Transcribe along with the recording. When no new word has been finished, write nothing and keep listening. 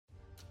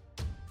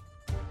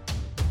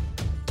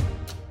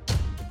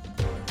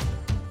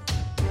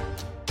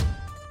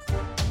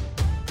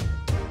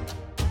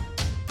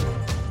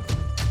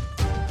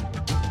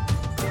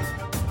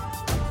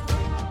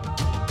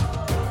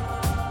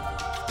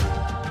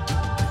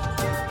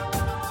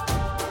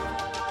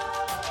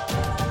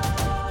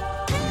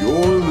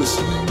You're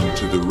listening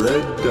to the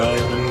Red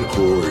Diamond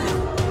Courier,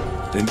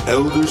 an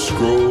Elder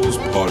Scrolls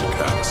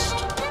podcast.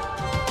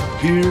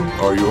 Here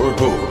are your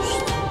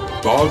hosts,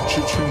 Bob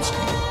Chichinski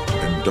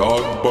and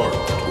Dog Bark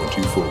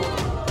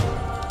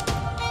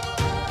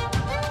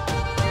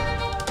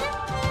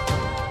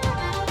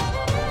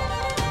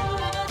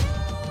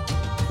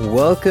 24.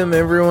 Welcome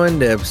everyone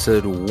to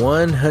episode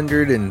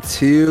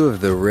 102 of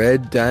the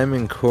Red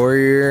Diamond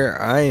Courier.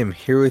 I am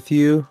here with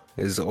you,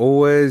 as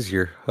always,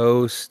 your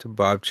host,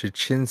 Bob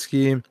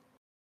Chichinski,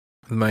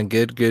 my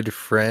good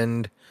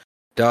friend,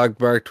 Dog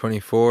Bark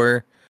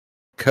 24,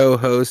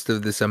 co-host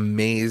of this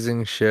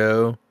amazing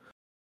show.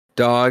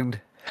 Dog,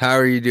 how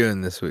are you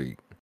doing this week?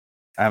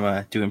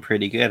 I'm doing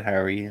pretty good. How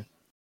are you?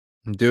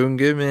 I'm doing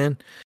good, man.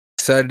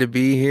 Excited to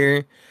be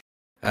here.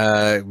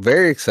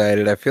 Very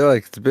excited. I feel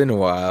like it's been a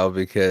while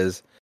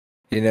because,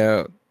 we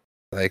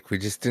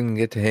just didn't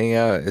get to hang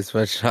out as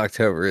much in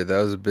October.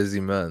 That was a busy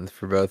month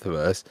for both of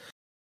us.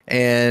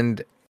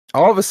 And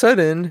all of a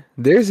sudden,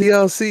 there's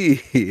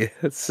ELC.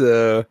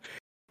 So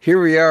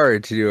here we are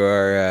to do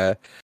our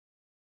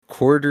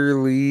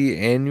quarterly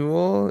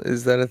annual,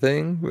 is that a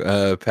thing?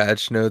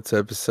 Patch notes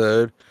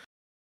episode.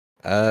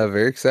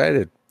 Very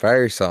excited.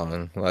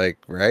 Firesong,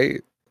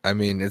 right? I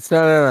mean, it's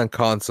not out on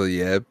console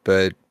yet,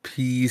 but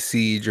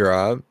PC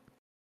drop.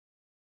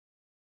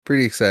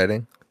 Pretty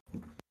exciting.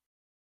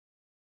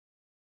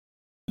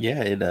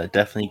 Yeah, it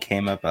definitely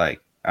came up out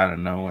of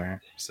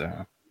nowhere.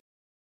 So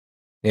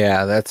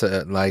yeah, that's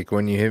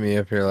when you hit me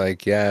up, you're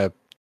like, yeah,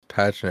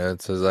 patch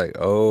notes. I was like,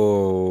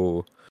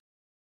 oh,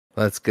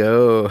 let's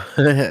go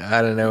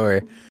out of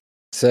nowhere.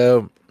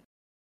 So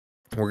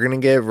we're gonna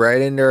get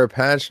right into our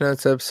patch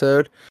notes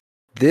episode.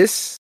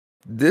 This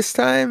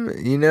time,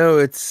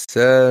 it's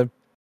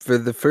for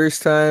the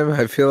first time,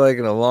 I feel like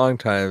in a long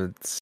time,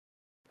 it's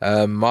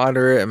a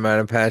moderate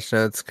amount of patch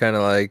notes, kind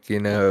of like,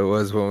 it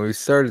was when we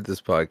started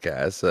this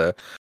podcast. So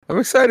I'm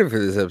excited for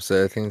this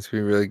episode. I think it's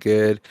going to be really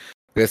good.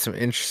 We got some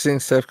interesting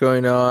stuff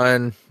going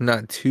on,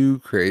 not too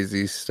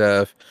crazy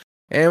stuff.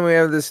 And we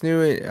have this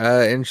new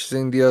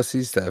interesting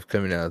DLC stuff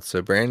coming out.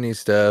 So brand new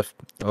stuff,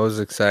 always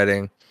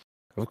exciting.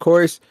 Of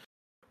course,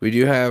 we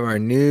do have our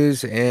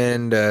news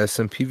and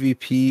some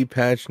PvP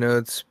patch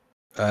notes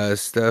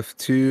stuff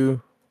too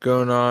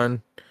going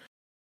on,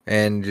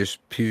 and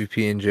just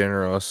PvP in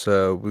general.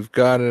 So we've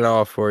got it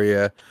all for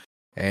you,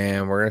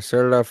 and we're gonna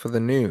start it off with the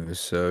news.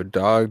 So,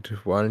 Dog,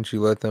 why don't you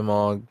let them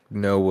all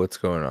know what's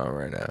going on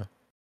right now?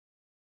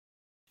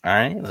 all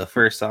right. Well,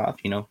 first off,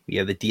 we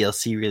have the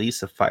DLC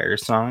release of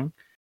Firesong.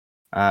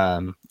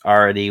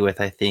 Already with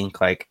I think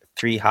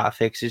 3 hot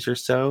fixes or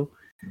so,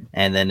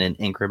 and then an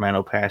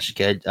incremental patch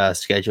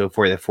scheduled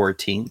for the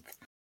 14th.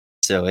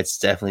 So it's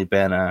definitely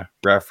been a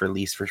rough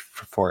release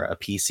for a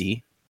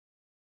PC.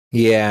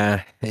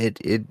 Yeah,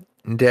 it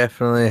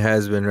definitely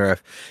has been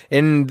rough,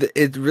 and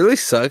it really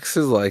sucks.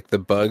 Is the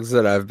bugs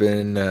that I've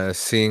been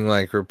seeing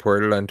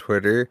reported on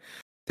Twitter.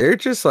 They're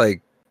just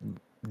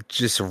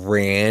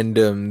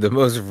random, the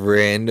most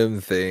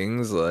random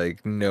things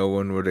no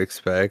one would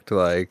expect.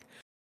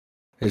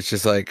 It's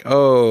just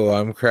oh,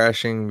 I'm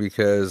crashing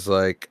because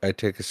I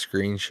took a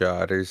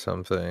screenshot or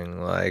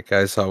something.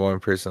 I saw one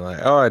person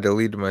oh, I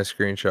deleted my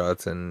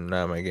screenshots and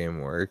now my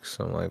game works.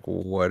 I'm like,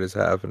 what is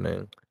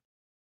happening?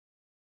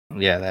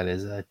 Yeah, that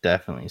is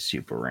definitely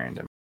super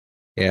random.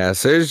 Yeah,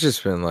 so it's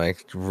just been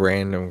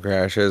random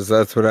crashes.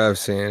 That's what I've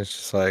seen.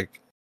 It's just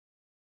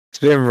it's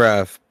been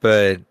rough,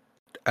 but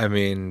I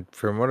mean,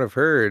 from what I've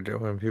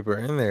heard, when people are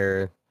in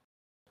there,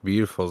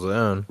 beautiful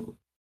zone.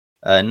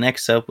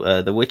 Next up,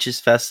 the Witches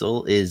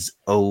Festival is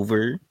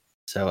over.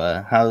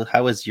 So how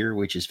has your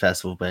Witches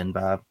Festival been,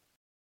 Bob?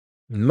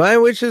 My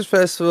Witches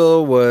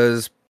Festival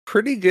was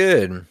pretty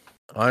good,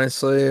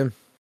 honestly.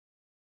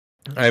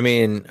 I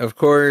mean, of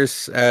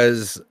course,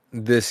 as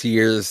this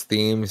year's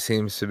theme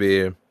seems to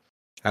be,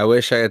 I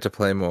wish I had to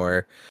play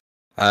more.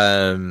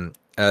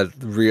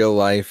 Real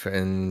life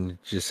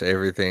and just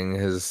everything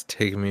has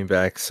taken me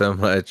back so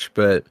much,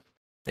 but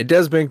it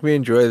does make me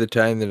enjoy the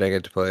time that I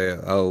get to play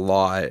a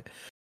lot.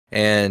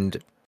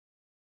 And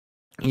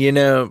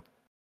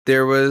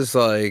there was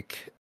a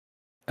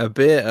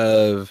bit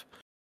of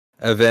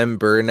event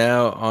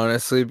burnout,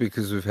 honestly,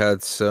 because we've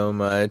had so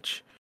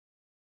much,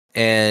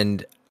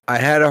 and I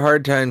had a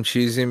hard time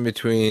choosing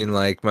between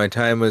my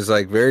time was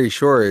very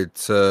short,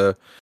 so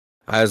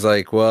I was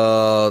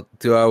well,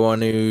 do I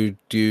want to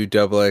do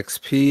double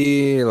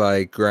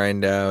XP,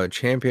 grind out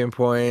champion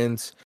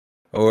points,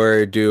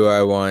 or do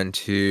I want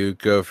to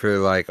go for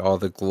all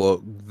the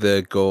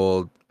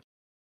gold,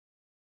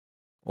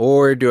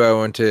 or do I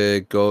want to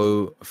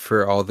go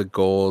for all the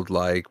gold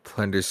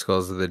plunder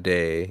skulls of the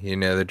day,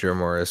 the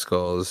Dremora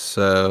skulls?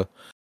 So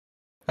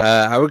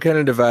I would kind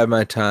of divide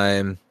my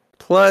time.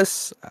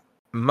 Plus,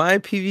 my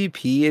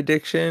PvP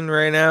addiction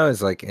right now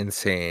is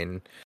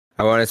insane.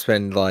 I want to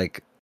spend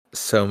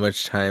so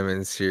much time in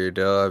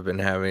Cyrodiil. I've been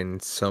having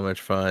so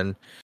much fun.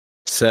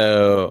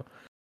 So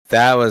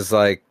that was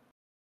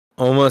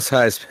almost how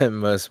I spent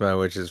most of my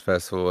Witches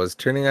Festival, was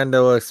turning on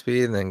double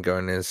XP and then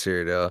going into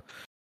Cyrodiil.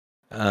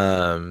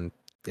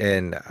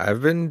 And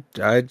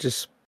I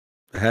just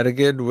had a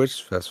good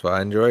witch festival.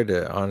 I enjoyed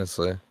it,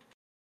 honestly.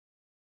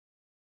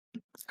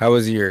 How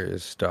was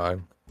yours,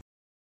 dog?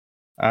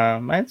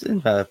 Mine's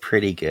been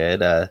pretty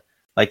good.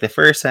 Like the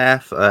first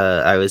half,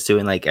 I was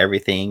doing like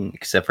everything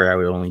except for I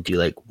would only do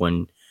like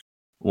one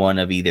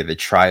of either the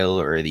trial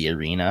or the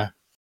arena.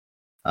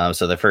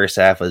 So the first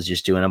half was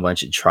just doing a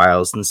bunch of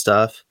trials and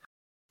stuff.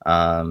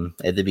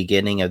 At the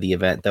beginning of the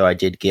event, though, I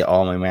did get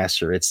all my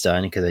master writs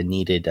done because I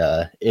needed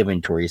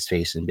inventory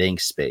space and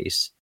bank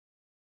space.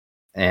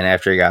 And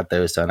after I got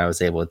those done, I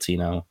was able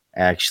to,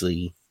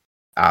 actually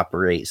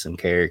operate some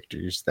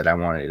characters that I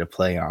wanted to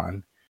play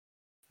on.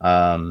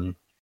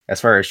 As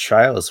far as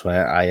trials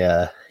went,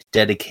 I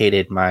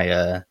dedicated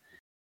my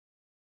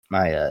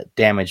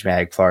damage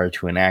magflar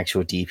to an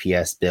actual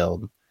DPS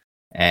build,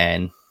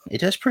 and it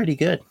does pretty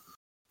good.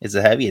 It's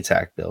a heavy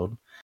attack build,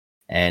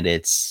 and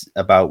it's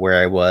about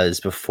where I was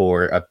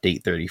before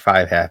update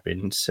 35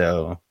 happened.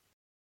 So,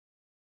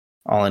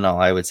 all in all,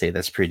 I would say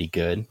that's pretty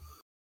good.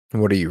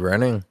 What are you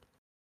running?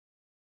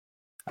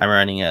 I'm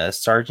running a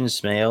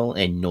Sergeant's Mail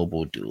and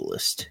Noble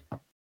Duelist.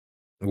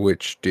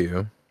 Which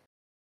do?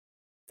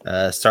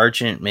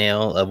 Sergeant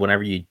Mail,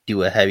 whenever you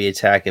do a heavy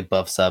attack, it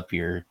buffs up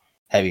your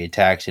heavy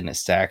attacks and it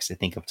stacks, I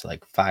think, up to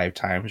like 5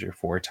 times or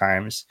 4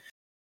 times.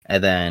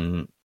 And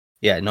then,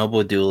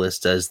 Noble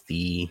Duelist does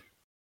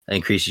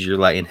increases your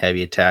light and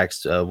heavy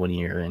attacks when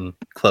you're in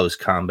close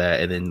combat,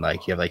 and then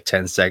like you have like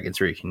 10 seconds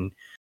where you can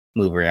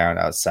move around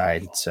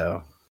outside.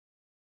 So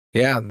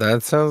Yeah,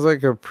 that sounds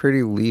like a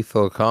pretty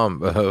lethal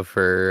combo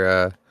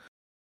for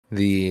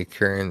the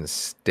current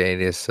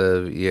status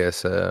of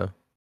ESO.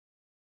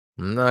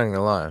 I'm not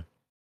gonna lie.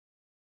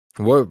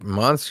 What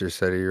monster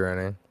set are you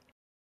running?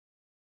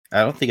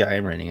 I don't think I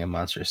am running a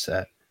monster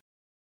set.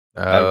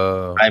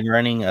 Oh, I'm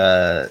running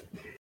so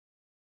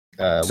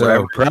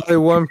whatever. probably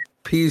One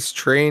Piece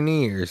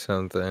trainee or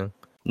something.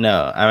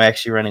 No, I'm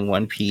actually running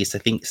One Piece. I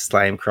think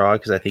Slime Crawl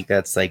because I think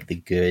that's like the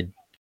good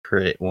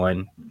crit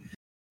one.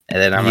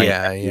 And then I'm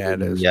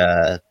It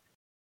is.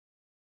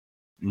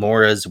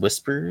 Mora's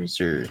Whispers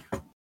or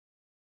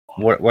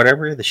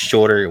whatever the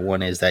shorter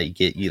one is that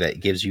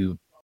gives you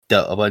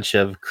a bunch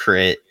of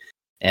crit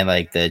and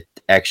like the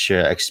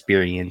extra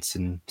experience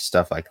and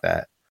stuff like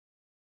that.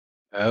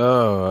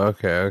 Oh,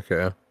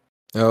 okay.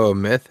 Oh,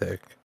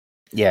 mythic.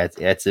 Yeah,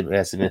 it's a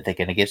mythic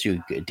and it gives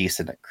you a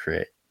decent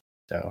crit.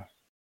 So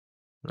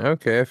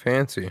Okay,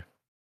 fancy.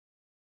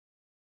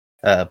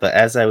 but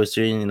as I was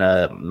doing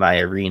my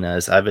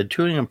arenas, I've been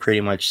doing them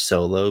pretty much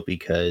solo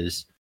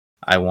because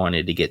I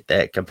wanted to get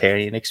that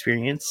companion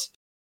experience.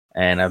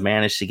 And I've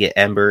managed to get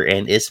Ember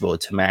and Isabel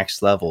to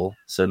max level.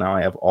 So now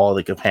I have all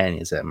the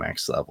companions at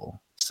max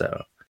level.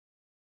 So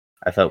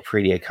I felt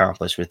pretty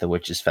accomplished with the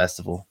Witches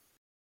Festival.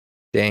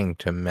 Dang,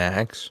 to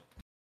max.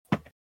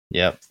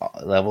 Yep,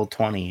 level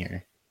 20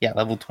 here. Yeah,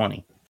 level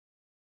 20.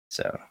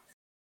 So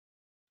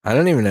I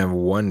don't even have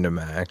one to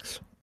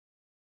max.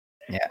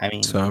 yeah, I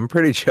mean, So I'm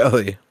pretty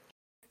jelly.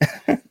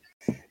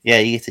 yeah,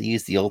 you get to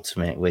use the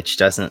ultimate, which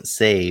doesn't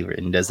save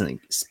and doesn't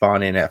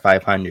spawn in at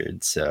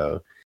 500.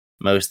 So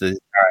most of the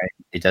time,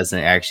 it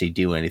doesn't actually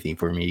do anything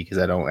for me because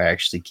I don't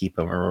actually keep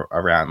them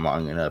around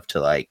long enough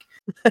to like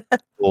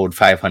hold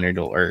 500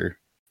 or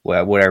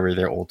whatever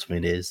their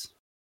ultimate is.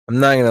 I'm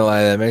not gonna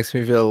lie, that makes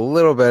me feel a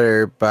little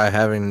better by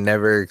having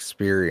never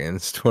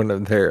experienced one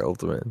of their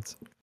ultimates.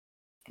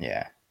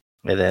 Yeah.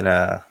 And then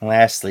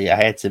lastly, I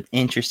had some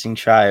interesting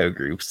trio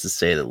groups to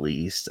say the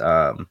least.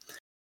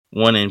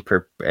 One in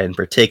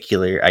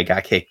particular I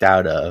got kicked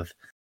out of.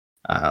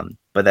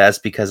 But that's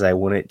because I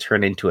wouldn't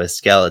turn into a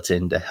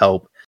skeleton to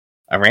help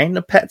a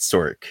random pet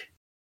stork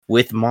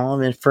with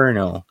Mom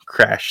Inferno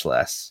crash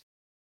less.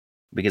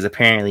 Because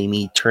apparently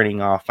me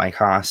turning off my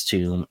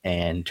costume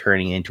and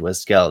turning into a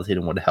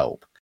skeleton would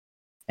help.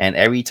 And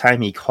every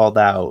time he called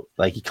out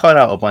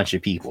a bunch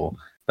of people,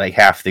 like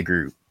half the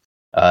group,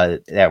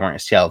 that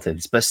weren't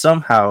skeletons. But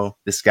somehow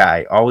this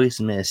guy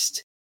always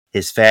missed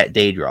his fat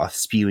Daedroth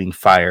spewing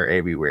fire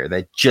everywhere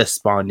that just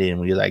spawned in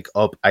when he was like,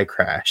 oh, I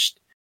crashed.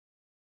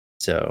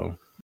 So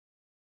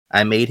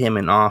I made him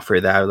an offer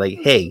that I was like,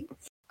 hey,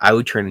 I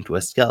would turn into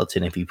a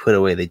skeleton if you put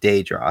away the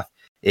Daedroth,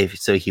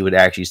 so he would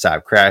actually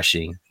stop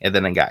crashing, and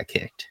then I got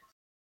kicked.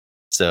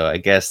 So I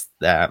guess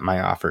that my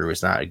offer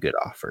was not a good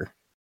offer.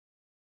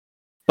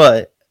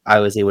 But I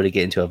was able to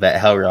get into a Vet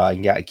Hellrod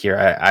and got gear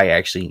I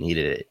actually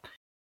needed it.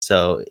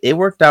 So it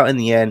worked out in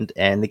the end,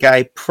 and the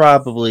guy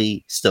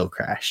probably still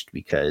crashed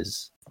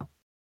because,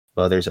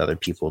 well, there's other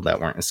people that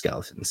weren't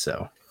skeletons,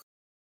 so.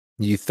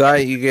 You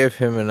thought you gave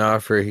him an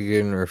offer he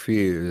couldn't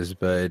refuse,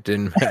 but it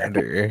didn't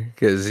matter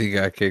because he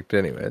got kicked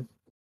anyway.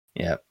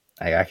 Yep,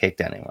 I got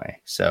kicked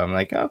anyway. So I'm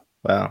like, oh,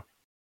 well,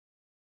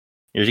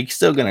 you're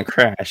still going to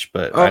crash,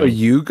 but. Oh,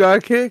 you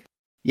got kicked?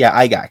 Yeah,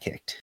 I got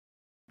kicked.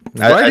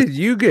 Why did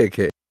you get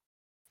kicked?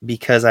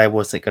 Because I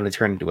wasn't going to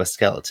turn into a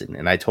skeleton,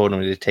 and I told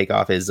him to take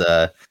off his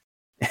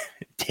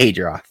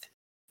Daedroth,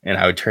 and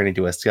I would turn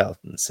into a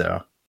skeleton,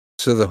 so.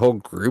 So the whole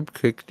group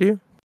kicked you?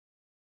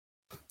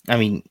 I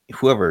mean,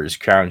 whoever's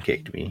crown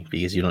kicked me,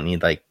 because you don't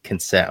need, like,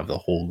 consent of the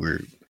whole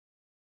group.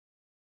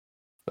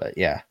 But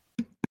yeah.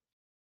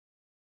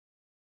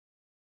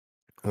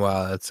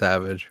 Wow, that's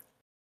savage.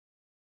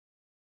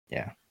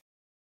 Yeah.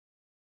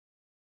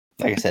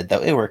 Like I said, though,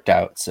 it worked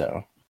out,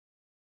 so.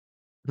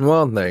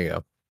 Well, there you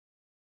go.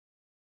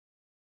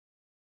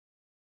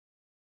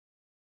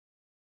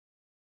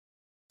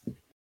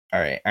 All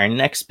right. Our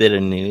next bit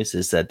of news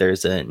is that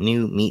there's a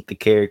new Meet the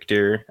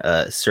Character,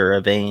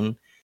 Suravane,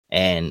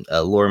 and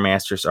a Lore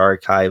Masters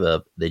archive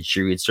of the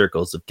Druid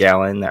Circles of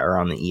Galen that are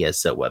on the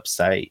ESO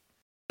website.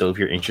 So if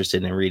you're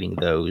interested in reading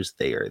those,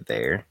 they are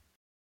there.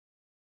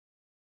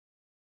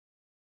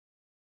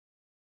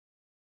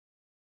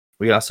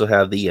 We also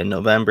have the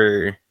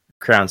November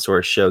Crown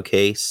Source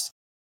Showcase,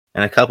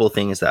 and a couple of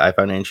things that I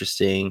found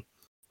interesting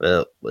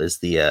was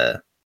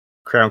the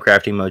crown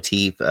crafting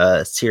motif,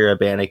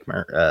 Cerabanic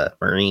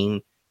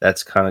Marine.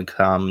 That's going to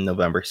come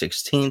November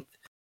 16th.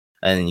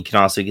 And you can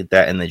also get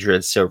that in the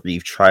Dreadstone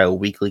Reef Trial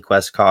weekly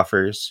quest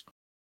coffers.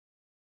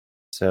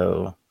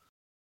 So,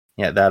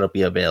 yeah, that'll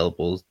be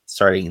available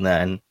starting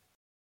then.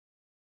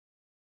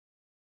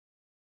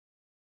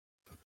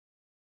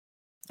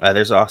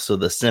 There's also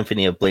the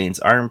Symphony of Blades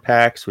arm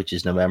packs, which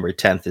is November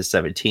 10th to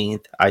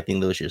 17th. I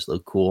think those just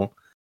look cool.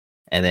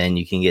 And then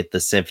you can get the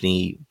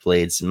Symphony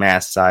Blades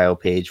mass style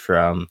page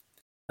from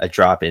a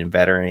drop-in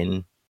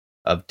veteran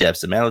of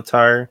Depths of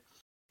Melitar.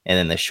 And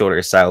then the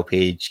shorter style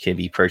page can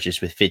be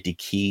purchased with 50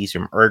 keys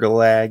from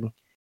Urgalag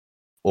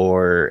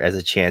or as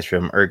a chance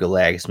from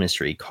Urgalag's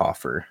mystery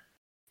coffer.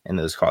 And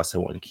those cost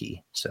 1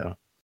 key. So,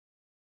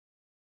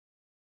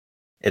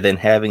 and then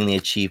having the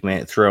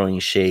achievement Throwing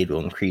Shade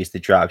will increase the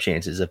drop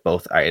chances of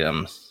both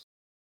items,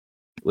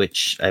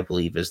 which I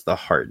believe is the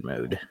hard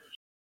mode.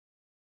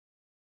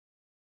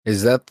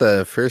 Is that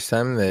the first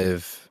time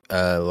they've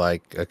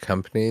like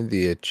accompanied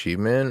the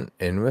achievement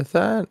in with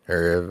that,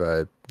 or have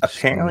I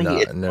Apparently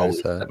not it's always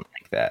noticed that? done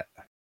like that.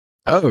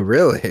 Oh,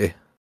 really?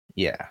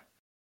 Yeah.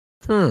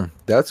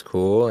 That's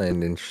cool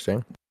and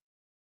interesting.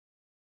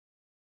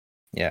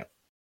 Yeah.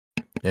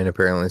 And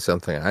apparently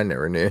something I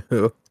never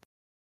knew.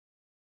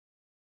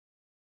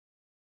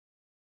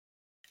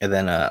 And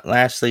then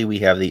lastly, we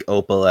have the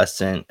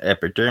Opalescent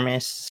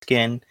Epidermis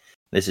skin.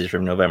 This is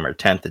from November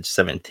 10th to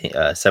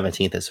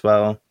 17th as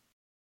well.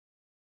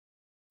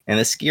 And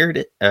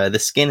the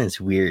skin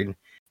is weird.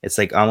 It's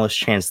like almost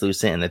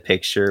translucent in the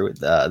picture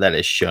that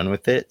is shown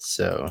with it.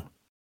 So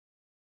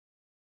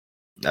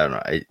I don't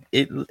know.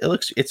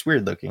 It's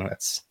weird looking.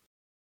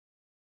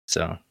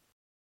 So.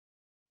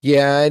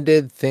 Yeah, I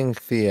did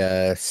think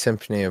the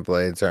Symphony of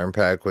Blades arm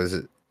pack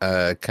was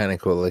kind of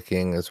cool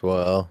looking as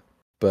well.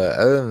 But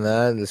other than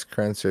that, this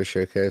Cruncher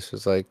showcase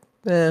was like,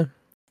 it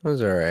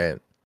was alright.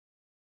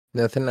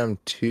 Nothing I'm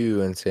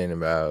too insane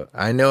about.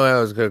 I know I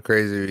always go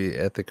crazy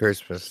at the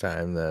Christmas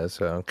time though,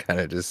 so I'm kind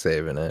of just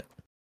saving it.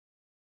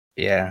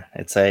 Yeah,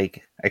 it's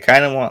like I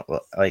kind of want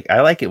I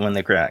like it when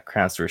the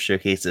Crown Store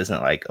showcase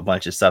isn't like a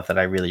bunch of stuff that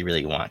I really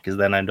really want, because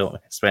then I don't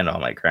spend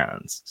all my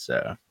crowns.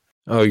 So.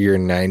 Oh, you're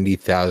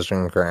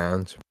 90,000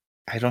 crowns.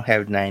 I don't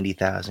have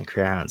 90,000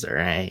 crowns. All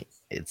right,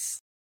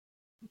 that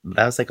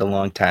was like a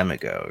long time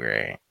ago,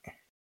 right?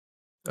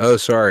 Oh,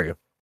 sorry.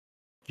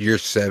 You're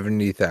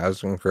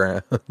 70,000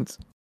 crowns.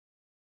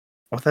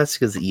 Well, that's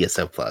because of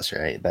ESO Plus,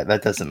 right?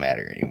 That doesn't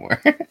matter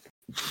anymore.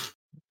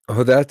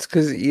 Oh, that's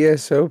because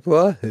ESO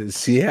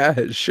Plus. Yeah,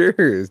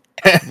 sure.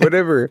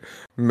 Whatever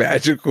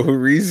magical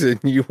reason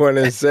you want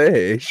to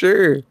say,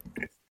 sure.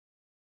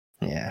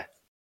 Yeah.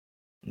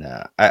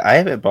 No, I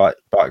haven't bought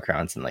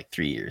crowns in like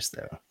 3 years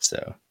though.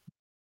 So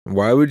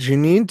why would you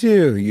need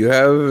to? You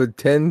have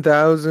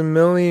 10,000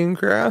 million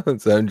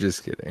crowns. I'm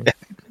just kidding.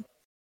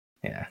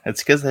 Yeah,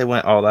 it's because they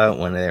went all out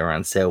when they were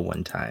on sale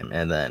one time,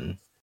 and then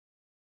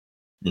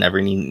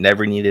never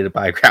needed to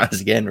buy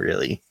crowns again.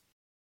 Really.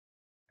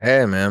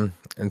 Hey, man,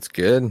 it's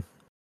good.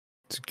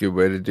 It's a good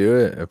way to do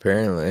it,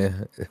 apparently,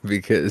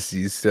 because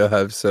you still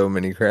have so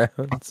many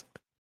crowns.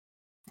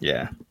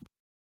 Yeah.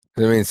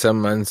 I mean, some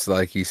months,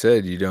 like you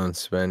said, you don't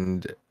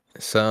spend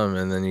some,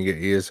 and then you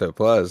get ESO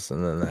Plus,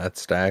 and then that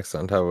stacks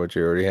on top of what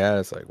you already had.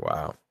 It's like,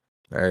 wow,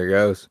 there it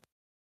goes.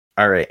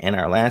 All right, and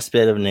our last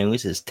bit of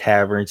news is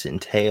Taverns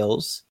and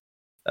Tales.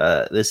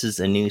 This is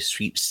a new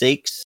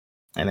sweepstakes,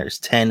 and there's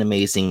 10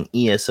 amazing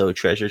ESO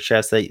treasure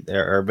chests that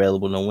are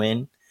available to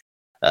win.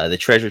 The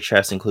treasure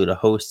chests include a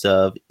host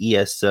of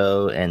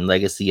ESO and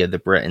Legacy of the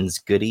Bretons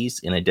goodies,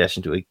 in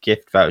addition to a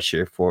gift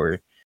voucher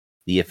for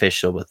the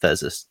official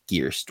Bethesda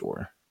gear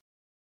store.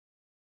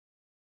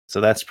 So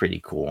that's pretty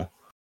cool.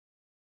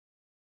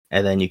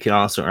 And then you can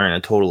also earn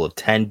a total of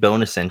 10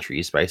 bonus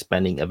entries by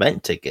spending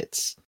event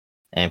tickets.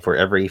 And for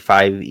every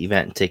 5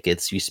 event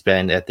tickets you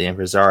spend at the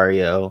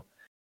Impresario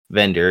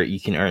vendor, you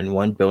can earn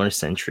 1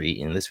 bonus entry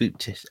in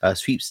the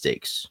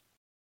sweepstakes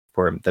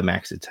for the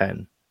max of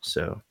 10.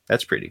 So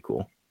that's pretty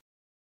cool.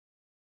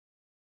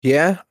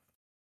 Yeah,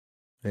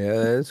 that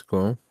is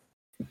cool.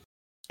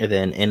 And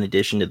then in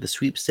addition to the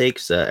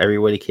sweepstakes,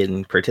 everybody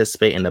can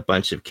participate in a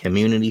bunch of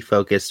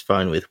community-focused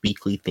fun with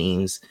weekly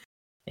themes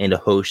and a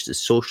host of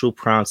social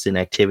prompts and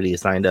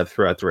activities lined up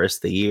throughout the rest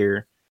of the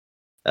year.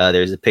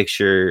 There's a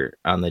picture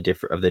on the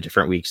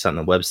different weeks on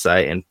the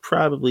website, and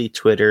probably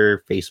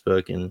Twitter,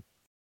 Facebook, and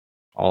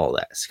all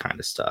that kind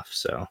of stuff.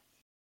 So,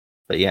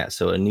 but yeah,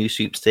 so a new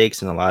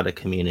sweepstakes and a lot of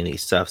community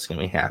stuff's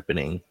gonna be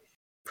happening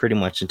pretty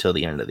much until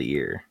the end of the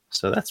year.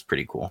 So that's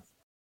pretty cool.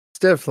 It's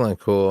definitely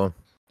cool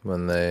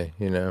when they,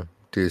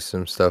 do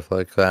some stuff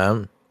like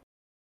that.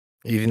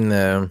 Even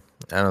though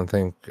I don't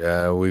think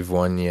we've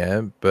won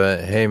yet,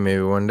 but hey,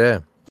 maybe one day.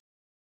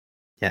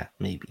 Yeah,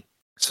 maybe.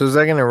 So is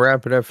that going to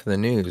wrap it up for the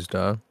news,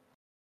 dog?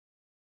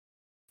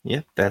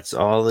 Yep, that's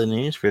all the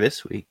news for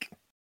this week.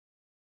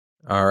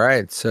 All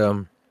right,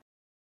 so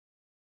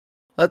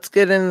let's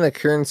get into the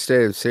current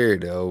state of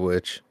Cyrodiil,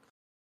 which,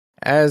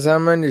 as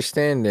I'm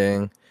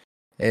understanding,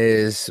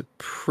 is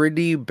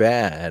pretty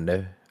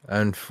bad,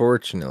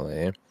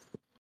 unfortunately,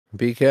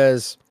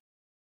 because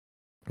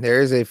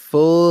there is a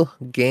full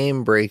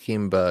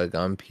game-breaking bug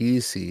on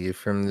PC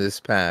from this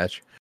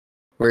patch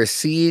where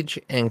siege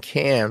and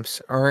camps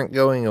aren't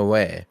going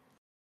away,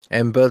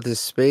 and both the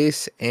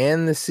space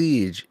and the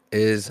siege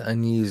is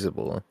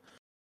unusable.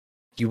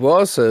 You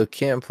also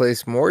can't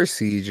place more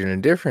siege in a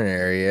different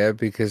area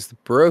because the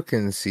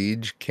broken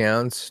siege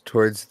counts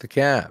towards the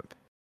cap.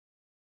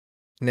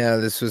 Now,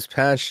 this was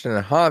patched in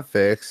a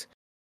hotfix,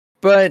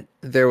 but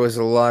there was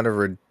a lot of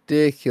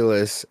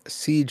ridiculous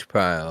siege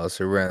piles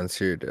around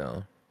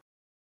Cyrodiil.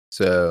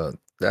 So,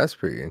 that's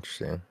pretty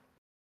interesting.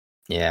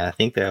 Yeah, I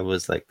think that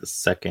was like the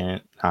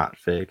second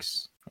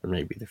hotfix, or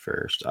maybe the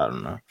first. I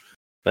don't know.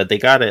 But they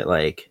got it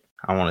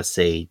I want to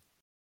say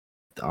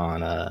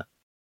on I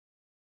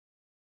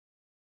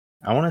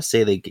want to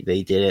say they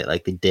did it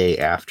like the day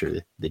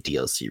after the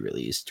DLC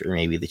released, or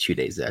maybe the 2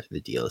 days after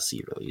the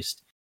DLC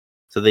released.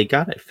 So they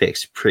got it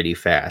fixed pretty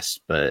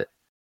fast, but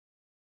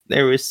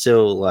there was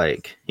still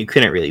you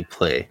couldn't really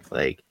play.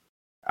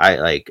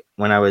 I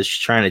when I was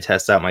trying to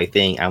test out my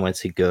thing, I went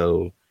to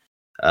go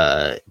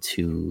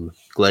to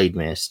Glade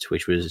Mist,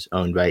 which was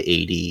owned by AD,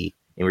 and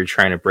we were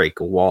trying to break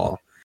a wall,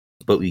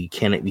 but we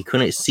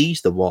couldn't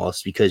siege the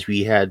walls because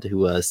we had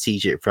to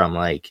siege it from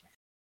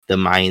the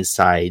mine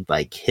side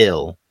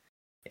hill,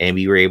 and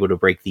we were able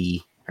to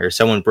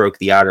someone broke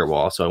the outer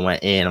wall. So I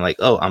went in. I'm like,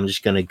 oh, I'm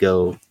just gonna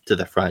go to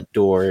the front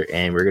door,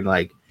 and we're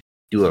gonna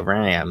do a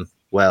ram.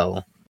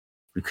 Well,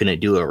 we couldn't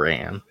do a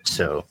ram,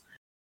 so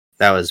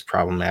that was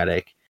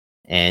problematic.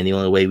 And the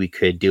only way we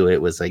could do it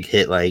was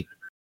hit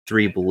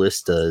 3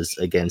 ballistas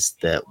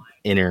against the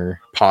inner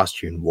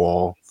postern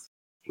wall,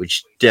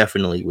 which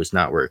definitely was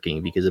not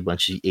working because a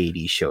bunch of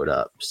AD showed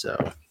up. So,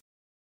 all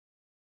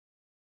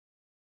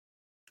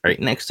right,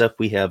 next up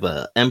we have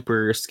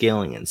Emperor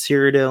scaling in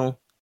Cyrodiil.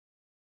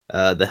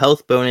 The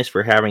health bonus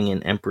for having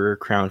an Emperor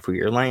crown for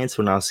your alliance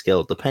will now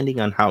scale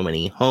depending on how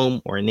many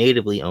home or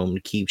natively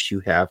owned keeps you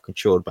have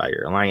controlled by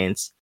your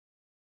alliance.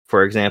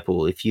 For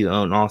example, if you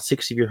own all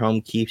 6 of your home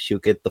keeps, you'll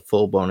get the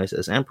full bonus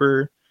as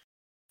Emperor,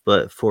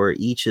 but for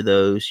each of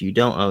those you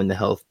don't own, the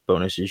health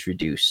bonus is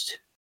reduced.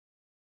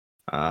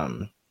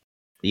 The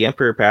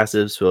Emperor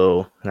passives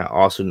will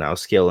now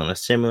scale in a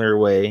similar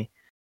way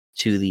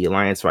to the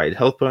alliance-wide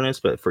health bonus,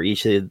 but for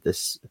each of the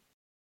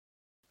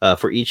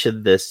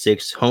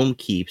 6 home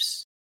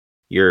keeps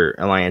your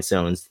alliance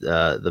owns,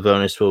 the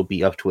bonus will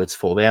be up to its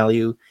full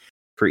value.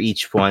 For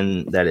each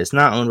one that is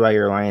not owned by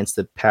your alliance,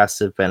 the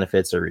passive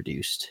benefits are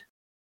reduced.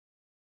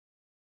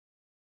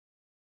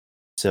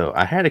 So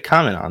I had a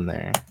comment on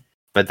there,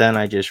 but then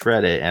I just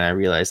read it and I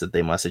realized that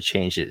they must have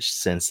changed it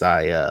since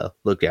I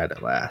looked at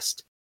it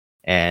last.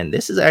 And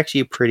this is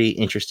actually a pretty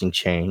interesting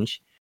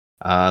change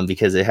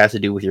because it has to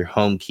do with your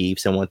home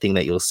keeps. And one thing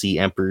that you'll see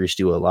emperors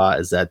do a lot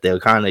is that they'll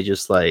kind of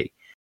just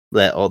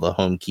let all the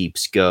home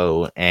keeps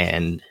go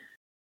and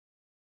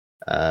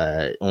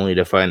only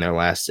to find their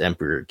last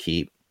emperor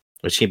keep,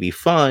 which can be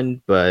fun,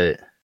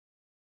 but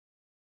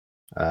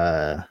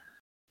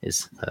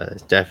is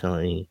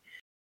definitely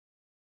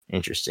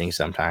interesting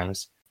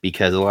sometimes,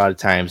 because a lot of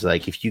times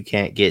if you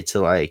can't get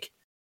to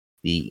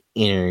the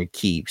inner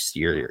keeps,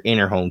 your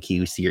inner home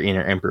keeps, your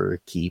inner emperor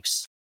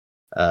keeps,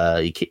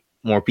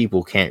 more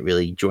people can't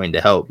really join to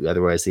help.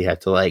 Otherwise they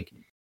have to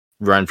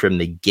run from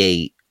the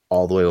gate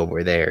all the way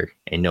over there,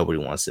 and nobody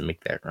wants to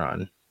make that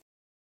run.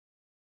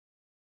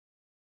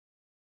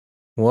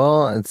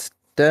 Well, it's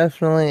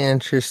definitely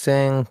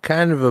interesting.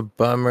 Kind of a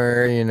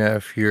bummer,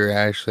 if you're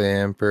actually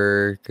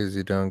emperor, because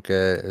you don't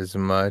get as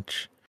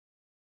much,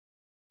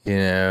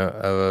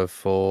 of a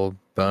full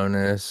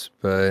bonus.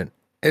 But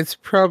it's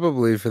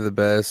probably for the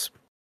best,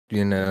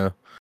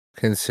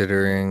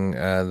 considering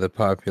the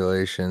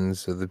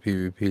populations of the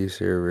PvP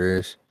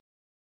servers.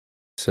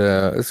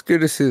 So it's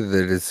good to see that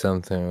they did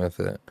something with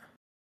it.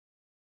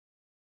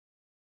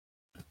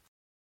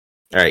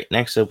 All right,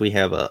 next up we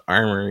have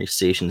armory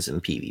stations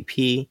in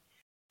PvP.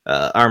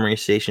 Armory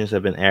stations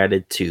have been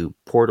added to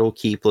portal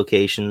keep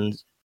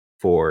locations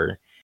for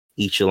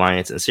each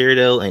alliance in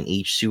Cyrodiil and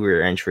each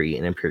sewer entry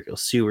in Imperial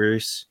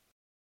sewers.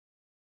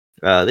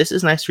 This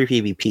is nice for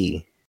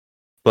PvP,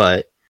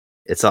 but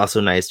it's also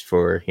nice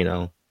for,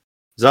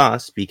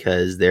 ZOS,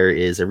 because there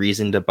is a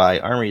reason to buy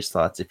armory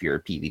slots if you're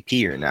a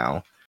PvPer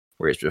now,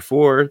 whereas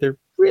before there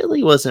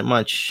really wasn't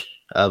much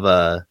of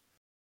a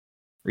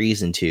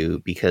reason to,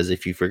 because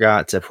if you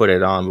forgot to put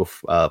it on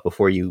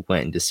before you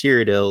went into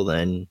Cyrodiil,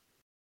 then,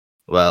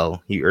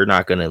 well, you're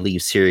not going to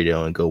leave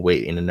Cyrodiil and go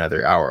wait in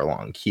another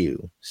hour-long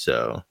queue.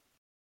 So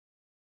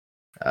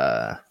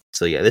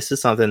yeah, this is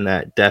something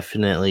that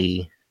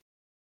definitely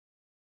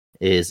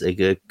is a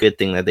good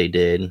thing that they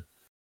did.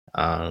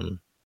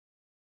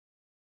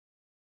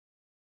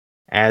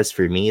 As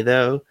for me,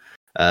 though,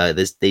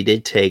 they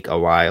did take a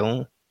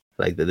while.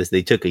 Like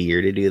they took a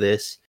year to do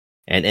this,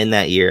 and in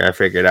that year, I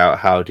figured out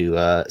how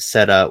to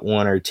set up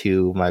one or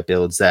two of my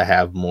builds that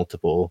have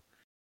multiple,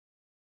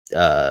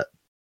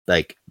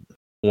 like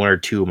one or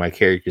two of my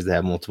characters that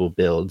have multiple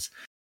builds,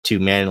 to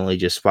manually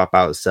just swap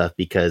out stuff,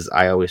 because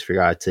I always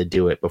forgot to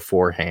do it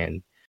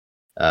beforehand.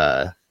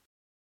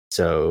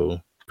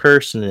 So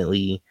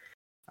personally,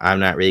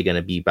 I'm not really going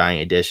to be buying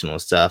additional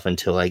stuff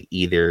until like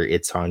either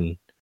it's on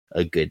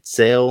a good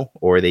sale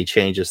or they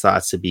change the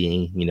slots to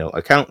being,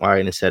 account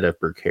wide instead of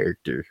per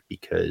character,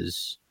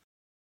 because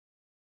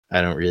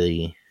I don't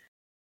really,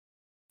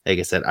 like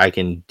I said, I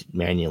can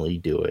manually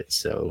do it.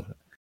 So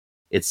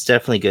it's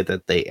definitely good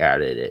that they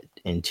added it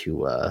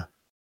into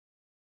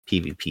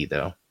PvP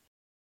though.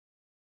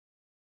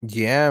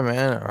 Yeah,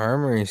 man,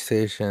 armory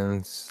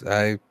stations.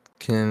 I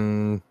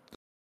can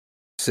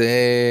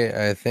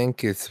say I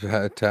think it's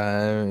about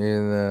time,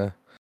 even though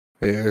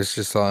it was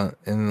just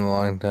in a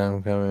long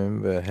time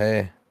coming. But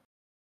hey,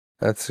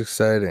 that's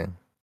exciting.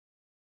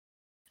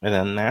 And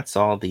then that's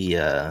all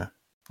the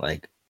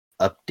like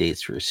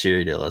updates for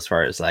Cyrodiil as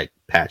far as like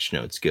patch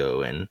notes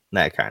go and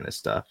that kind of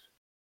stuff.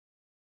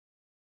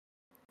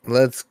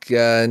 Let's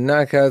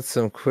knock out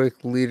some quick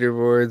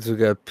leaderboards. We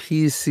got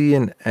PC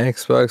and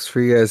Xbox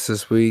for you guys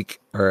this week.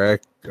 Our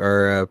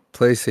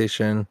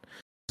PlayStation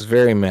is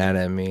very mad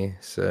at me,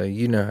 so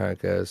you know how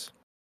it goes.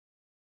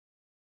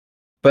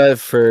 But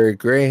for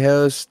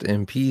Greyhost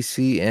and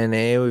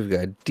PCNA, we've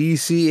got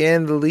DC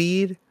in the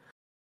lead,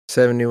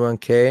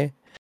 71K.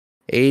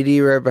 AD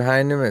right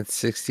behind him at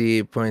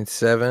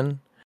 68.7.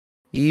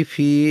 EP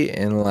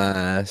in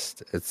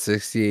last at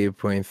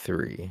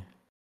 68.3.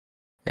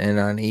 And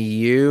on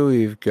EU,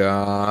 we've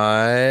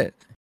got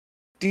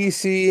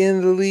DC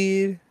in the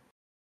lead.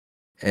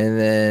 And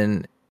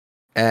then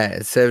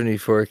at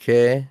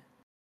 74K.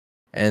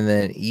 And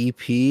then EP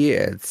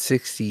at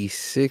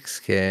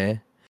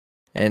 66K.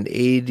 And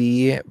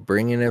AD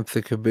bringing up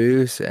the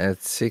caboose at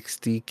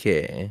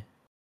 60K.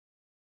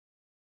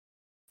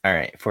 All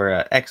right,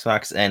 for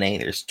Xbox NA,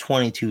 there's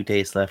 22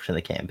 days left in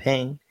the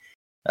campaign.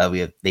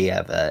 They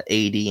have AD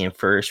in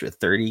first with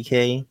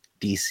 30K,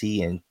 DC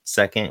in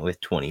second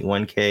with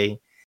 21K,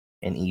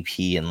 and EP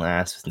in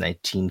last with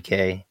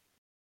 19K.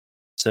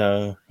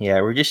 So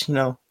yeah, we're just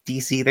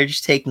DC. They're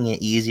just taking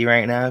it easy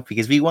right now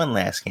because we won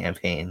last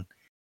campaign,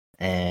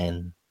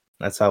 and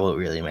that's all what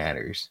really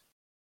matters.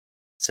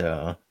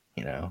 So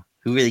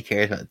who really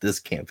cares about this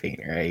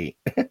campaign, right?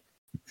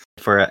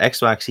 For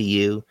Xbox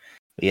EU,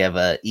 we have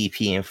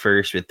EP in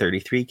first with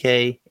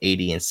 33K,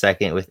 AD in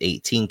second with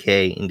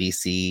 18K, and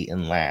DC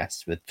in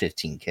last with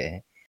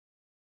 15K.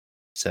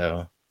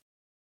 So,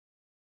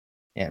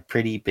 yeah,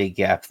 pretty big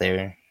gap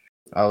there.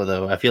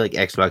 Although I feel like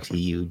Xbox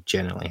EU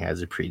generally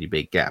has a pretty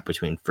big gap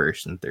between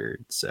first and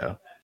third. So,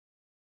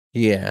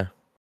 yeah.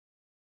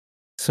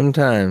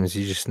 Sometimes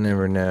you just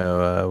never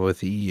know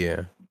with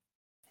EU.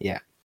 Yeah.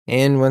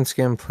 And once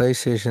again,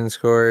 PlayStation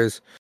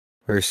scores.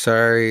 We're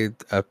sorry,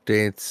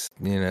 updates,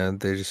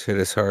 they just hit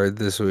us hard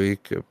this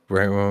week,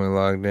 right when we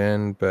logged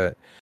in, but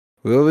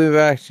we'll be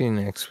back to you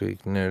next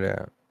week, no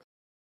doubt.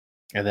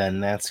 And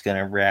then that's going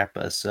to wrap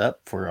us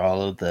up for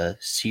all of the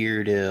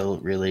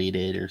Cyrodiil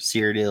related or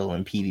Cyrodiil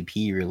and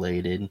PvP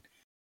related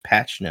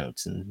patch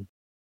notes. And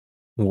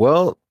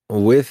well,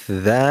 with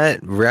that,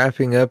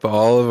 wrapping up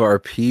all of our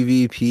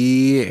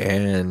PvP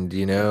and,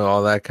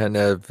 all that kind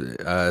of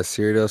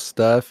Cyrodiil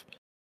stuff,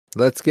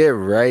 let's get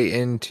right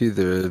into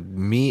the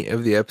meat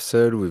of the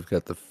episode. We've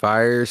got the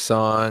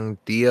Firesong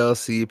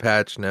DLC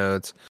patch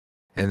notes,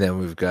 and then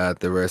we've got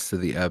the rest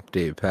of the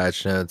update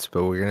patch notes.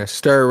 But we're going to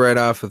start right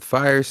off with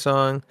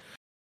Firesong.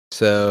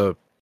 So,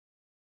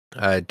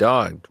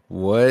 Dog,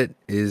 what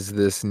is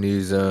this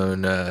new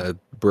zone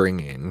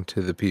bringing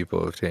to the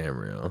people of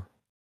Tamriel?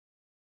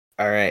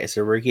 All right,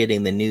 so we're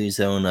getting the new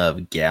zone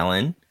of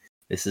Gallon.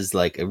 This is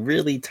like a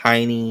really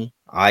tiny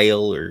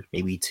isle, or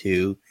maybe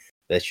two,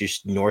 that's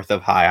just north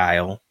of High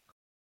Isle.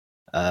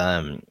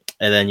 And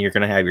then you're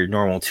going to have your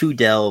normal 2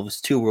 delves,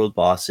 2 world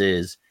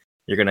bosses.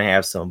 You're going to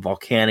have some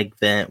volcanic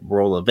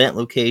world event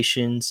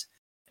locations,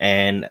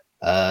 and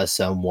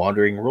some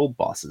wandering world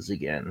bosses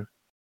again.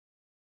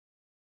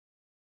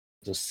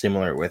 Just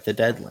similar with the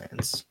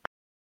Deadlands.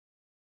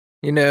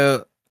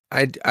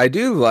 I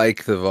do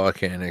like the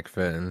volcanic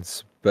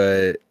vents,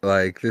 but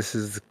like this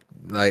is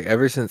like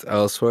ever since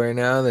Elsewhere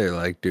now they're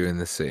like doing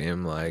the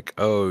same, like,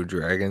 oh,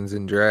 dragons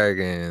and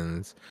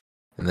dragons,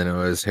 and then it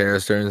was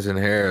Hailstorms and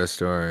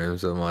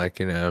Hailstorms. I'm like,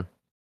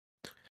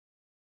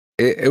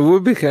 It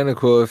would be kind of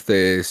cool if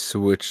they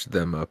switched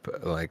them up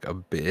like a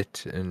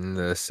bit in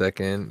the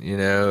second,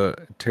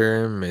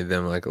 term, made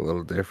them like a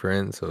little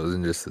different, so it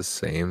wasn't just the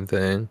same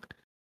thing.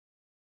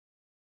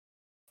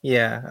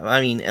 Yeah, I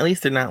mean, at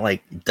least they're not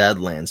like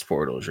Deadlands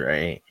portals,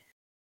 right?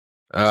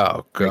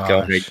 Oh Like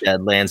going to gosh,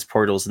 Deadlands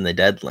portals in the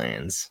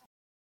Deadlands.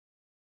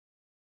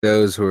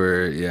 those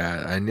were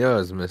I knew I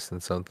was missing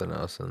something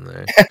else in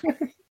there.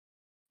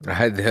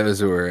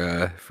 Those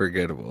were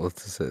forgettable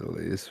to say the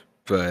least,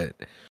 but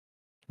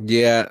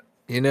yeah,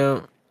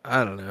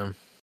 I don't know.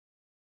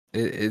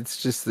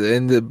 It's just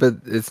but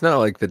it's not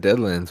like the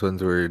Deadlands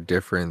ones were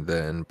different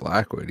than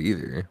Blackwood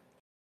either.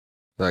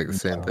 Like the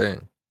same No.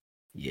 thing.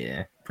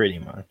 Yeah, pretty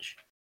much.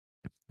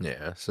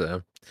 Yeah,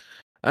 so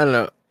I don't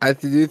know. I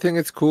do think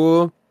it's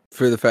cool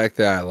for the fact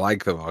that I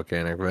like the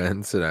volcanic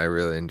vents and I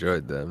really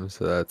enjoyed them,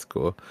 so that's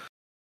cool.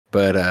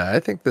 But I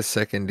think the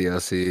second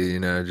DLC,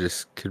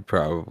 just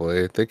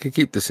they could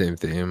keep the same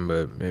theme,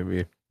 but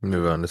maybe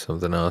move on to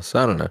something else.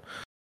 I don't know.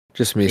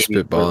 Just me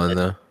spitballing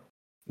though.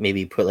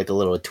 Maybe put like a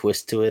little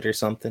twist to it or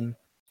something.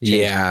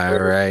 Change Yeah,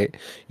 the right.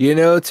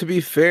 To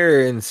be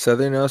fair, in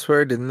Southern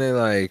Elsewhere, didn't they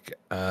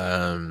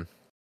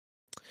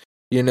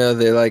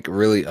they like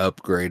really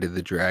upgraded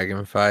the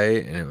dragon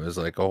fight and it was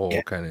like a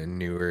whole kind of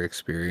newer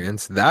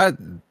experience. That,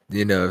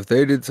 if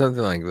they did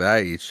something like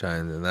that each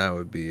time, then that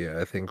would be,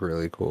 I think,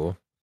 really cool.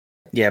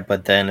 Yeah,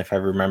 but then if I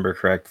remember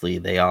correctly,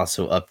 they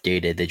also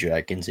updated the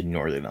dragons in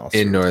Northern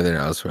Elsewhere. In Northern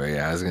Elsewhere,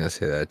 yeah, I was gonna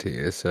say that to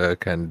you. So it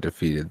kind of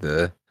defeated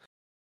the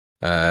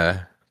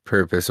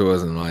purpose. It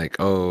wasn't like,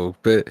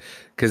 but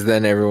because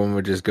then everyone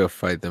would just go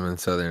fight them in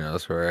Southern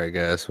Elsewhere, I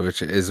guess,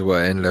 which is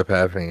what ended up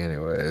happening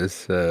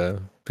anyways,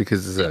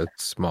 because it's a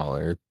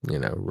smaller,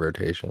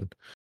 rotation.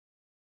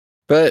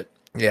 But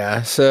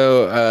yeah,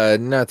 so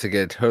not to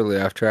get totally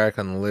off track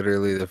on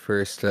literally the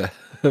first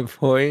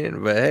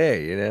point, but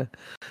hey,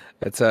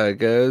 that's how it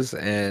goes.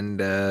 And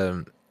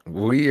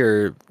we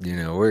are,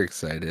 we're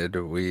excited.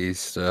 We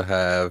still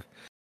have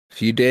a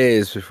few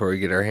days before we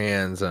get our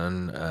hands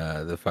on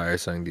the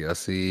Firesong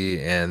DLC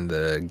and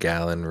the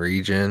Gallon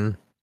region.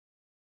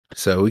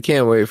 So we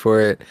can't wait for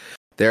it.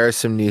 There are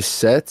some new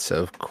sets,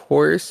 of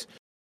course.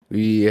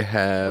 We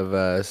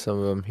have some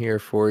of them here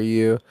for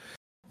you.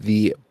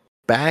 The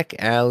Back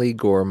Alley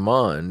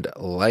Gourmand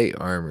light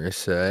armor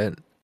set.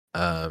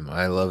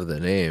 I love the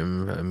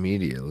name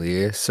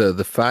immediately. So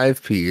the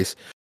 5-piece,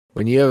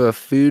 when you have a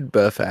food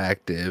buff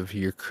active,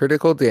 your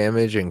critical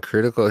damage and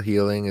critical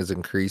healing is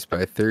increased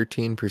by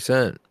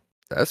 13%.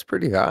 That's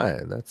pretty high.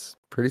 That's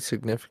pretty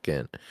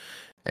significant.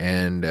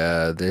 And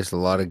there's a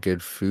lot of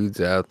good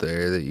foods out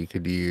there that you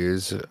could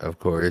use. Of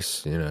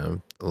course, a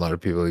lot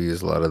of people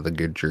use a lot of the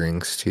good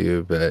drinks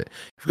too, but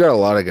you've got a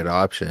lot of good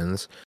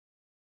options.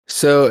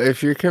 So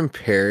if you're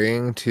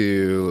comparing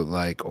to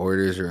like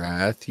Order's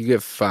Wrath, you get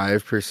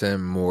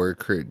 5% more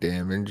crit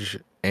damage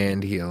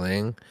and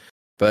healing,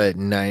 but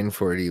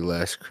 940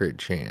 less crit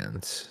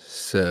chance.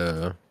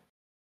 So,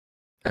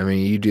 I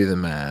mean, you do the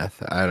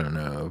math. I don't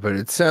know, but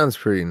it sounds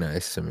pretty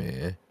nice to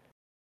me.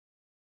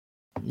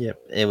 Yep,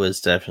 it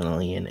was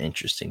definitely an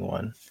interesting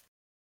one.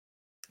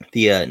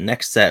 The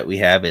next set we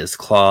have is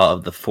Claw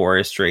of the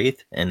Forest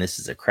Wraith, and this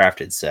is a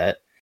crafted set.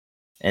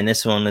 And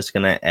this one is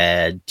going to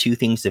add 2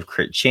 things of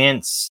crit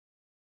chance,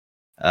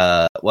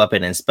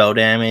 weapon and spell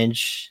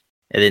damage.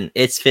 And then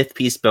its 5th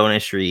piece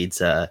bonus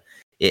reads,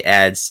 it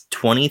adds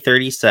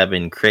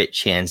 2037 crit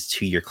chance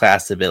to your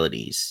class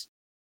abilities.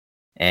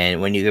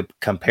 And when you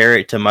compare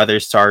it to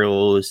Mother's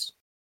Sorrow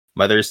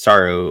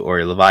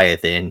or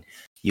Leviathan,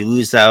 you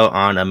lose out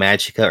on a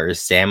Magicka or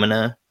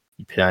Stamina,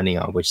 depending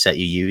on which set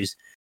you use,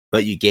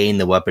 but you gain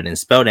the weapon and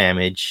spell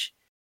damage.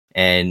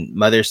 And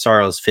Mother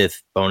Sorrow's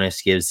 5th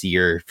bonus gives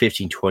your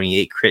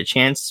 1528 crit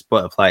chance,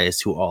 but applies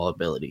to all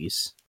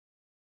abilities.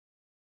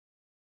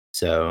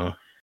 So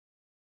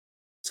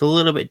it's a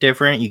little bit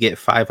different. You get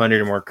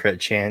 500 more crit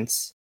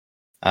chance.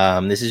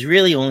 This is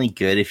really only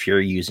good if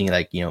you're using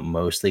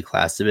mostly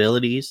class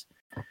abilities.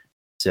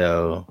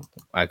 So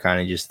I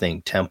kind of just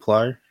think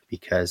Templar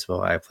because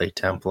I play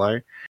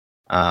Templar.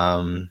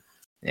 And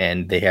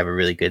they have a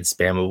really good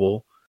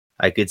spammable.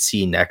 I could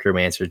see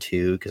Necromancer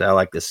too, because I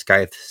like the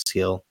Scythe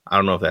skill. I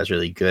don't know if that's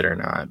really good or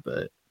not,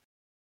 but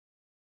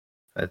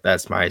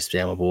that's my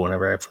spammable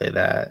whenever I play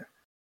that.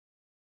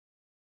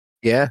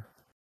 Yeah,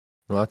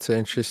 lots of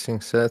interesting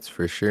sets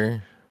for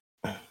sure.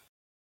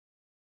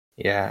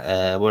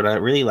 Yeah, what I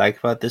really like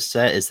about this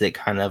set is that it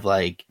kind of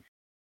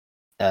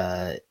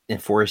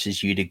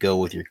enforces you to go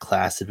with your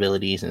class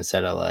abilities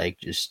instead of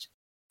just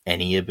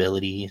any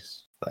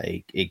abilities.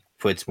 It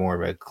puts more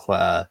of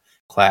a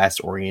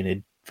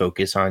class-oriented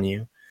focus on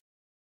you.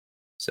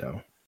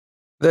 So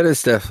that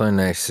is definitely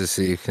nice to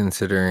see,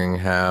 considering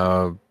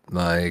how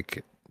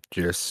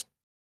just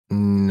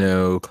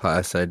no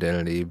class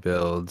identity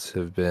builds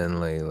have been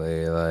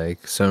lately.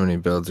 So many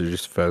builds are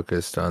just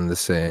focused on the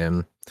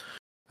same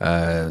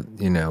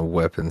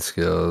weapon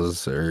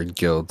skills or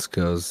guild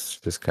skills.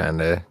 Just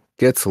kind of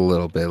gets a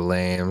little bit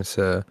lame.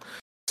 So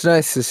it's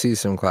nice to see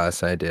some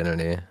class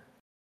identity.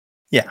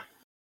 yeah,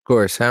 Of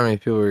course, how many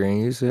people are going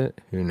to use it?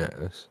 Who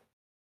knows?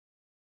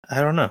 I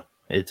don't know.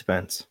 It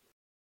depends.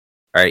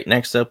 All right,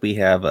 next up we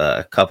have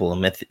a couple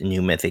of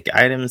new mythic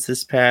items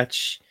this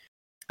patch.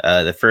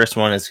 The first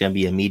one is going to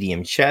be a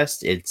medium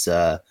chest. It's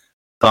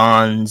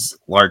Thon's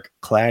Lark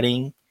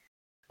Cladding.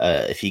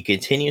 If you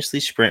continuously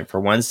sprint for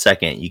 1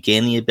 second, you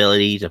gain the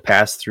ability to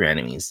pass through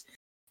enemies.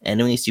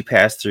 Enemies you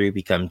pass through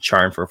become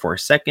charmed for 4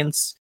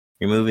 seconds,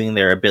 removing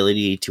their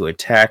ability to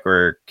attack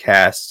or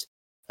cast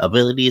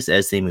abilities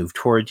as they move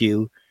toward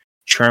you.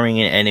 Charming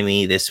an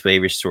enemy this way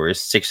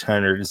restores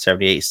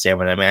 678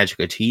 stamina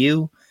magicka to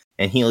you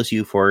and heals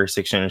you for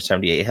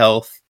 678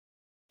 health.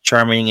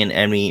 Charming an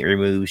enemy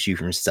removes you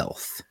from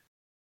stealth.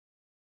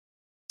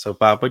 So,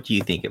 Bob, what do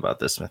you think about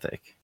this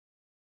mythic?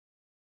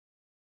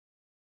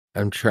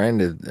 I'm trying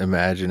to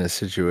imagine a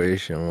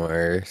situation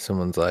where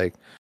someone's like,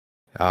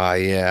 oh,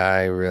 yeah,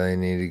 I really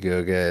need to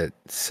go get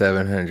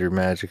 700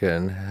 magicka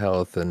and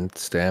health and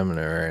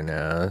stamina right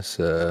now,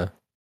 so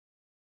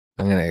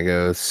I'm going to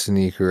go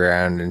sneak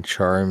around and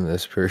charm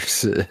this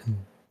person.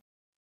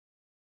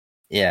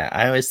 Yeah,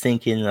 I was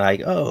thinking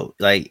like, oh,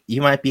 like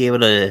you might be able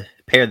to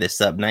pair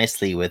this up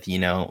nicely with,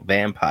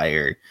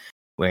 Vampire,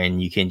 when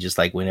you can just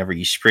like whenever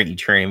you sprint, you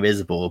turn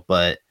invisible,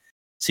 but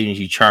as soon as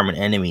you charm an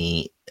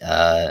enemy,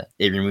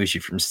 it removes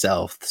you from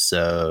stealth.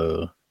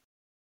 So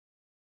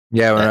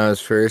Yeah, when that, I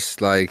was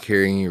first like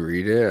hearing you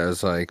read it, I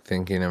was like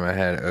thinking in my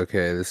head,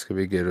 okay, this could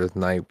be good with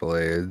Night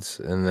Blades.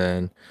 And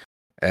then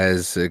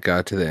as it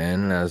got to the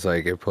end, I was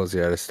like, it pulls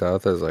you out of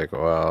stealth. I was like,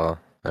 well,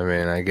 I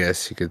mean, I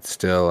guess you could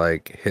still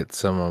like hit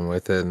someone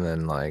with it and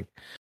then like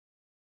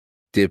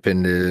dip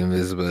into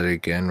invisibility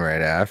again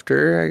right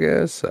after, I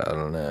guess. I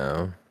don't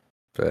know.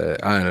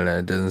 But I don't know.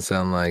 It doesn't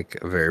sound like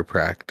a very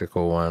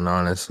practical one,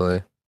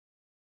 honestly.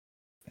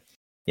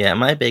 yeah,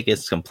 my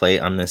biggest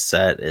complaint on this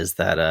set is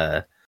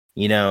that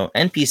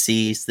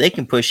NPCs, they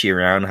can push you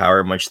around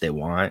however much they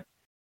want.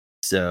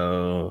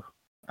 So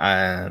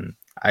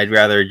I'd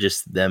rather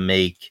just them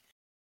make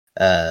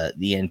the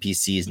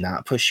NPCs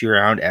not push you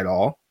around at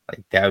all.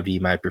 Like that would be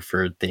my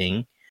preferred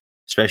thing,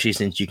 especially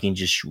since you can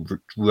just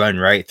run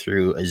right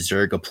through a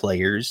Zerg of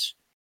players.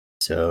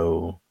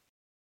 So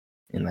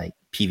in like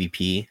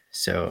PvP,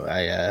 so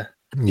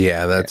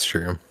Yeah, that's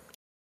true.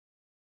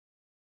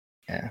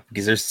 yeah,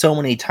 because there's so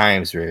many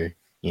times where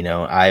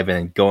I've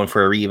been going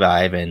for a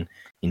revive and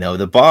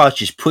the boss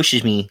just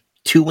pushes me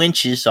 2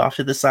 inches off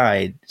to the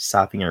side,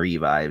 stopping a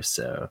revive.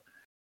 So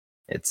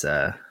it's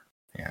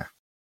yeah,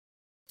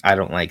 I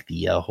don't like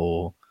the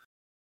whole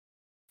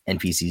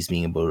NPCs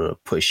being able to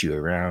push you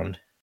around.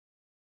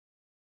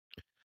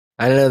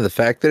 I don't know. The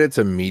fact that it's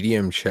a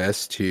medium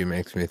chest too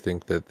makes me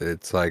think that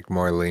it's like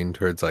more lean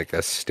towards like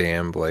a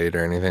stam blade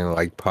or anything that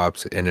like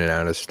pops in and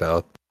out of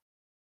stealth.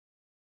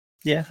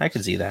 Yeah, I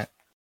could see that.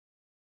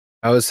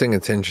 I always think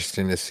it's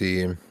interesting to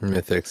see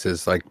mythics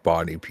as like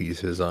body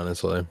pieces,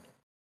 honestly.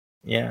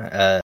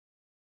 Yeah,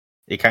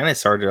 it kind of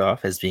started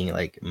off as being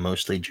like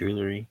mostly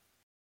jewelry,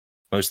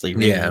 mostly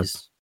Yeah,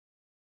 rings.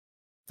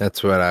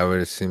 that's what I would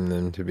assume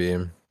them to be.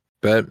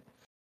 But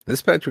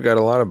this patch we got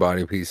a lot of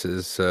body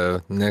pieces.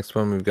 So next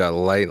one we've got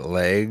Light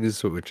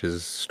Legs, which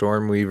is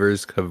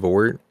Stormweaver's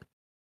Cavort.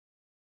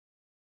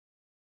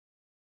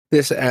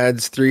 This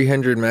adds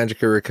 300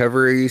 magicka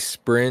recovery,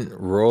 sprint,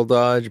 roll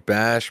dodge,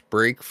 bash,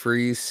 break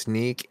free,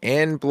 sneak,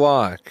 and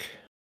block.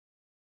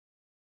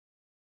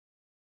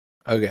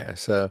 Okay,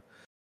 so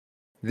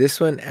this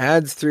one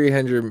adds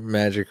 300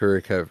 magicka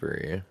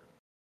recovery.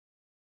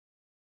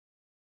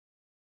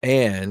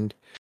 And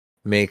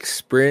makes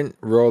sprint,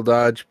 roll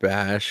dodge,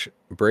 bash,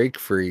 break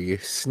free,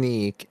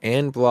 sneak,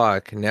 and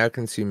block now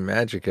consume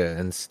magicka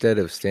instead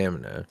of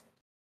stamina.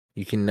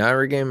 You cannot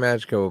regain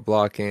magicka while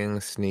blocking,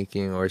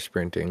 sneaking, or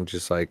sprinting,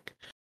 just like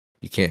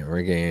you can't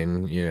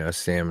regain,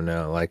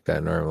 stamina like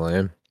that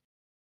normally.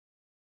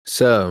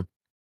 So,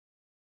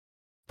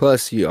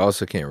 plus you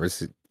also can't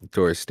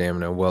restore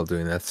stamina while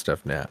doing that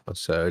stuff now.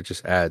 So it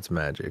just adds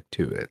magic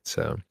to it.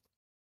 So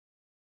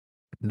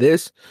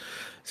this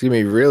is gonna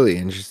be really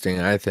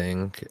interesting, I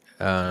think.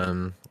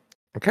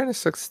 It kind of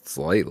sucks its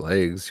light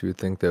legs. You would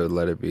think they would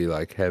let it be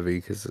like heavy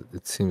because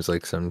it seems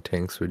like some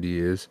tanks would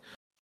use.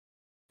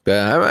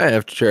 But I might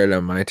have to try it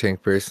on my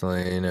tank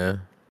personally,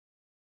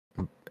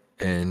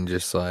 and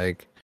just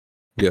like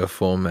go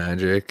full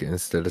magic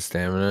instead of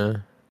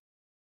stamina.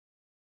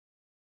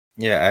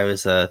 Yeah, I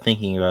was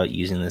thinking about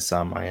using this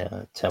on my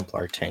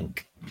Templar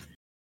tank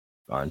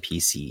on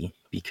PC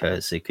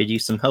because it could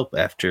use some help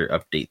after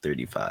update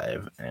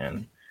 35,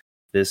 and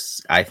this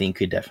I think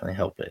could definitely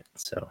help it.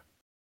 So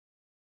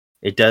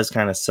it does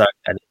kind of suck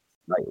that it's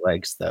light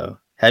legs though.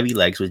 Heavy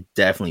legs would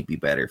definitely be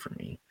better for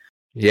me.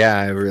 Yeah,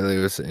 I really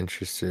was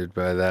interested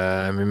by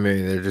that. I mean,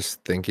 maybe they're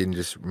just thinking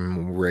just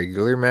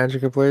regular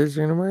Magicka players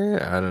are gonna wear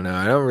it. I don't know.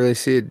 I don't really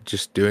see it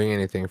just doing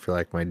anything for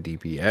like my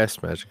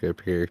DPS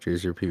Magicka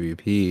characters or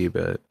PvP,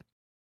 but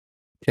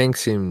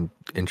tanks seem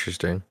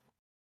interesting.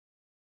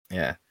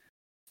 Yeah,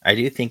 I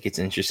do think it's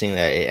interesting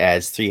that it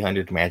adds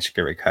 300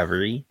 magicka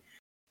recovery,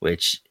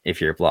 which if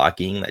you're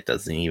blocking, that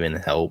doesn't even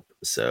help.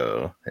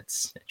 So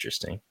that's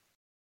interesting.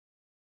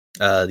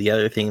 The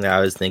other thing that I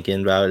was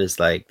thinking about is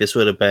like this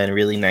would have been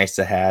really nice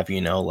to have,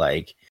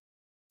 like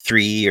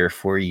 3 or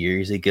 4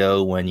 years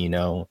ago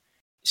when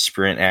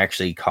sprint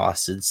actually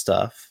costed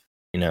stuff.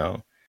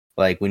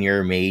 Like when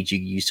you're a mage, you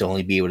used to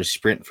only be able to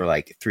sprint for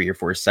like 3 or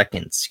 4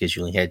 seconds because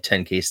you only had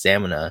 10k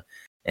stamina,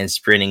 and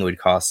sprinting would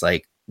cost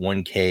like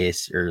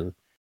 1k or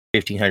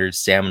 1500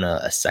 stamina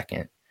a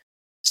second.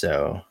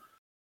 So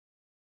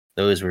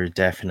those were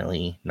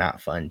definitely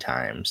not fun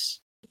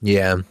times.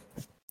 Yeah.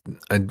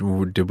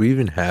 Did we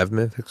even have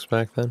mythics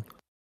back then?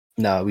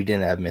 No, we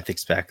didn't have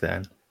mythics back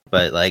then.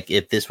 But like,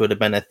 if this would have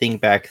been a thing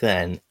back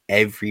then,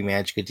 every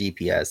Magicka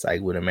DPS I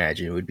would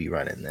imagine would be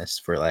running this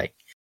for like,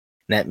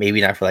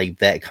 maybe not for like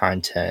that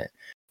content,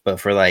 but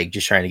for like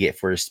just trying to get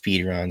for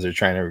speed runs or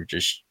trying to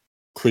just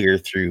clear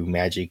through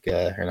magic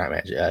or not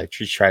magic,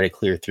 just try to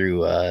clear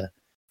through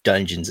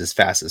dungeons as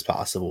fast as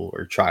possible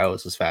or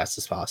trials as fast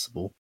as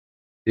possible.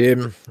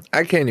 Yeah,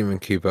 I can't even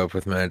keep up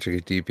with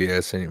Magic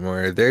DPS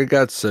anymore. They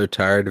got so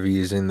tired of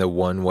using the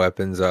one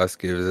weapon Zos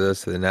gives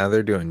us that now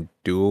they're doing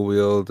dual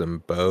wield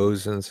and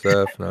bows and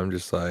stuff, and I'm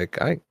just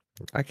like, I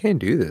can't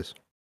do this.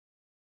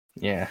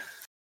 Yeah.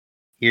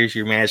 Here's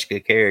your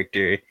Magicka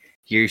character.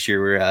 Here's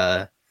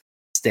your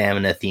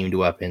stamina themed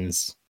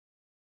weapons.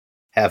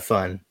 Have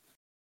fun.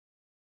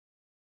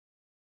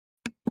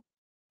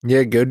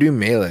 Yeah, go do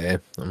melee.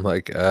 I'm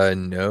like,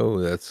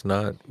 no, that's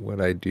not what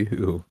I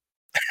do.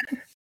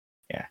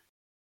 Yeah.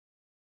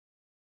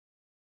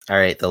 All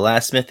right, the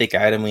last mythic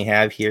item we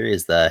have here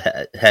is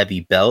the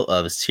heavy belt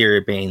of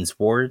Sirabane's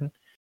Ward.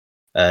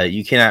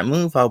 You cannot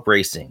move while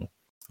bracing.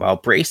 While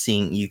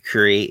bracing, you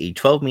create a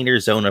 12-meter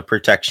zone of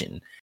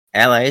protection.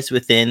 Allies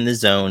within the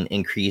zone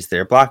increase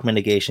their block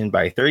mitigation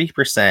by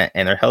 30%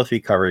 and their health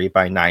recovery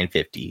by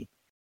 950.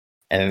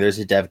 And then there's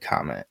a dev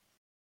comment.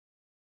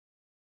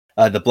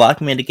 The block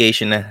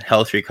mitigation and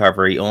health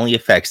recovery only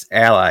affects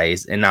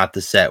allies and not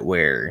the set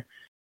wearer.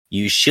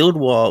 Use shield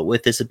wall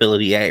with this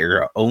ability at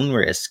your own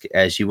risk,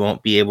 as you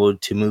won't be able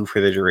to move for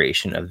the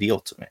duration of the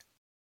ultimate.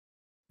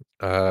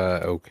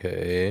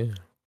 Okay.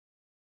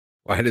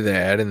 Why did they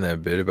add in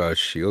that bit about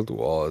shield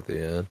wall at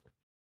the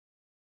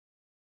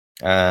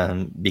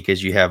end?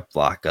 Because you have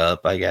block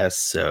up, I guess,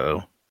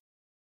 so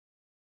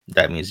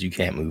that means you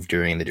can't move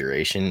during the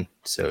duration.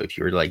 So if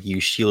you were to like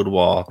use shield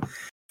wall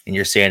and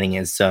you're standing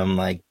in some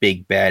like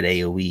big bad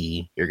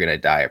AoE, you're gonna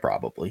die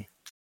probably.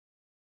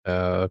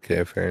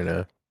 Okay, fair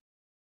enough.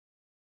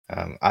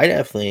 I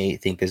definitely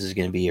think this is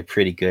going to be a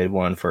pretty good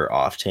one for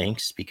off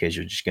tanks because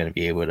you're just going to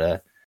be able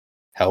to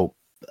help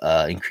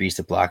increase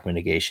the block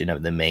mitigation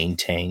of the main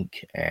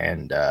tank,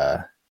 and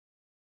yeah,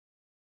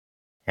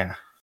 I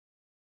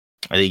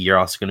think you're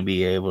also going to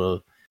be able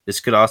to.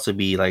 This could also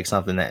be like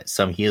something that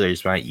some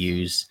healers might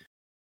use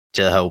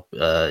to help,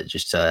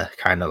 just to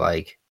kind of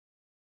like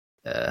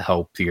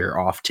help your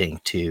off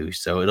tank too.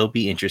 So it'll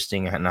be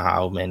interesting on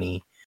how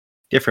many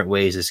different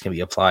ways this can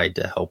be applied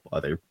to help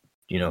other,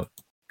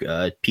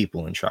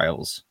 people in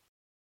trials.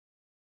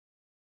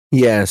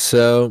 Yeah,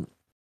 so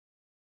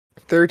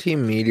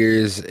 13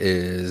 meters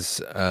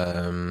is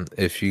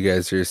if you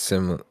guys are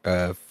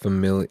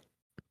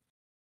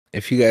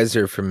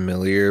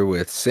familiar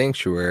with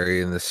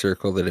Sanctuary and the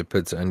circle that it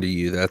puts under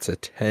you, that's a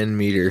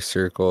 10-meter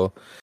circle.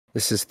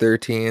 This is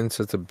 13,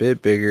 so it's a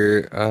bit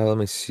bigger. Let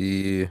me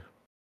see.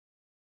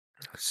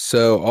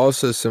 So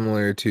also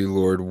similar to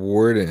Lord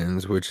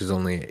Warden's, which is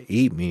only an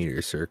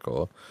 8-meter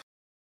circle.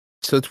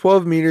 So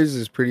 12 meters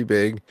is pretty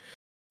big.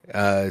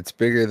 It's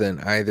bigger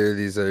than either of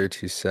these other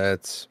two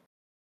sets.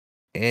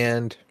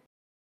 And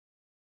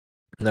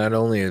not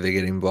only are they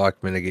getting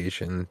block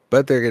mitigation,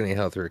 but they're getting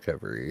health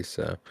recovery.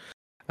 So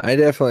I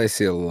definitely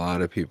see a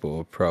lot of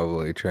people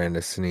probably trying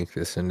to sneak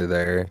this into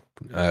their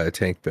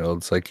tank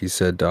builds, like you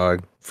said,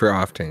 Dog, for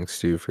off tanks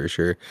too, for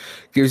sure.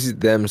 Gives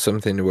them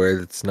something to wear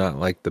that's not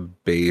like the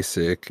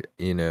basic,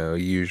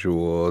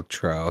 usual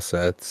trial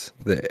sets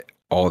that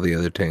all the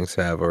other tanks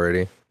have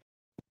already.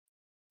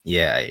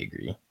 Yeah, I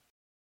agree.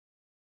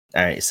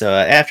 All right, so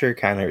after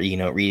kind of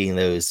reading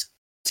those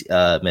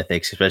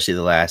mythics, especially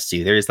the last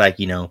two, there's like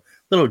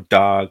little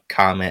dog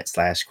comment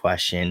 /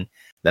 question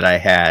that I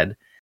had,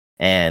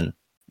 and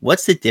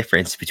what's the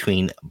difference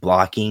between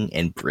blocking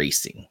and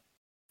bracing,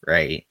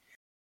 right?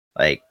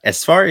 Like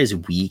as far as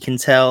we can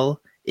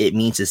tell, it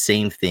means the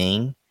same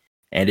thing,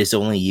 and it's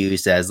only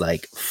used as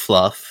like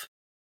fluff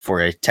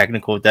for a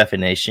technical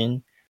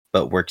definition,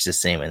 but works the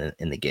same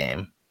in the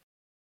game.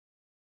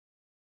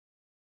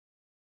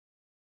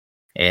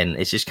 And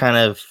it's just kind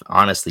of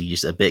honestly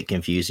just a bit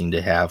confusing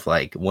to have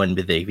like one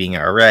mythic being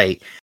all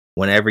right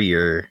whenever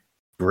you're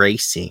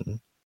bracing.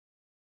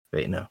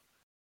 Wait, no.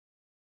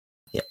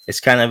 Yeah, it's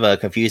kind of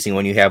confusing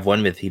when you have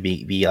one mythic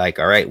be like,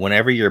 all right,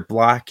 whenever you're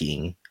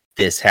blocking,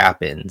 this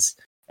happens.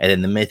 And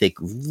then the mythic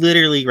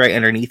literally right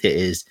underneath it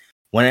is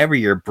whenever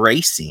you're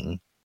bracing,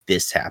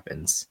 this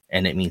happens.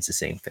 And it means the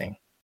same thing.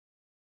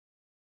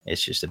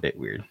 It's just a bit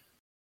weird.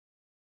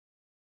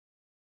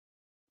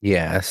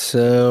 Yeah,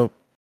 so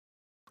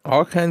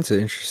all kinds of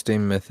interesting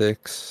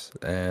mythics,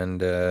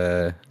 and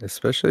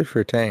especially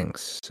for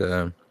tanks.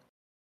 So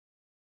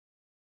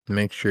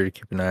make sure to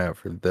keep an eye out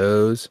for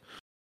those.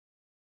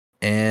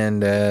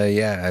 And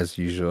yeah, as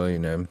usual,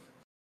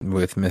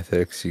 with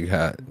Mythics, you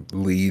got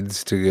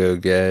leads to go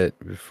get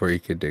before you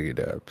could dig it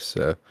up.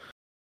 So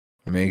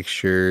make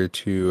sure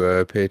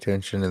to pay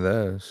attention to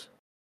those.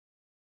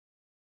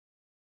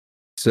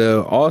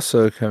 So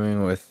also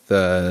coming with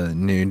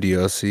new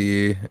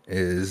DLC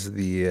is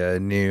the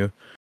new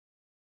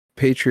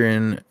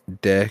Patreon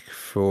deck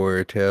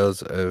for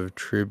Tales of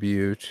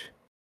Tribute,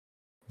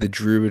 the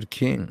Druid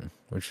King,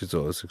 which is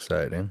always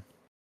exciting.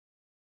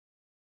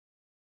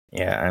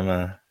 Yeah,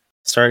 I'm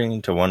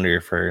starting to wonder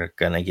if we're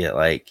gonna get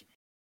like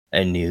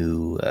a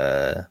new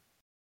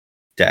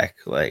deck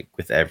like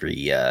with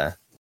every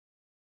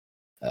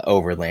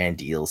Overland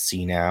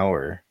DLC now,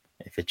 or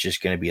if it's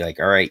just gonna be like,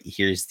 all right,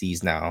 here's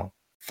these now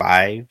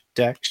 5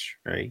 decks,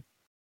 right?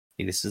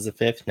 This is the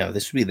 5th. No,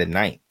 this would be the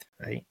 9th,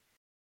 right?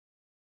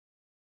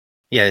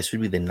 Yeah, this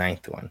would be the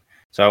 9th one.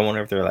 So I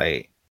wonder if they're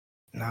like,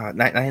 no,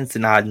 nine's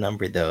an odd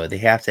number though. They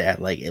have to add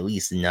like at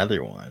least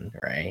another one,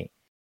 right?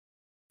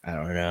 I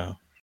don't know.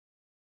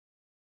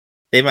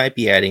 They might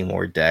be adding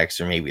more decks,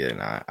 or maybe they're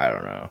not. I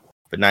don't know.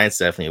 But 9's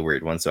definitely a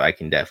weird one, so I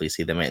can definitely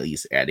see them at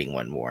least adding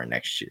one more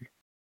next year.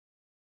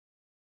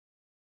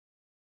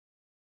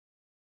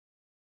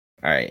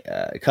 All right,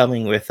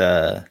 coming with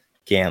the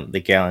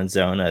Gallon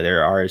Zone,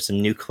 there are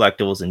some new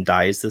collectibles and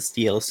dies this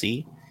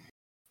DLC.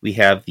 We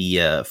have the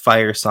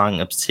Firesong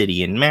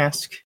Obsidian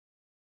Mask,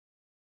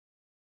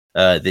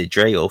 the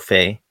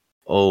Dreofe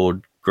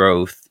Old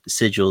Growth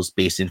Sigils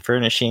Based in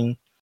Furnishing,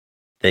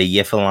 the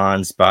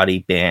Yephalon's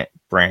Body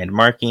brand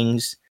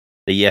markings,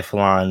 the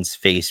Yephalon's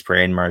Face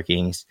brand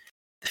markings,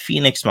 the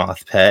Phoenix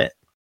Moth Pet,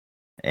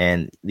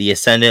 and the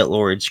Ascendant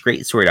Lord's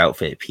Greatsword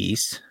outfit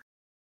piece,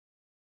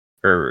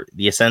 or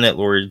the Ascendant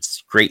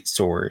Lord's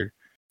Greatsword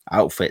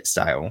outfit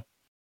style,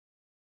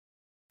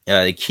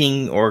 the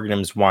King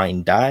Organum's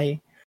Wine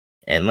die,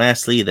 and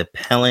lastly, the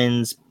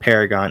Pellin's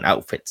Paragon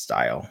outfit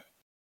style.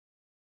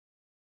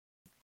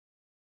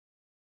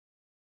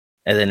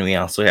 And then we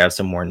also have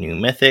some more new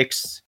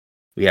mythics.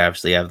 We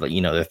obviously have,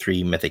 the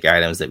 3 mythic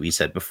items that we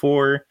said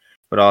before,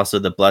 but also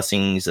the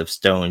Blessings of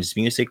Stone's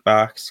music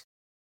box,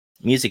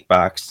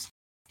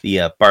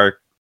 the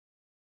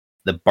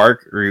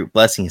Bark Root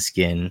Blessing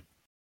Skin,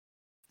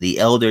 the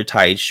Elder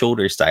Tide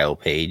Shoulder Style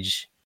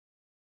page,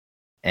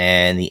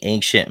 and the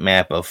Ancient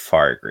Map of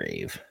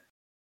Fargrave.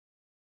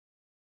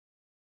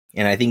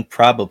 And I think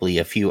probably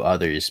a few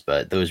others,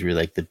 but those were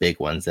like the big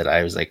ones that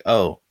I was like,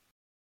 oh,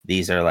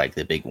 these are like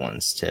the big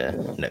ones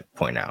to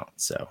point out.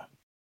 So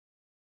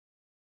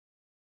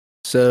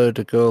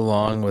to go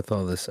along with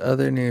all this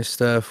other new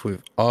stuff,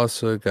 we've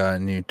also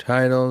got new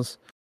titles: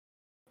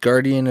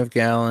 Guardian of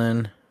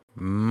Gallon,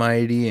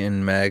 Mighty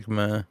in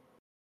Magma,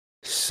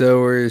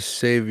 Sower's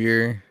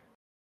Savior,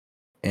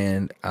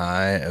 and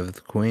Eye of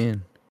the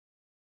Queen.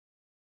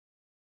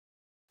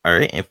 All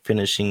right, and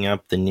finishing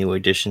up the new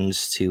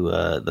additions to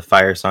the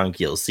Firesong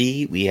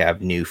DLC, we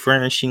have new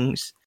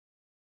furnishings.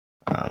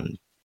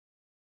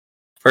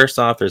 First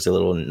off, there's a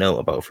little note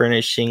about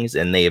furnishings,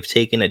 and they have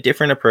taken a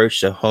different approach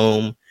to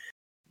home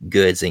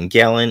goods in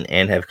Gallon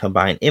and have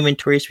combined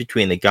inventories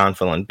between the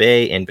Gonfalon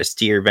Bay and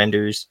Vestir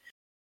vendors,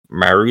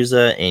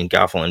 Maruza in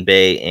Gonfalon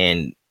Bay,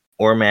 and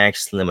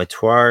Ormax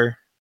Limitoir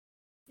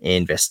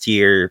in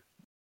Vestir.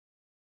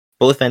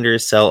 Both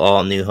vendors sell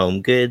all new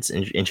home goods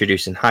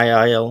introduced in High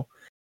Isle,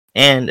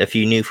 and a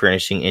few new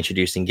furnishing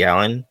introduced in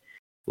Gallon,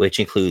 which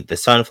include the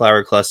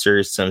sunflower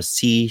clusters, some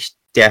sea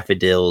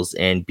daffodils,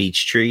 and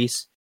beech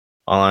trees,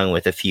 along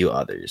with a few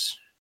others.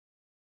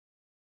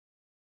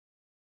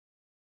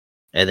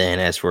 And then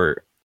as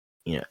for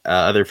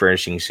other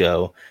furnishings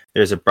go,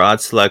 there's a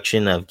broad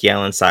selection of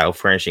Gallon-style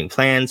furnishing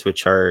plans,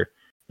 which are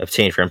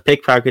obtained from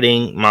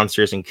pickpocketing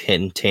monsters and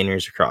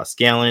containers across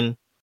Gallon.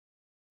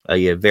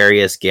 You have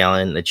various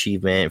Gallon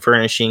achievement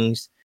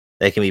furnishings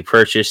that can be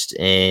purchased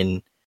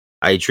in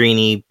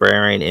Idrini,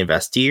 Braren, and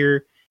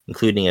Vestir,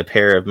 including a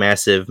pair of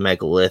massive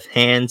megalith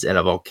hands and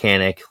a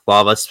volcanic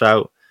lava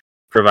spout,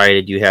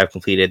 provided you have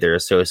completed their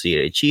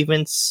associated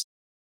achievements.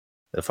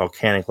 The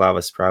volcanic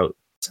lava spout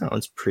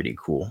sounds pretty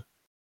cool.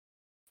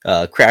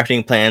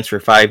 Crafting plans for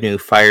 5 new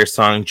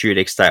Firesong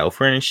Druidic style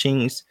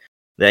furnishings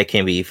that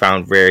can be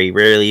found very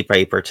rarely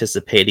by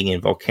participating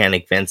in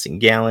volcanic vents in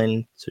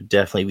Gallon, so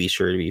definitely be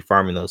sure to be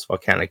farming those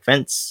volcanic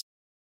vents.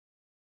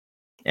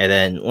 And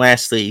then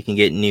lastly, you can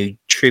get new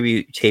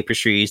tribute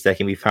tapestries that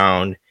can be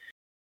found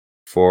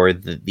for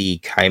the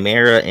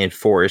Chimera and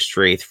Forest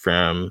Wraith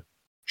from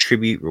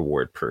tribute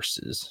reward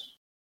purses.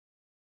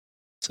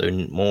 So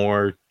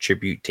more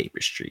tribute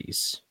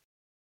tapestries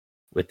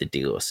with the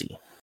DLC.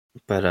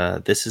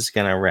 But this is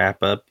going to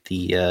wrap up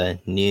the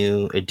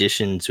new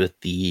additions with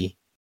the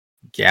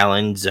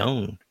Gallon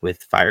Zone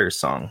with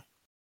Firesong.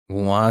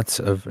 Lots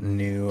of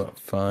new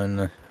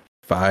fun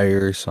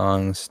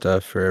Firesong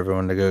stuff for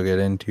everyone to go get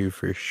into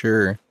for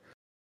sure.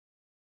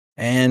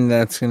 And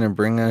that's going to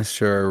bring us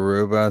to our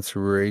Robots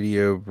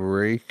Radio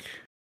break,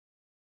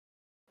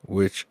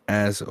 which,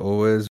 as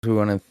always, we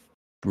want to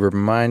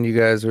remind you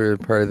guys we're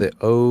part of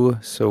the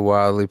so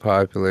wildly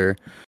popular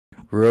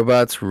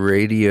Robots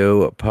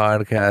Radio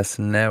Podcast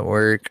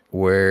Network,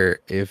 where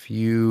if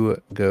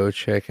you go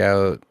check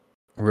out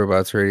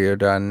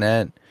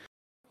robotsradio.net,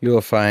 you will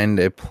find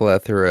a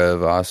plethora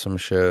of awesome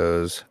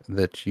shows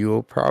that you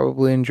will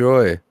probably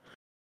enjoy,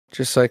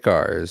 just like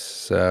ours.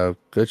 So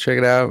go check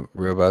it out,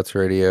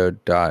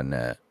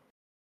 robotsradio.net.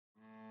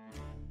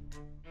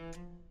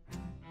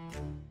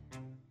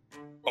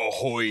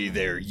 Ahoy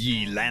there,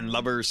 ye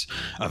landlubbers!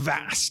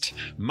 Avast!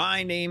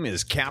 My name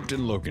is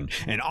Captain Logan,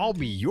 and I'll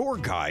be your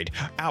guide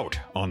out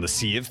on the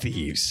Sea of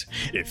Thieves.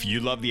 If you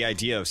love the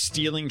idea of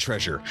stealing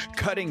treasure,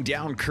 cutting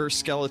down cursed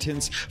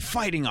skeletons,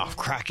 fighting off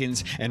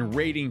krakens, and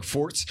raiding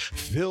forts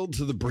filled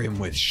to the brim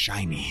with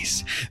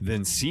shinies,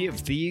 then Sea of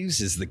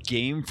Thieves is the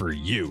game for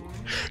you.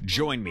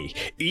 Join me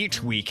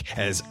each week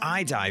as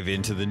I dive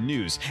into the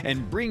news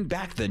and bring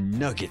back the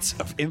nuggets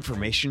of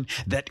information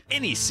that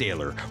any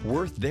sailor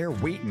worth their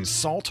weight in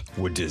salt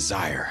would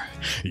desire.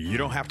 You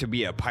don't have to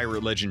be a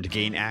pirate legend to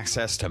gain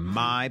access to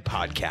my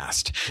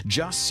podcast.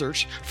 Just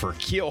search for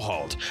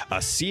Keelhauled,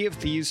 a Sea of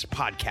Thieves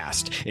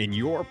podcast in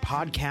your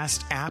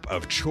podcast app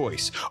of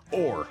choice,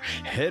 or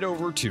head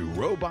over to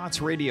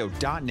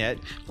robotsradio.net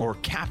or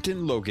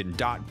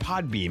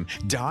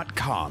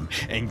captainlogan.podbeam.com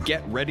and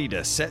get ready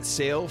to set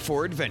sail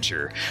for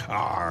adventure.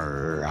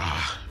 Arr.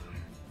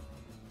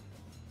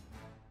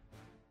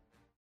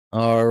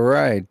 All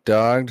right,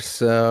 dog.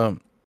 So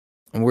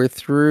we're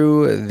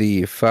through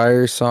the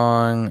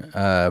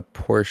Firesong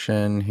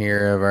portion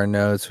here of our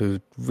notes. We've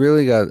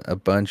really got a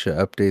bunch of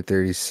Update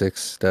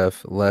 36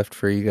 stuff left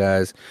for you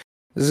guys.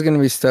 This is going to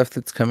be stuff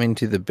that's coming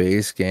to the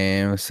base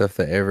game, stuff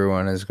that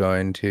everyone is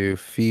going to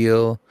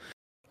feel,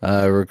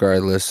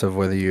 regardless of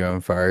whether you own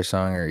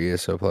Firesong or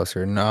ESO Plus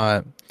or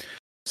not.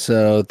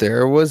 So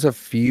there was a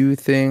few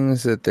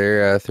things that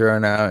they're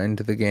throwing out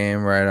into the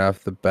game right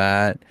off the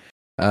bat.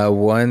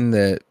 One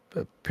that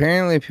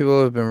apparently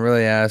people have been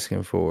really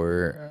asking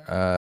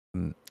for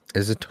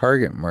is a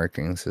target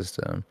marking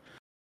system.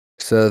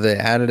 So they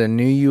added a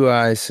new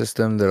UI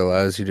system that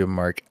allows you to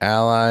mark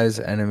allies,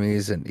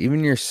 enemies, and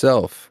even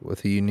yourself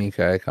with a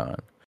unique icon.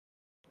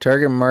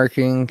 Target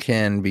marking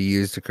can be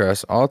used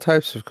across all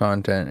types of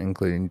content,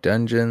 including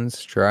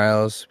dungeons,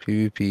 trials,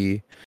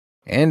 PvP,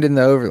 and in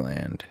the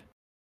overland.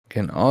 It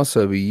can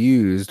also be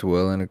used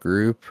well in a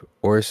group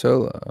or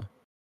solo.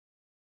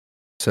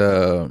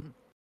 So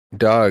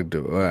dog,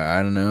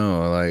 I don't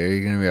know. Like, are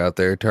you gonna be out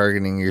there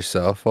targeting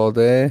yourself all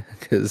day?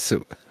 Because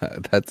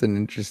that's an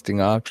interesting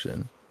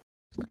option.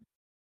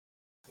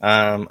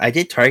 I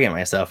did target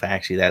myself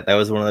actually. That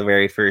was one of the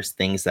very first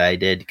things that I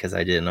did because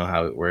I didn't know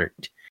how it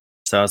worked.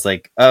 So I was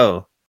like,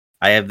 "Oh,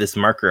 I have this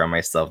marker on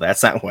myself.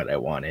 That's not what I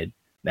wanted.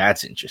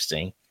 That's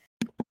interesting."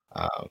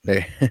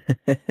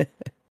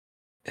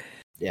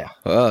 Yeah.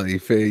 Well,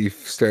 you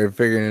started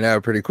figuring it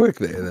out pretty quick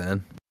there,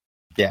 then.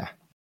 Yeah.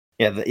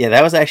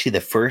 That was actually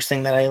the first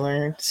thing that I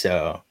learned,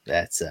 so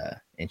that's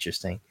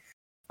interesting.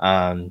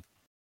 But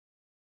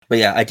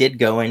yeah, I did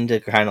go in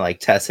to kind of like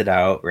test it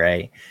out,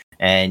 right?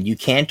 And you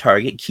can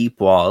target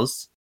keep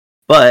walls,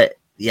 but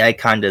the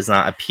icon does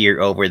not appear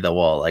over the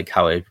wall like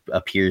how it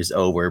appears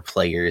over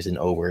players and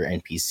over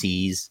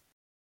NPCs.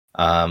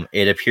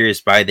 It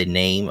appears by the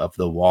name of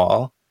the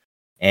wall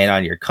and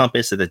on your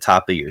compass at the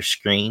top of your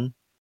screen,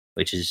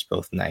 which is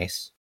both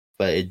nice,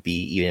 but it'd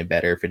be even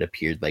better if it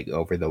appeared like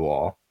over the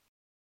wall.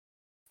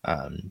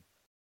 And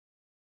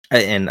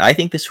I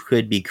think this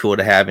could be cool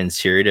to have in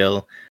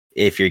Cyrodiil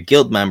if your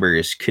guild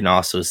members can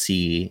also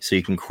see, so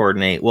you can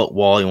coordinate what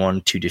wall you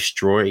want to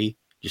destroy.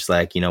 Just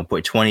like,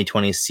 put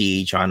 2020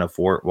 siege on a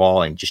fort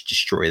wall and just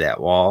destroy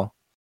that wall.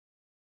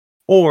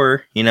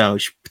 Or,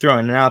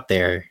 throwing it out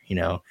there,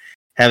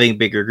 having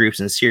bigger groups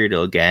in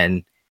Cyrodiil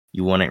again,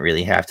 you wouldn't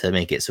really have to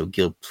make it so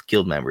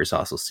guild members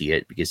also see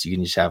it, because you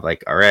can just have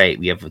like, all right,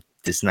 we have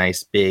this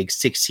nice big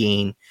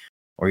 16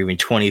 or even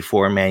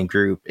 24-man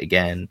group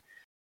again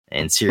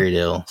in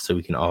Cyrodiil, so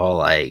we can all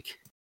like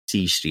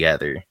siege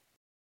together.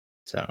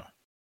 So,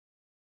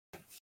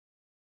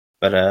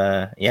 but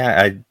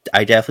yeah,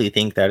 I definitely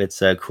think that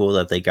it's cool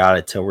that they got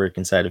it to work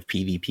inside of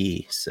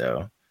PvP.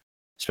 So,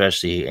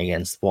 especially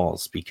against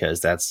walls, because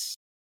that's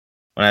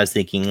when I was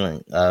thinking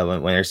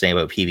when they're saying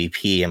about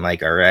PvP, I'm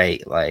like, all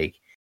right, like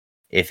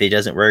if it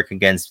doesn't work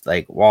against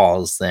like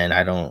walls, then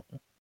I don't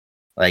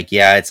like.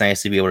 Yeah, it's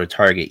nice to be able to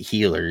target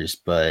healers,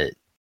 but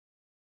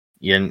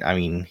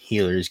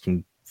healers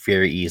can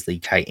very easily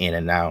kite in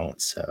and out,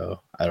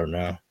 so I don't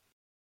know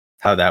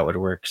how that would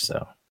work.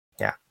 So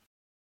yeah.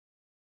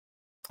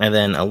 And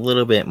then a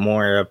little bit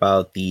more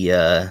about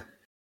the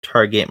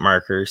target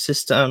marker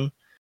system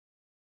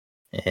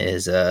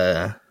is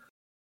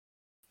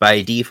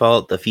by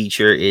default the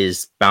feature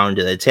is bound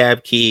to the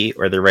tab key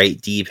or the right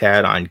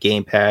D-pad on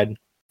gamepad,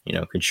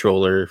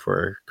 controller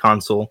for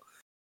console.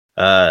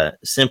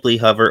 Simply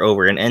hover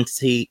over an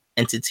entity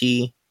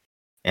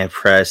and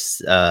press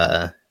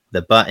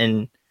the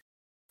button,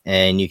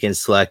 and you can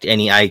select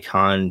any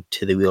icon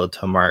to the wheel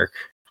to mark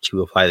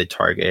to apply the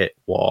target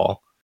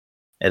wall.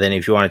 And then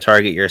if you want to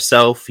target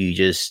yourself, you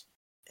just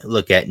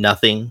look at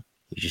nothing.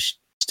 You just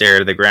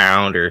stare at the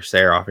ground or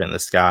stare off in the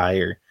sky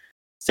or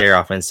stare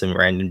off in some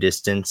random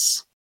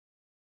distance,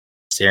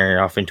 staring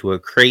off into a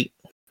crate.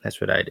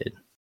 That's what I did.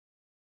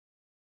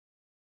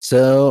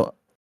 So,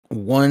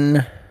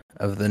 one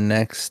of the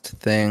next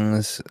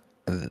things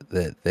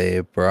that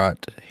they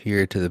brought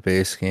here to the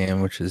base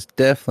game, which is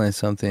definitely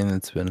something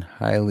that's been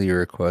highly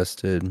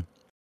requested,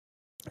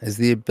 is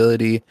the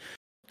ability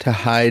to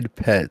hide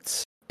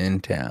pets in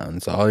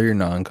towns, all your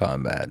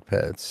non-combat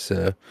pets.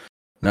 So,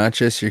 not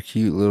just your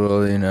cute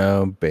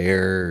little,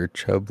 bear or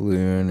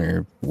chubloon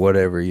or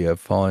whatever you have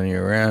following you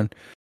around,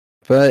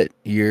 but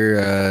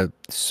your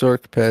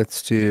sork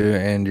pets too,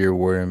 and your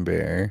warden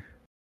bear.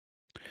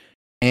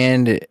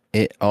 And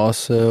it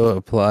also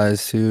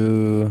applies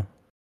to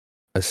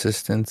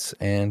assistants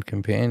and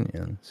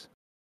companions.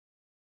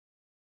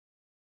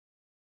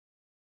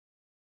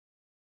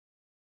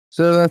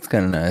 So that's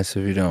kind of nice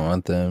if you don't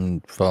want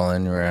them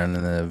following around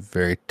in a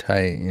very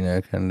tight,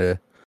 kind of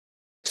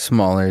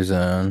smaller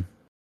zone.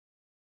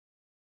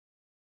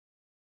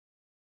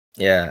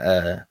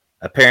 Yeah,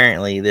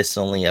 apparently this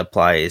only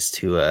applies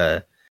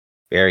to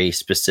very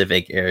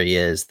specific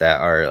areas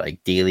that are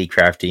like daily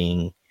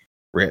crafting,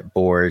 writ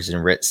boards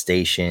and writ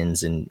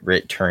stations and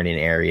writ turning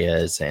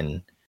areas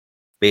and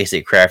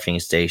basic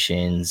crafting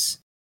stations,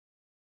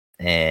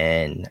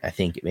 and I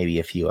think maybe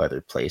a few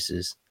other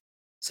places.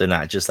 So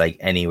not just like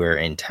anywhere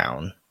in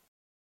town.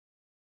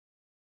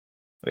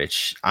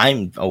 Which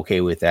I'm okay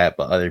with that,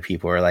 but other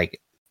people are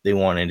like they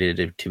wanted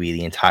it to be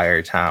the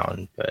entire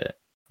town, but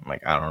I'm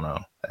like, I don't know.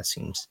 That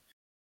seems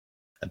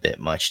a bit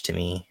much to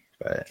me,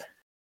 but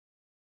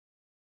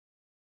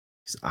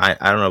I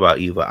don't know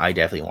about you, but I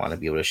definitely want to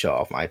be able to show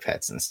off my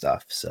pets and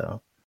stuff.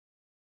 So,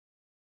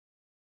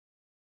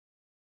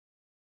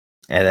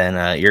 and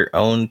then your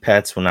own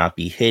pets will not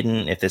be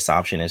hidden if this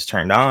option is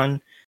turned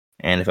on,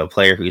 and if a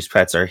player whose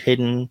pets are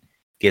hidden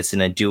gets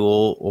in a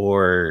duel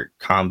or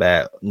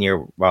combat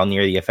while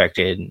near the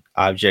affected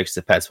objects,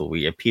 the pets will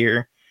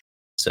reappear.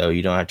 So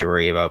you don't have to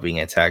worry about being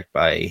attacked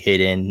by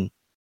hidden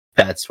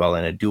pets while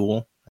in a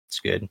duel. That's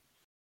good.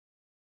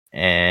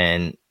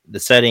 And the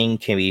setting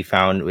can be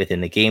found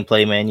within the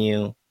gameplay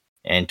menu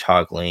and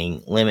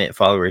toggling limit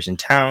followers in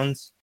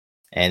towns.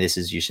 And this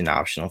is just an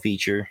optional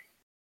feature.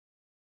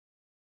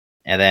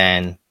 And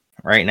then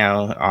right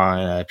now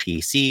on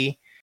PC,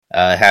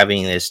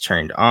 having this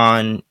turned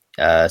on,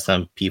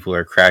 some people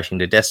are crashing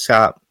the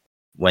desktop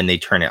when they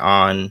turn it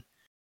on,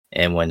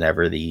 and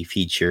whenever the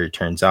feature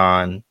turns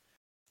on,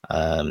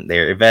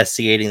 they're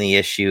investigating the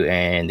issue,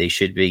 and they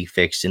should be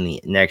fixed in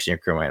the next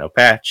incremental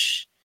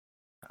patch.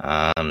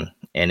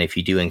 And if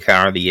you do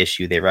encounter the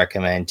issue, they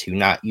recommend to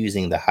not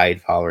using the hide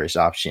followers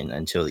option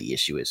until the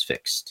issue is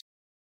fixed.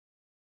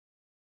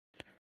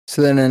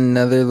 So then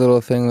another little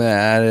thing that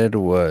added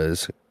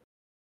was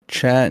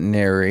chat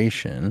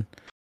narration.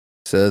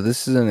 So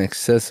this is an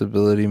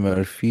accessibility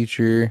mode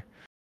feature,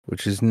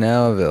 which is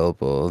now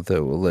available,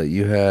 that will let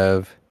you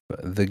have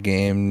the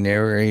game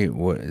narrate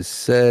what is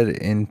said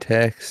in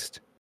text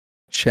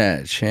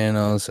chat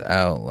channels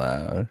out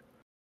loud.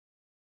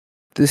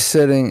 This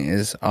setting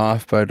is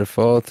off by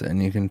default,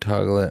 and you can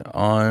toggle it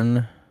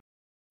on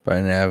by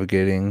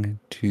navigating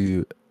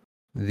to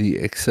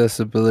the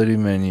accessibility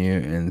menu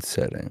in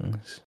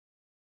settings.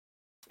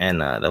 And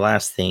the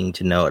last thing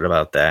to note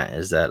about that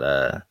is that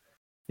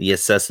the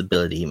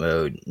accessibility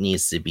mode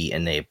needs to be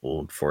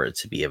enabled for it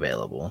to be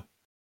available,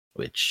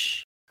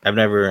 which I've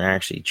never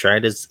actually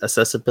tried as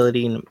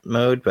accessibility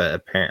mode, but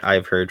apparently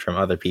I've heard from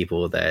other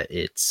people that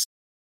it's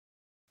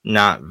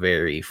not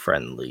very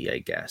friendly, I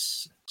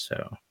guess.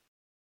 So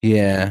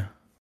yeah,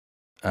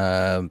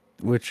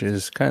 which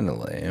is kind of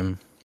lame,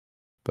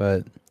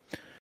 but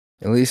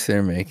at least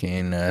they're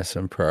making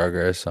some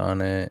progress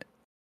on it,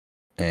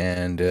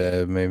 and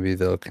maybe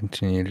they'll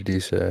continue to do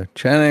so.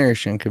 Chat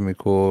narration can be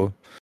cool,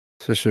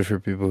 especially for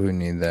people who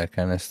need that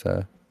kind of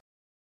stuff.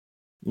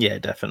 yeah,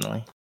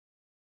 definitely.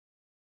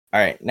 All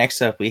right,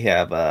 next up we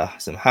have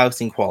some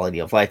housing quality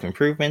of life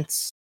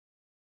improvements.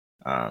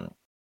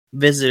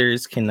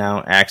 Visitors can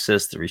now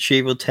access the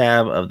retrieval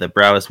tab of the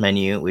browse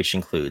menu, which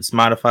includes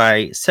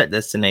modify, set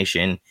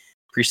destination,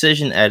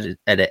 precision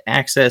edit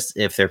access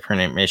if their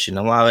permission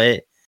allow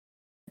it.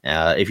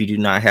 If you do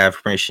not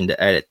have permission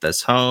to edit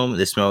this home,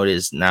 this mode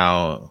is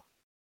now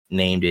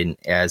named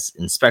as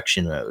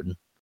inspection mode.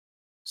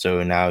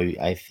 So now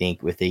I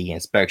think with the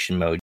inspection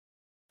mode,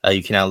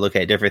 you can now look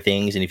at different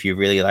things, and if you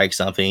really like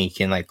something, you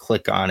can like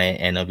click on it,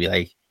 and it'll be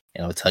like,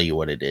 and it'll tell you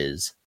what it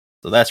is.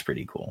 So that's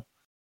pretty cool.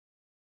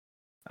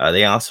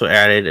 They also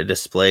added a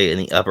display in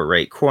the upper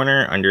right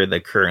corner under the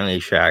currently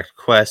tracked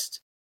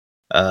quest,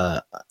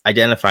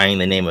 identifying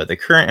the name of the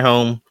current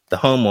home, the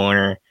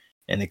homeowner,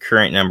 and the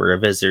current number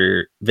of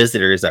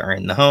visitors that are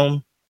in the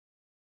home.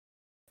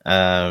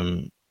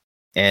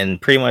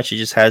 And pretty much it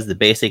just has the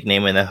basic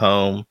name of the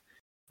home,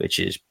 which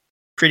is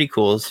pretty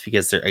cool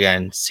because they're,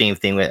 again, same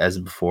thing as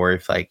before.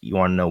 If like you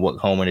want to know what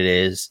home it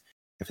is,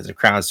 if it's a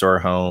Crown Store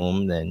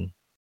home, then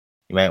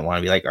you might want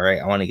to be like, all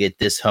right, I want to get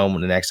this home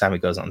the next time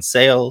it goes on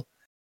sale.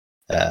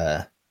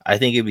 I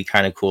think it'd be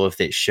kind of cool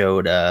if it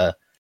showed the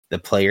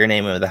player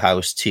name of the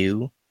house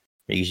too,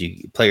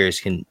 players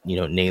can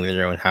name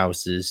their own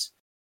houses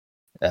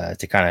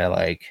to kind of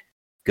like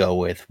go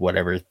with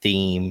whatever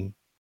theme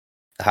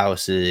the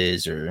house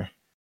is or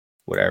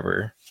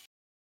whatever,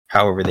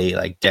 however they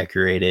like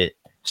decorate it.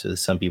 So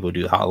some people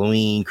do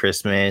Halloween,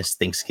 Christmas,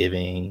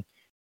 Thanksgiving,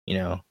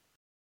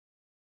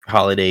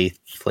 holiday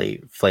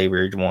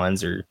flavored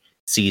ones or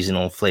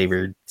seasonal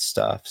flavored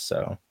stuff.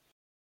 So,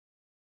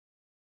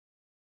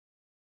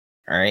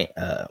 all right.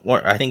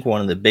 I think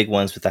one of the big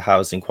ones with the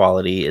housing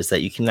quality is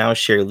that you can now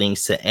share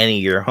links to any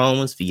of your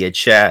homes via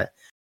chat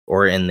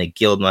or in the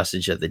guild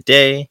message of the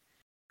day.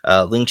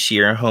 Links to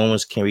your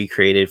homes can be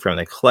created from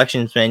the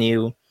collections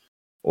menu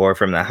or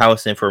from the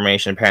house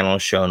information panel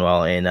shown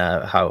while in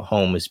how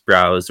home is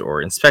browsed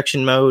or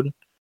inspection mode.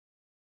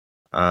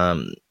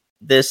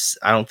 This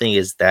I don't think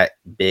is that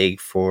big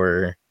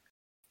for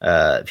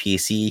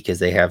PC because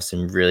they have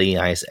some really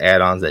nice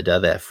add-ons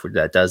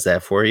that does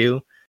that for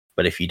you.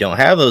 But if you don't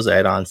have those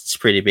add-ons, it's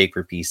pretty big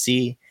for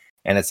PC,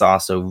 and it's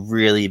also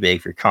really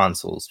big for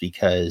consoles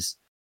because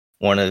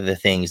one of the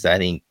things that I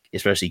think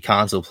especially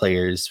console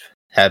players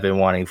have been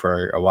wanting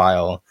for a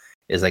while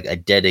is like a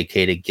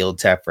dedicated guild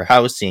tab for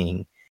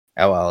housing.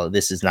 And while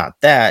this is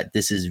not that,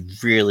 this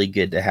is really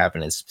good to have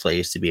in its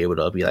place to be able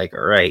to be like,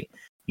 all right,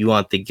 you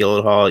want the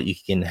guild hall, you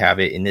can have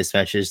it in this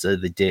message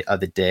of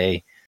the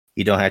day.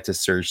 You don't have to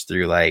search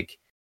through like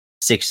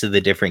 6 of the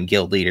different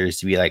guild leaders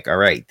to be like, all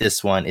right,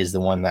 this one is the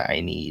one that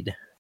I need.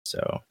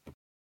 So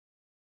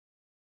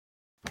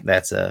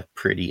that's a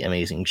pretty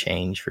amazing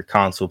change for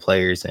console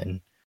players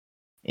and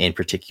in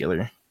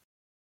particular.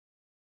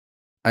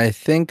 I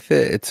think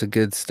that it's a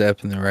good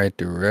step in the right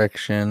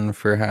direction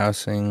for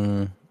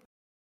housing,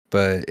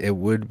 but it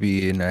would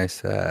be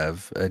nice to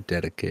have a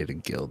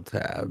dedicated guild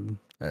tab,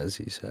 as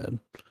you said.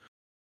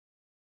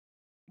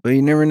 But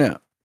you never know.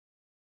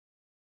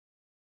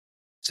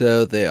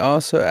 So they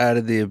also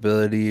added the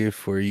ability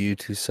for you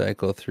to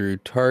cycle through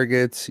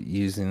targets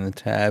using the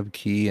tab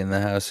key in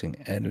the housing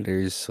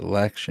editor's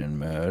selection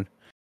mode.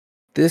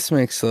 This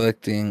makes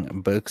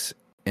selecting books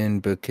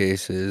in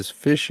bookcases,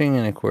 fishing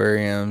in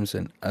aquariums,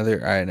 and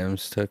other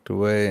items tucked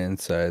away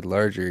inside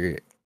larger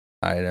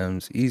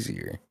items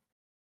easier.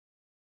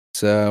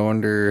 So I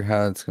wonder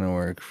how it's going to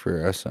work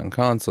for us on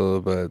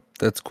console, but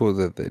that's cool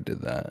that they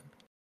did that.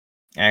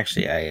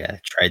 Actually, I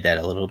tried that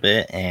a little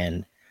bit,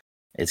 and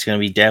it's going to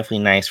be definitely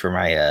nice for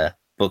my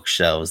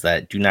bookshelves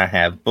that do not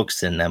have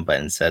books in them, but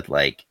instead,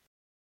 like,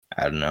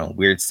 I don't know,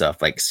 weird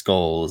stuff like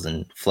skulls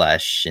and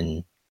flesh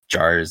and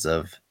jars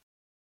of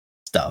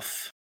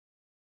stuff.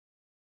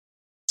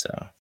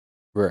 So.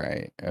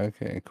 Right.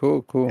 Okay.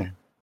 Cool.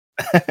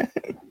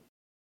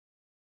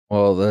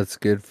 Well, that's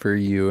good for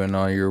you and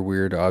all your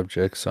weird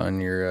objects on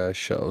your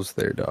shelves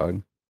there,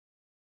 dog.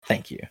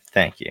 Thank you.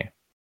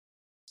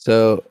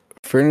 So,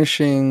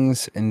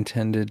 furnishings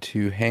intended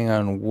to hang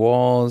on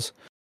walls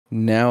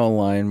now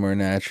align more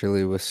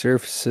naturally with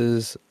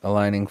surfaces,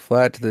 aligning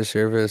flat to the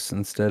surface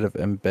instead of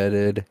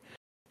embedded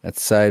at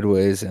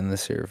sideways in the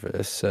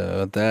surface.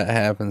 So that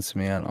happens to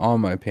me on all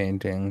my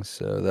paintings,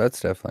 so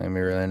that's definitely going to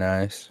be really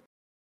nice.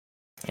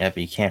 Yeah, but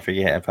you can't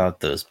forget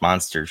about those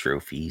monster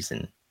trophies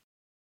and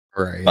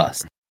right.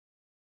 bust.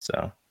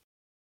 So.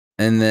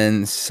 And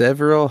then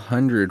several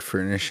hundred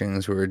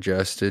furnishings were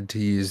adjusted to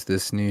use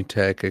this new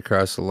tech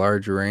across a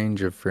large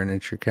range of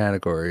furniture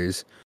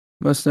categories,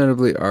 most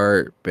notably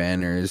art,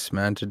 banners,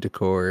 mounted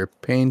decor,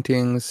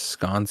 paintings,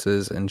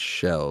 sconces, and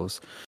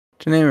shelves,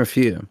 to name a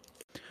few.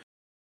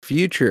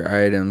 Future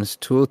items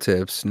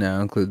tooltips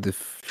now include the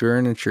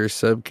furniture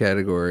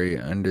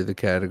subcategory under the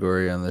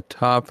category on the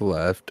top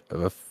left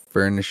of a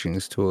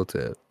furnishings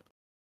tooltip.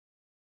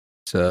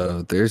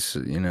 So there's,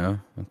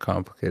 a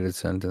complicated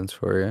sentence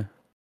for you.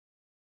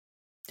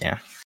 Yeah.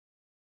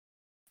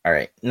 All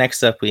right.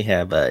 Next up, we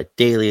have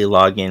daily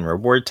login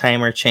reward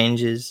timer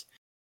changes.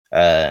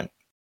 In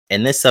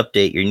this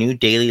update, your new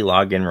daily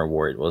login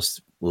reward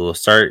will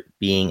start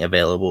being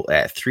available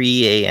at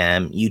 3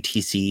 a.m.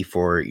 UTC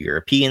for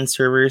European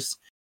servers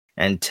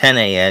and 10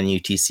 a.m.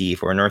 UTC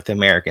for North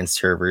American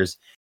servers,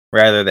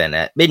 rather than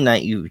at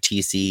midnight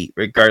UTC,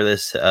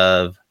 regardless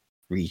of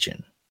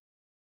region.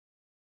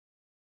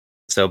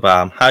 So,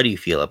 Bob, how do you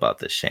feel about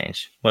this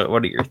change? What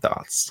are your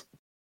thoughts?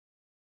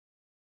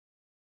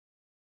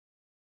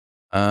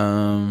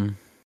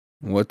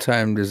 What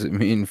time does it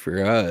mean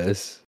for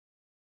us?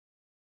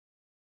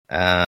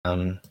 Hold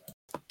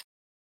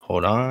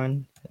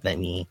on. Let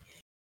me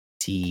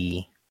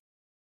see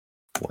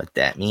what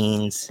that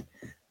means.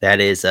 That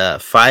is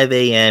 5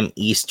 a.m.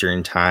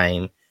 Eastern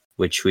time,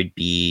 which would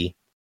be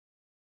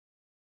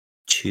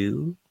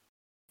 4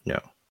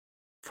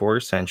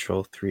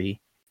 Central,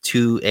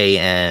 2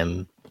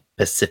 a.m.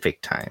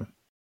 Pacific time.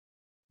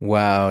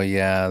 Wow,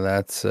 yeah,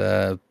 that's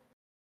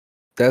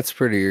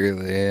pretty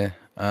early.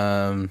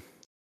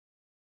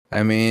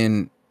 I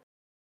mean,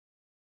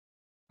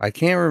 I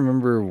can't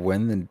remember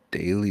when the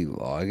daily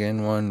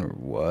login one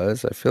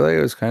was. I feel like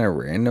it was kind of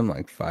random,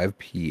 like 5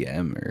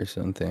 p.m. or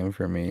something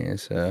for me.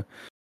 So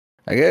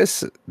I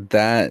guess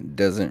that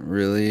doesn't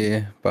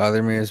really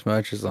bother me as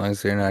much as long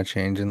as they're not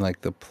changing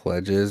like the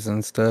pledges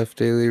and stuff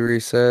daily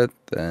reset,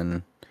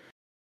 then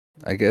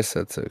I guess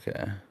that's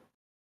okay.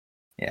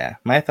 Yeah,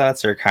 my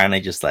thoughts are kind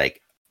of just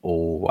like,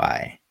 oh,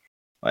 why?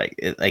 Like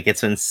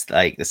it's been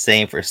like the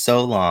same for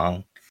so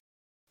long,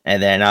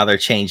 and then now they're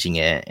changing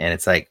it, and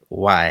it's like,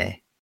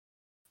 why?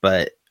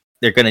 But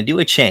they're gonna do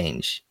a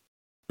change,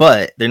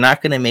 but they're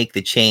not gonna make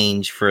the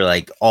change for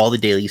like all the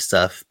daily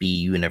stuff be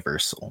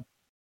universal.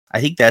 I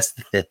think that's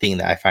the thing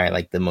that I find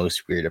like the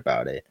most weird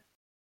about it.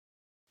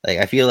 Like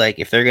I feel like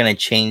if they're gonna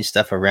change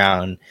stuff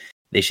around,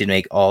 they should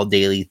make all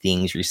daily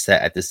things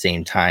reset at the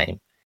same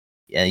time.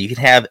 Yeah, you can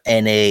have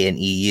NA and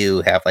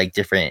EU have like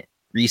different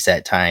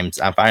reset times.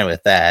 I'm fine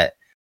with that,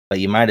 but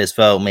you might as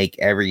well make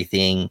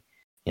everything,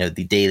 the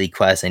daily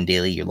quest and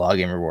daily your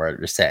login reward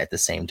reset at the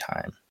same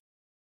time.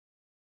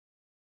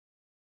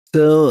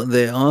 So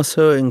they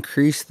also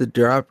increased the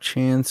drop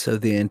chance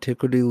of the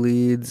Antiquity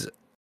Leads,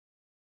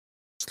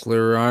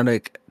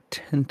 Sclerotic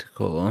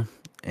Tentacle,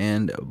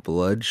 and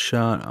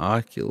Bloodshot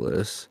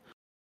Oculus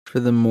for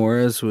the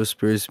Mora's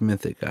Whispers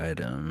mythic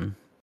item.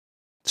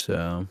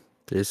 So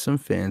there's some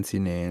fancy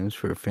names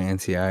for a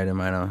fancy item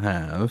I don't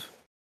have.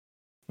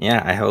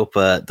 Yeah, I hope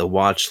the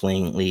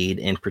Watchling lead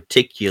in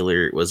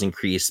particular was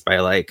increased by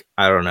like,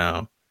 I don't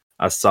know,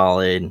 a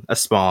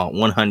small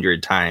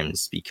 100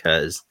 times,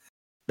 because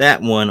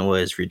that one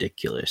was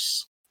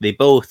ridiculous. They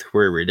both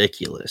were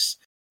ridiculous,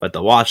 but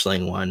the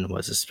Watchling one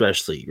was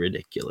especially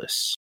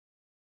ridiculous.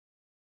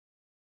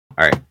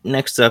 Alright,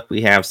 next up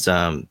we have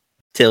some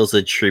Tales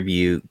of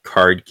Tribute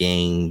card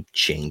game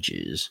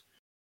changes.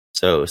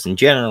 So some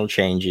general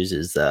changes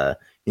is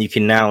you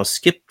can now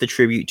skip the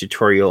tribute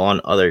tutorial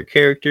on other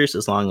characters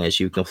as long as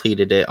you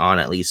completed it on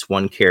at least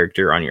one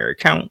character on your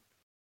account.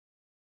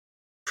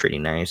 Pretty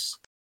nice.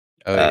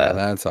 Oh yeah,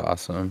 that's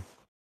awesome.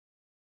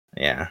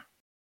 Yeah.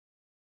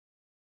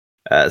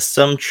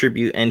 Some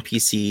tribute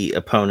NPC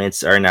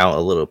opponents are now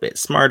a little bit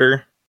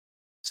smarter.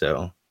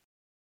 So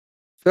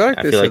I feel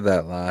like they said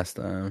that last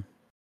time.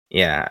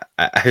 Yeah,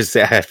 I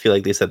feel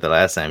like they said that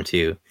last time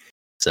too.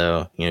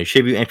 So,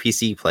 tribute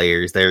NPC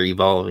players, they're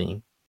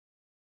evolving.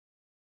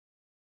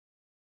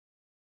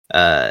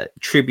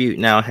 Tribute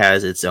now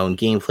has its own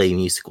gameplay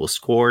musical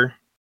score.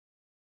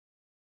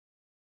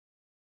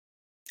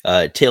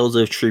 Tales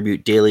of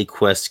Tribute daily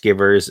quest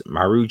givers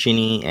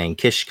Marujini and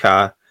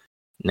Kishka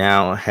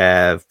now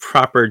have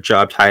proper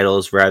job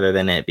titles rather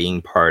than it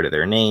being part of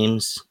their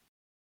names.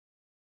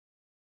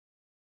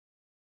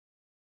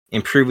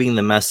 Improving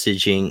the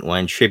messaging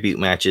when tribute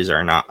matches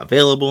are not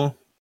available.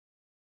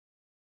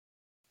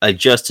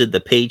 Adjusted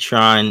the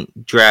Patron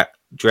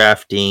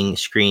drafting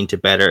screen to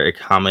better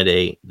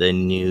accommodate the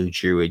new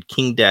Druid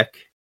King deck.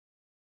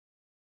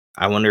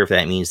 I wonder if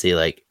that means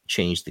they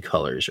changed the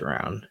colors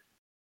around,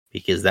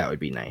 because that would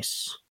be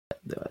nice.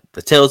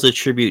 The Tales of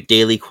Tribute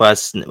daily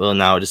quests will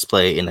now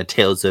display in the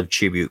Tales of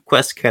Tribute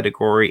quest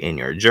category in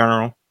your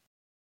journal.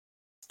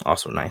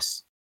 Also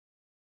nice.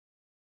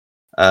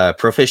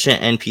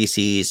 Proficient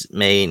NPCs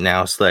may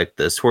now select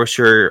the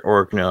Sorcerer,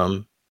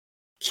 Orgnum,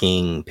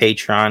 King,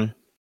 Patron.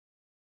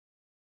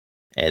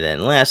 And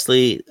then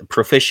lastly,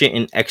 proficient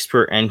and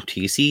expert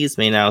NPCs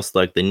may now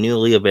select the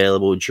newly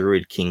available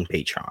Druid King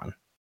Patron.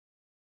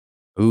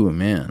 Ooh,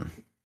 man.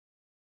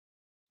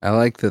 I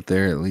like that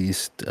they're at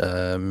least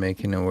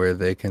making it where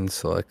they can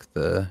select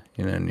the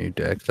new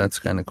deck. That's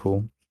kind of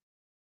cool.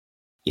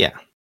 Yeah.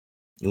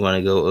 You want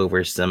to go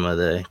over some of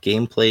the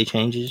gameplay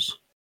changes?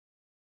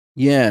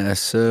 Yeah,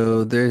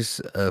 so there's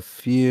a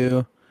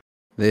few.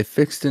 They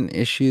fixed an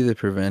issue that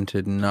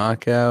prevented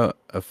knockout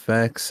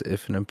effects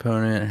if an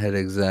opponent had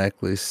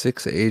exactly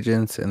 6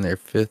 agents and their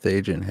 5th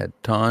agent had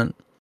taunt.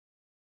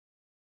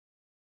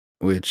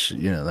 Which,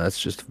 that's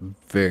just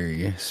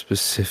very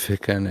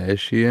specific kind of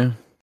issue.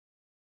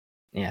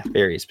 Yeah,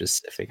 very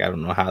specific. I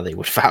don't know how they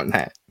would found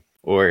that,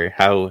 or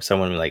how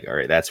someone would be like, all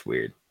right, that's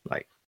weird.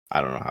 Like,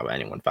 I don't know how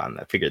anyone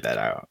figured that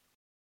out.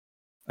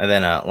 And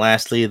then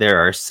lastly, there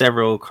are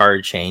several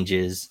card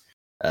changes.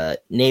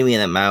 Naming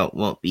them out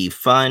won't be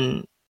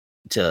fun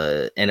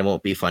and it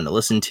won't be fun to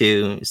listen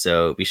to.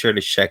 So be sure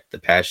to check the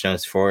patch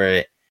notes for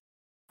it.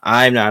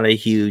 I'm not a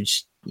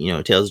huge,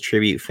 Tales of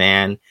Tribute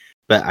fan,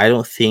 but I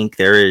don't think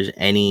there is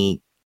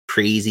any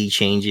crazy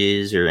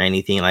changes or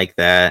anything like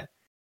that.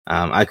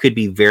 I could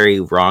be very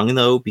wrong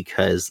though,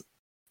 because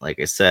like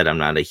I said, I'm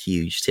not a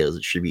huge Tales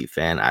of Tribute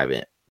fan. I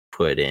haven't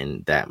put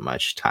in that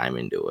much time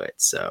into it.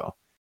 So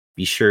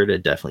be sure to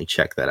definitely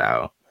check that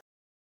out.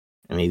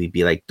 And maybe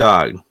be like,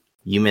 dog,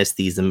 you missed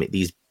these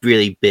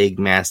really big,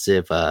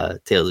 massive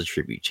Tales of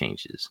Tribute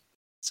changes.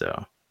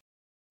 So,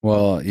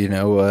 well, you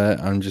know what?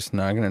 I'm just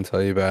not going to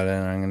tell you about it.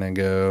 I'm going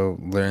to go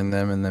learn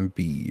them and then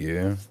beat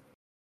you.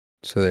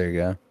 So there you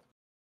go.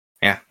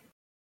 Yeah.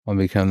 I'll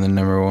become the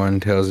number 1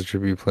 Tales of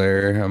Tribute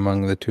player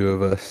among the two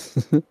of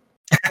us.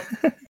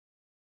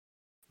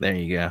 There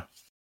you go.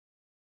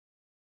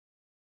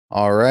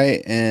 All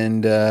right,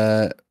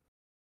 and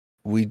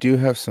we do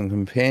have some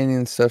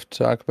companion stuff to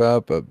talk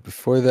about, but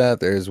before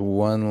that, there's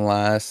one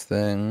last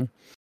thing.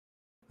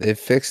 They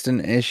fixed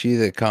an issue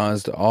that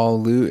caused all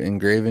loot in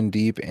Graven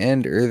Deep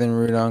and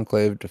Earthenroot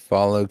Enclave to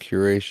follow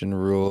curation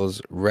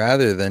rules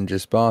rather than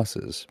just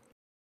bosses.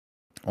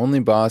 Only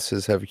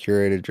bosses have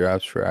curated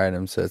drops for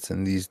item sets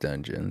in these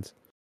dungeons.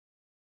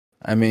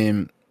 I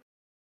mean,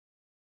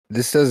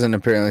 this doesn't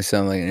apparently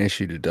sound like an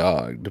issue to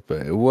Dogged,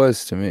 but it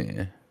was to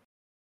me.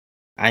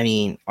 I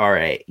mean, all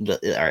right.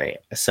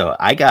 So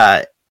I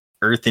got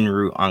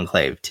Earthenroot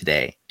Enclave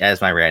today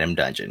as my random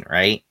dungeon,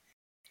 right?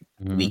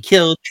 We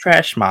killed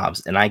trash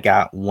mobs, and I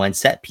got one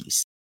set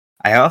piece.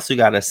 I also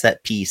got a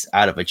set piece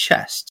out of a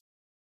chest.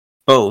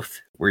 Both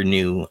were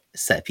new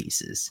set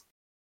pieces.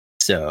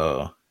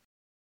 So,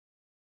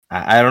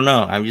 I don't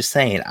know. I'm just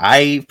saying.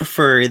 I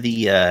prefer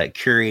the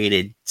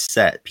curated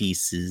set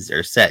pieces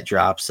or set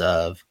drops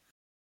of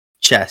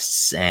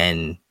chests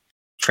and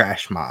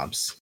trash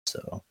mobs.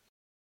 So,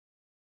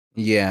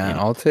 Yeah, you know,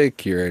 I'll take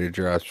curated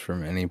drops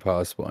from any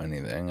possible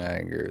anything. I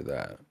agree with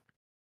that.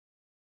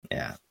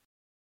 yeah.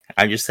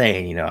 I'm just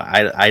saying,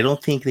 I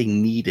don't think they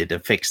needed to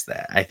fix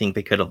that. I think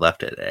they could have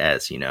left it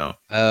as,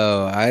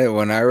 Oh,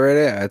 when I read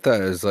it, I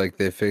thought it was like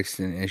they fixed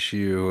an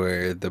issue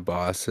where the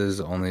bosses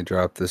only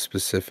dropped the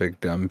specific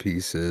dumb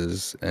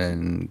pieces,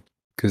 and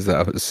because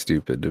that was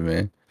stupid to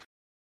me.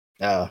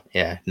 Oh,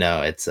 yeah.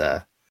 No, it's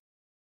the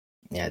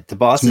It's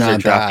bosses are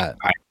not dropping that.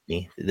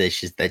 finally.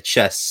 It's just that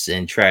chests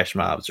and trash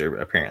mobs are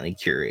apparently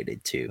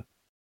curated too.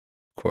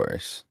 Of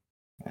course.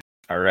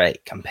 All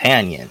right,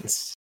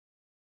 companions.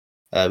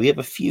 We have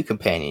a few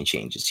companion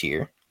changes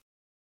here.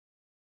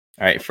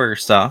 All right,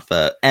 first off,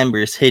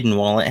 Ember's hidden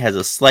wallet has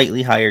a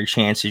slightly higher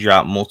chance to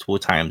drop multiple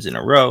times in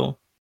a row.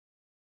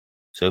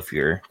 So if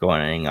you're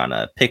going on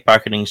a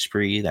pickpocketing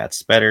spree,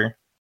 that's better.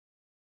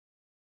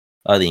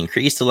 They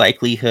increase the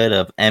likelihood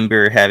of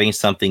Ember having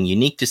something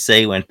unique to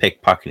say when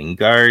pickpocketing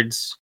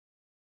guards,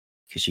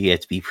 because you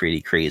have to be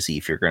pretty crazy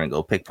if you're going to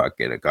go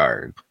pickpocket a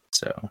guard.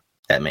 So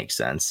that makes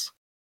sense.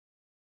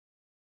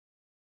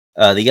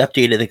 They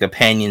updated the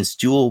companion's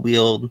dual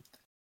wield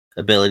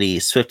ability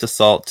Swift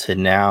Assault to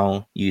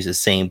now use the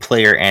same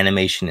player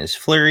animation as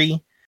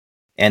Flurry,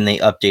 and they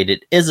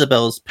updated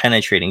Isabel's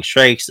Penetrating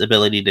Strikes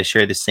ability to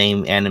share the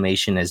same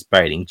animation as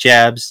Biting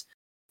Jabs.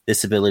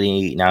 This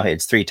ability now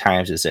hits 3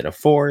 times instead of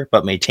 4,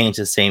 but maintains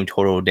the same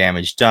total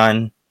damage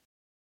done.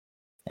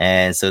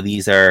 And so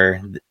this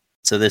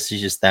is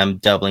just them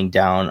doubling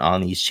down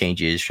on these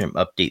changes from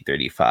Update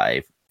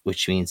 35,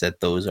 which means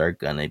that those are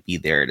going to be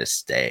there to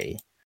stay.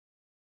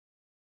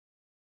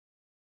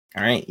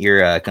 All right,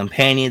 your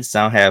companions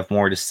now have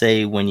more to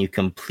say when you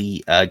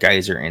complete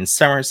Geyser and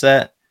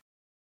Somerset.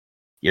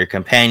 Your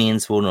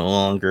companions will no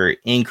longer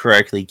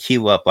incorrectly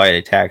queue up light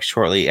attacks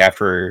shortly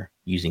after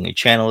using a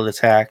channeled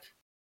attack.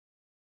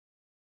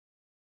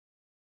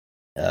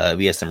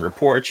 We have some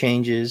rapport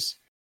changes.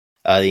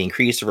 They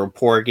increase the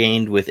rapport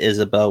gained with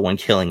Isabel when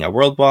killing a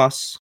world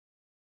boss.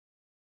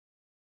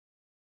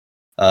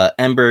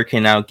 Ember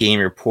can now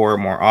gain rapport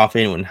more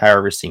often when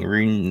harvesting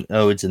rune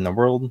nodes in the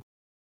world.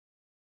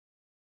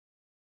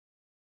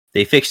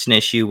 They fixed an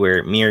issue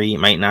where Miri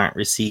might not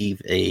receive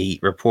a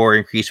rapport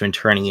increase when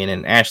turning in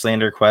an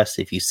Ashlander quest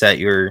if you set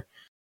your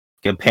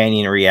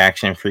companion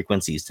reaction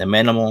frequencies to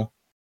minimal.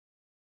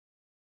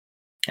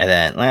 And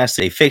then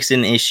lastly, they fixed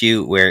an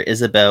issue where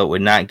Isabel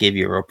would not give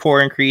you a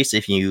rapport increase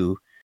if you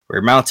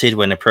were mounted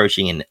when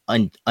approaching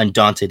an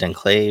Undaunted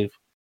Enclave,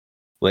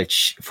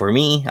 which for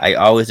me, I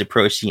always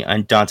approach the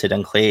Undaunted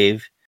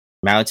Enclave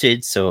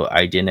mounted, so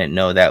I didn't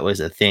know that was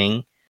a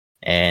thing.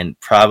 And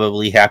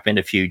probably happened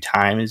a few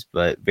times,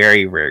 but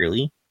very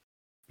rarely,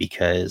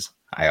 because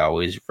I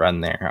always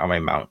run there on my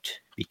mount,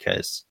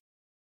 because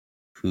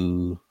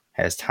who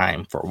has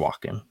time for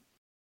walking?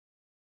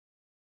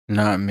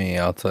 Not me,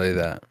 I'll tell you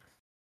that.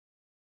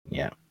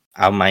 Yeah.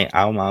 I'll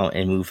mount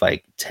and move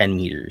like 10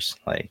 meters.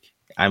 Like,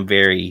 I'm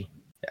very,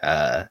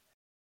 I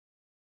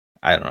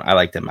don't know, I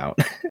like to mount.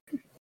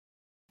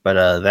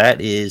 But that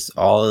is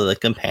all of the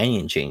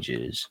companion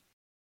changes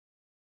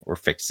or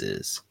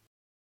fixes.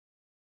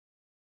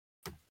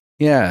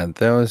 Yeah,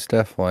 that was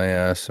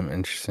definitely some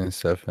interesting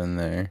stuff in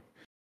there.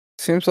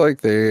 Seems like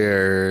they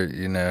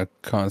are,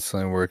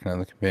 constantly working on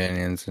the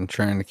companions and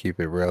trying to keep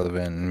it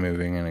relevant and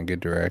moving in a good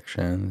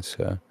direction.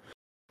 So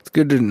it's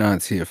good to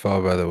not see it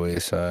fall by the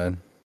wayside.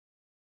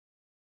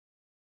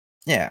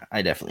 Yeah,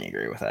 I definitely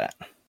agree with that.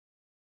 All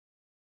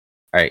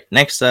right,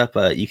 next up,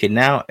 you can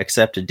now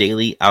accept a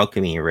daily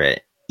alchemy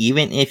writ,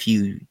 even if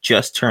you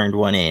just turned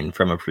one in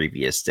from a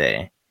previous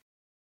day.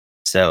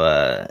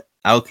 So,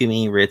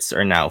 alchemy writs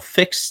are now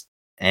fixed,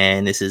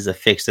 and this is a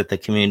fix that the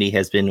community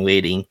has been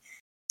waiting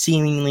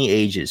seemingly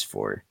ages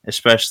for,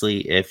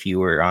 especially if you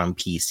were on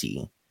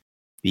PC,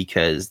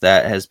 because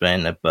that has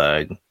been a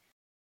bug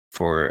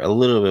for a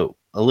little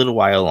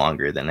while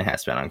longer than it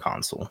has been on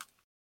console.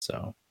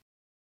 So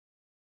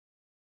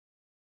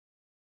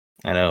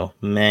I know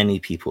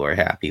many people are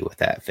happy with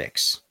that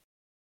fix.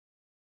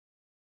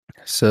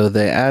 So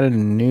they added a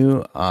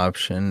new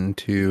option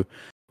to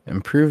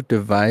improve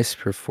device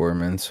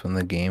performance when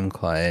the game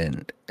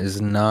client is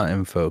not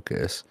in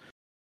focus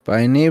by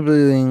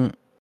enabling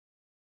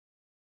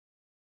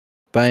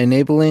By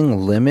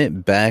enabling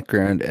limit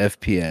background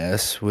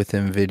FPS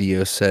within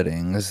video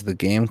settings, the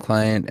game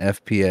client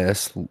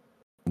FPS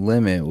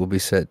limit will be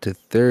set to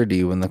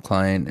 30 when the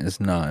client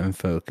is not in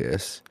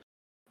focus.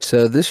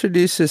 So this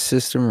reduces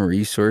system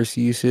resource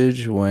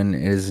usage when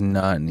it is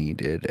not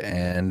needed,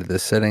 and the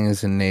setting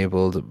is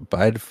enabled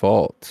by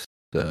default.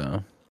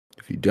 So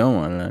if you don't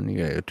want it on,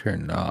 you gotta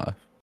turn it off.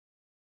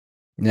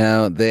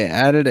 Now, they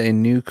added a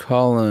new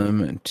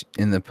column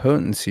in the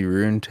potency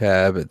rune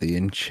tab at the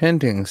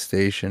enchanting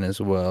station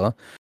as well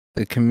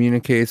that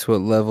communicates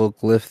what level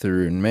glyph the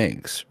rune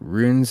makes.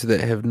 Runes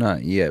that have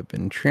not yet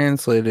been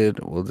translated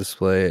will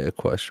display a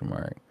question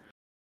mark.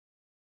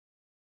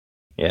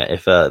 Yeah,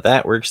 if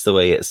that works the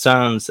way it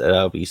sounds,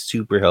 that'll be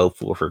super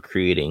helpful for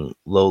creating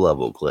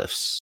low-level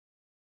glyphs.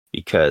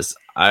 Because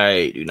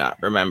I do not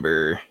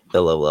remember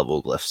the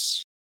low-level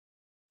glyphs.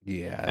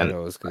 Yeah, And- it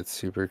always gets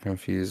super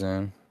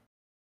confusing.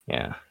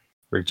 Yeah.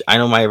 I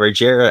know my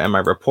Regera and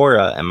my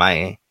Rapora and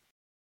my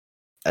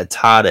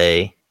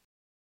Atade,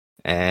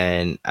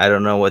 and I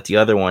don't know what the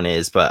other one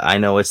is, but I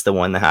know it's the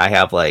one that I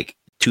have like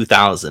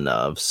 2,000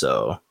 of,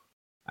 so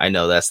I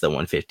know that's the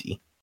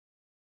 150.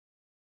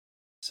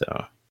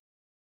 So,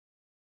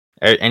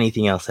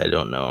 anything else I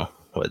don't know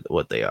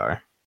what they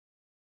are.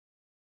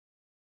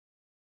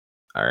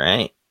 All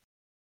right.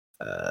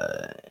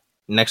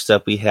 Next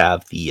up, we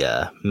have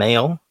the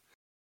mail.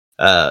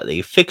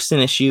 They fixed an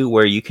issue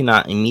where you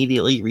cannot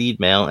immediately read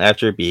mail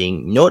after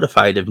being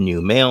notified of new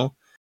mail.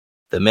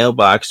 The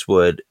mailbox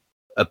would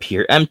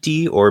appear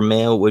empty, or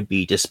mail would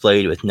be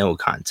displayed with no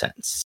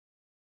contents.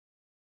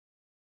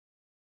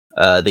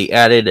 They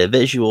added a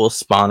visual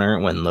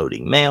spawner when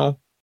loading mail.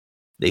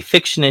 They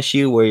fixed an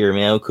issue where your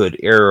mail could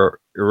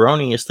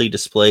erroneously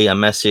display a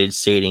message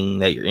stating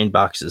that your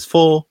inbox is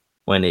full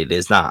when it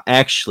is not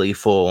actually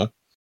full.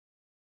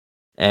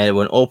 And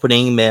when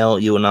opening mail,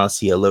 you will now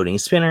see a loading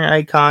spinner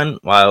icon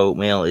while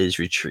mail is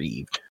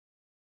retrieved.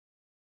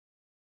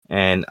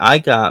 And I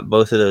got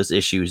both of those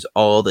issues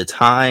all the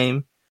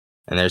time.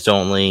 And there's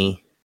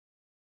only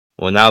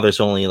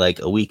like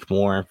a week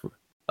more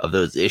of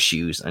those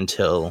issues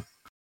until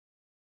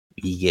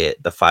we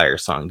get the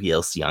Firesong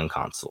DLC on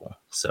console.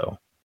 So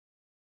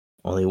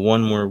only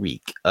one more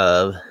week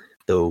of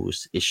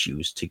those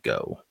issues to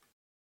go.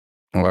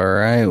 All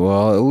right,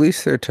 well, at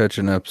least they're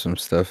touching up some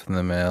stuff in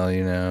the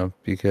mail,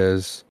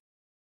 because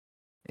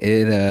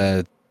it,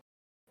 I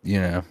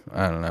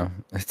don't know.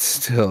 It's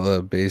still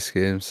a base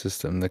game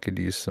system that could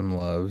use some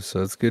love,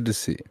 so it's good to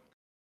see.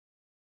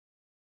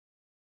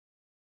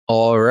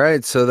 All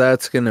right, so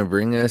that's going to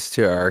bring us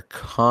to our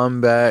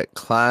combat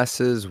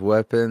classes,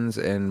 weapons,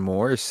 and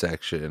more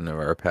section of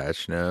our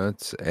patch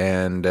notes.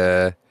 And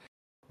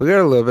we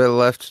got a little bit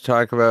left to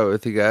talk about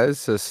with you guys,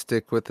 so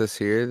stick with us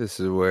here. This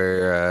is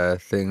where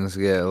things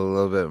get a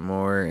little bit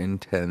more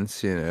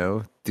intense,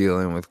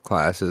 dealing with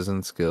classes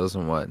and skills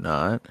and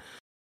whatnot.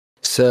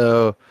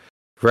 So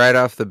right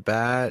off the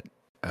bat,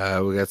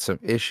 we got some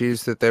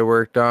issues that they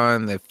worked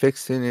on. They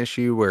fixed an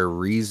issue where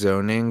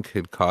rezoning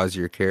could cause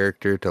your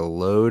character to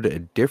load a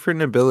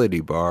different ability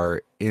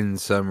bar in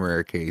some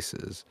rare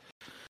cases.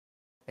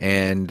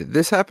 And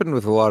this happened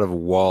with a lot of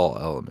wall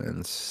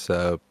elements.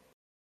 So,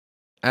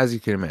 as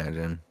you can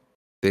imagine,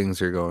 things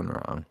are going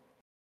wrong.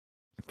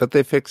 But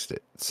they fixed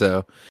it.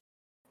 So,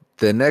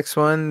 the next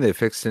one, they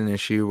fixed an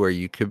issue where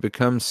you could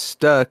become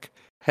stuck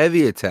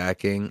heavy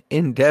attacking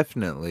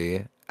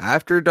indefinitely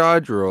after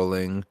dodge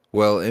rolling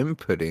while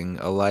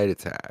inputting a light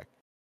attack.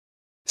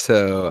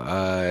 So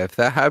if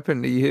that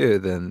happened to you,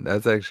 then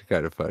that's actually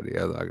kind of funny.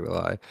 I'm not gonna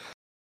lie.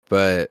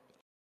 But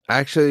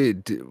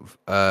actually,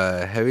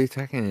 heavy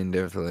attacking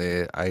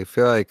indefinitely, I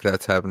feel like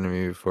that's happened to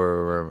me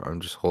before, where I'm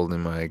just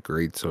holding my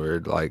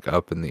greatsword like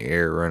up in the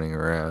air, running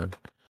around.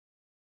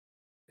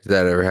 Has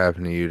that ever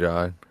happened to you,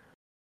 dog?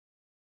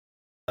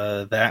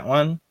 That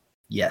one,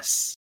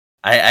 yes.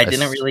 I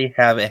didn't really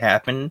have it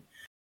happen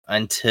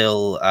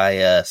until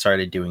I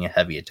started doing a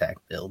heavy attack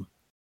build.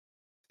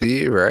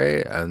 See,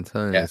 right? I'm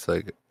telling you, Yeah. it's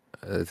like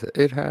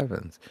it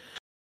happens.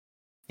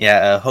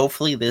 Yeah,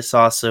 hopefully this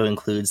also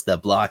includes the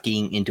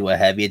blocking into a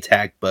heavy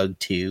attack bug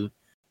too,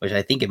 which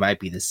I think it might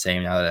be the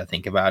same now that I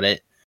think about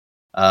it.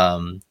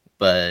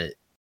 But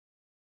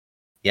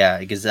yeah,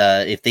 because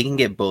if they can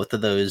get both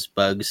of those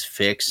bugs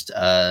fixed,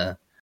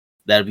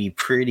 that'd be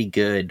pretty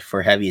good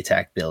for heavy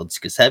attack builds.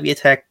 Because heavy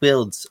attack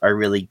builds are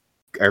really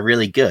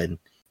good.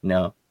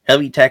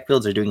 Heavy attack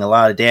builds are doing a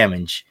lot of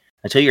damage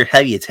until your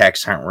heavy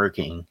attacks aren't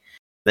working.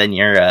 Then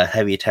your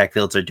heavy attack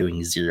builds are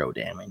doing 0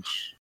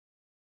 damage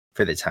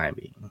for the time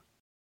being.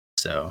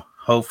 So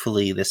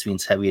hopefully this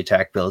means heavy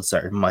attack builds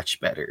are much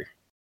better.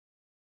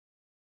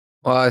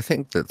 Well, I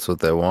think that's what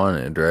they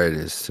wanted, right?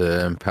 Is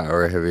to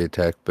empower heavy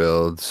attack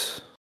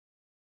builds.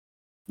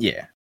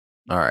 Yeah.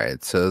 All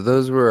right, so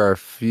those were a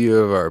few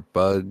of our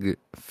bug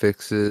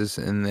fixes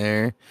in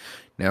there.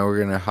 Now we're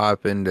gonna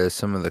hop into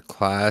some of the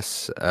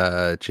class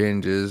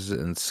changes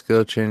and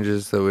skill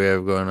changes that we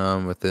have going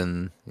on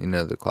within,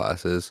 the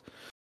classes.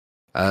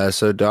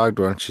 So, Dog,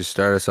 why don't you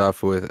start us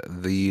off with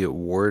the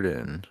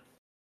Warden?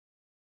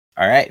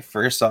 Alright,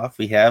 first off,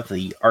 we have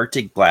the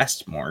Arctic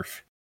Blast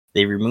morph.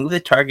 They remove the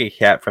target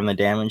cap from the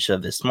damage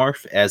of this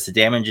morph, as the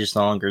damage is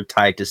no longer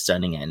tied to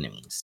stunning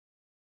enemies.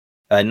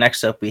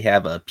 Next up, we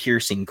have a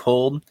Piercing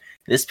Cold.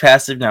 This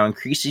passive now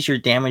increases your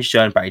damage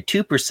done by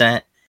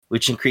 2%,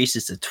 which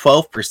increases to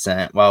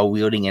 12% while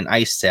wielding an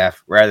Ice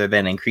Staff, rather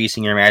than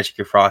increasing your Magic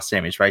or Frost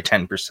damage by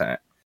 10%.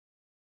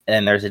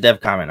 And there's a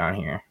dev comment on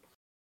here.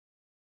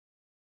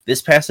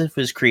 This passive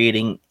was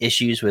creating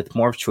issues with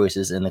morph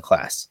choices in the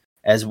class,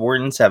 as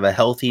Wardens have a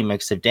healthy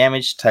mix of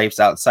damage types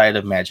outside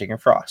of Magic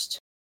and Frost.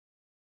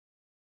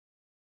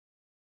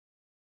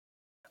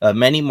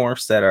 Many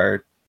morphs that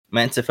are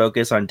meant to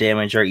focus on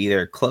damage are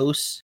either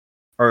close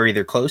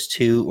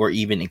to or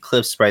even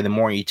eclipsed by the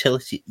more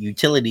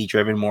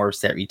utility-driven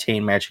morphs that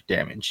retain magic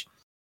damage.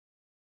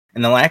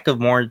 And the lack of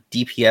more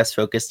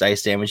DPS-focused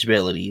ice damage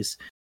abilities,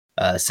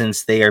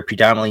 since they are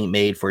predominantly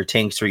made for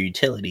tanks or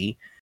utility,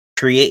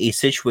 create a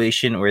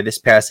situation where this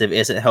passive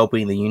isn't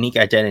helping the unique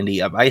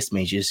identity of ice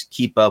mages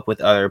keep up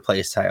with other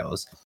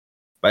playstyles.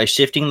 By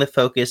shifting the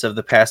focus of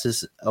the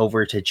passes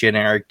over to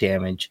generic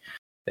damage,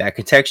 that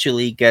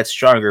contextually gets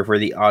stronger for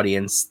the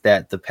audience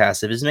that the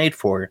passive is made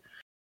for,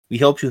 we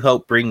hope to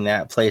help bring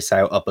that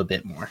playstyle up a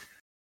bit more.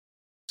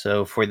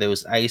 So for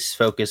those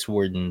ice-focused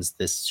Wardens,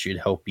 this should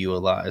help you a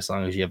lot as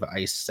long as you have an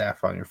Ice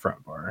Staff on your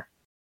front bar.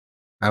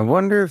 I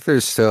wonder if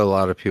there's still a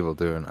lot of people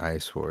doing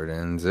Ice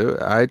Wardens.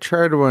 I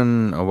tried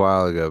one a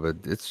while ago, but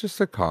it's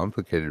just a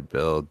complicated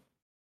build.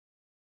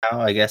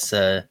 Now, I guess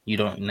you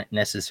don't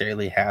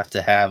necessarily have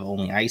to have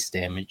only ice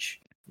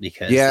damage,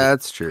 because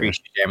that's true. Increase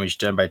your damage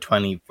done by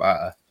 20,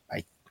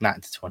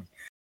 not to 20.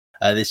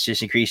 This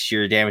just increases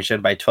your damage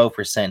done by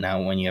 12%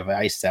 now when you have an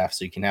Ice Staff,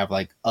 so you can have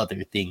like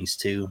other things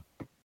too.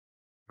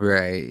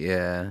 Right,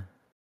 yeah.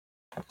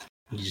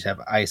 You just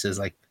have ice as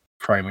like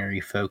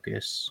primary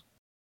focus.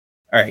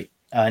 Alright,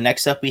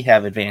 next up we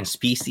have Advanced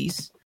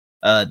Species.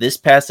 This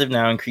passive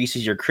now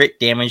increases your crit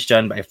damage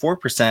done by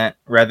 4%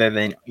 rather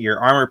than your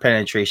armor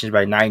penetration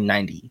by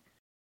 990.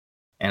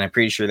 And I'm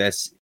pretty sure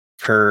that's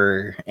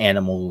per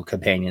animal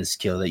companion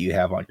skill that you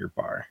have on your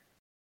bar.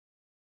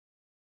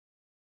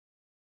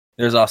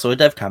 There's also a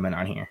dev comment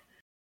on here.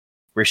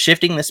 We're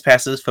shifting this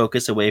passive's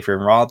focus away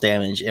from raw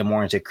damage and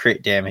more into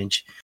crit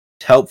damage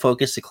to help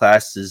focus the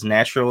class's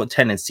natural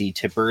tendency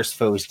to burst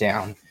foes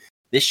down.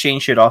 This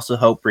change should also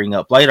help bring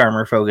up light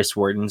armor focused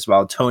Wardens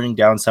while toning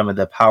down some of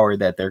the power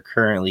that their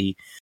currently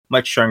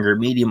much stronger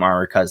medium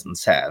armor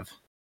cousins have.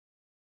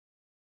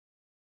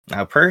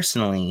 Now,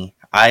 personally,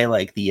 I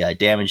like the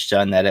damage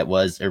done that it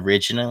was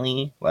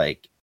originally,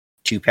 like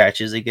 2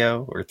 patches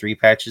ago or 3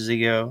 patches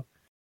ago.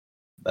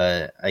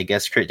 But I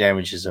guess crit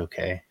damage is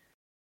okay.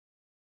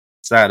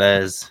 It's not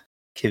as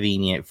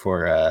convenient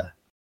for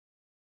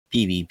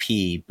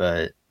PvP,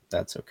 but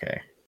that's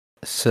okay.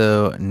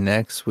 So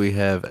next we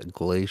have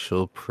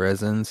Glacial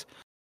Presence.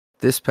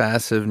 This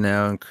passive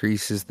now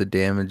increases the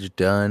damage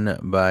done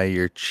by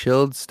your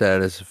chilled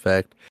status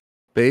effect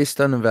based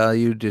on a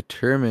value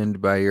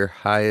determined by your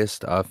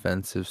highest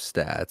offensive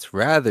stats,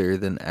 rather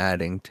than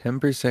adding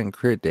 10%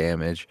 crit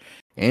damage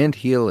and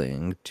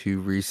healing to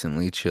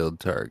recently chilled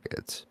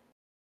targets.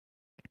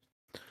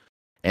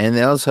 And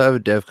they also have a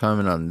dev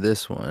comment on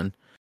this one.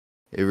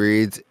 It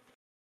reads,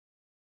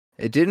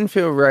 "It didn't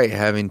feel right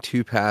having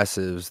 2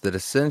 passives that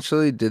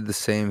essentially did the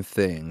same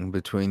thing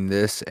between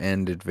this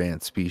and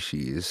Advanced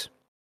Species.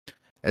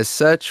 As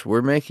such,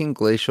 we're making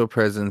Glacial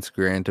Presence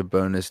grant a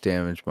bonus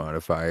damage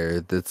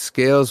modifier that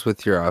scales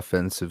with your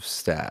offensive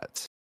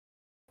stats.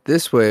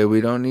 This way,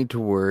 we don't need to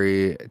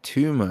worry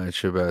too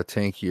much about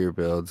tankier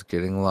builds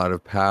getting a lot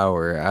of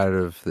power out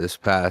of this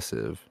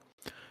passive,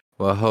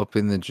 while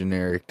helping the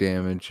generic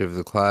damage of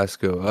the class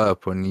go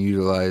up when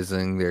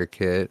utilizing their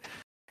kit,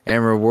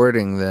 and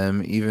rewarding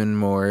them even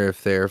more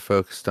if they are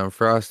focused on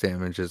frost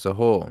damage as a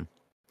whole.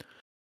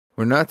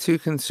 We're not too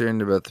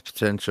concerned about the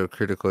potential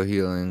critical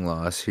healing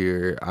loss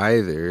here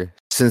either,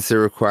 since the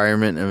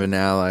requirement of an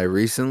ally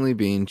recently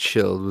being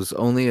chilled was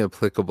only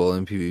applicable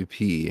in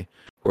PvP,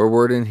 where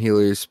Warden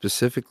healers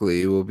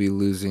specifically will be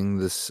losing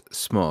this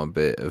small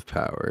bit of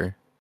power."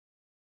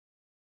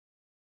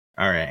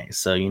 Alright,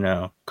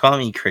 so, call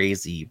me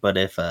crazy, but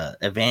if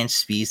Advanced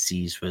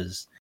Species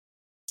was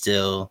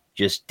still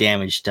just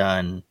damage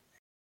done,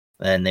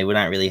 then they would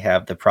not really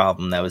have the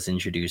problem that was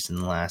introduced in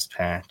the last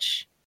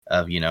patch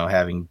of,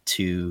 having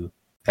 2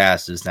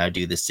 passives now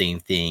do the same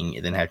thing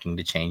and then having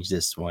to change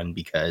this one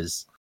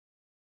because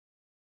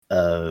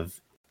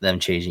of them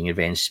changing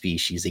Advanced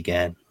Species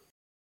again.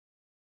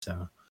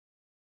 So,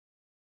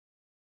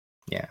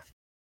 yeah.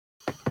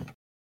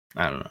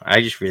 I don't know.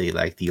 I just really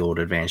like the old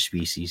Advanced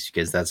Species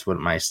because that's what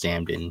my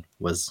stand-in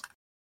was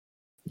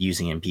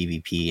using in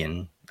PvP,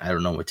 and I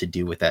don't know what to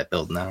do with that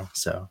build now.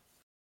 So,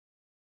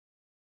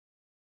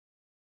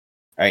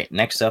 all right.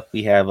 Next up,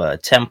 we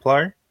have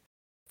Templar.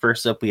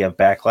 First up, we have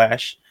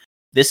Backlash.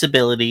 This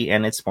ability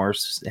and its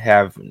morphs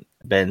have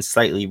been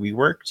slightly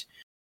reworked.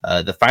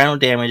 The final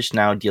damage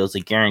now deals a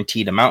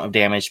guaranteed amount of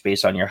damage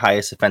based on your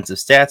highest offensive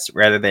stats,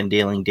 rather than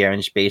dealing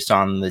damage based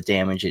on the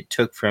damage it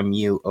took from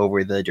you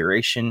over the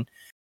duration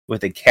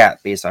with a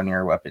cap based on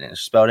your weapon and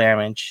spell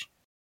damage.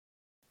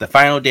 The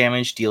final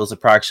damage deals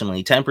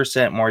approximately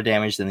 10% more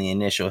damage than the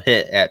initial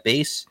hit at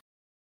base,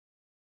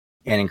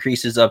 and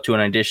increases up to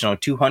an additional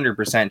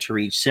 200% to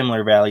reach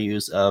similar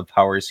values of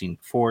power seen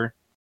before.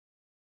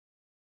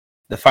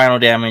 The final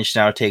damage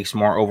now takes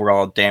more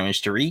overall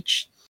damage to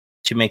reach,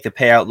 to make the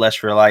payout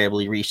less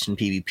reliably reached in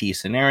PvP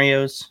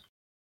scenarios.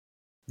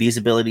 These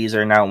abilities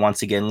are now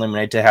once again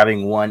limited to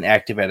having one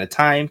active at a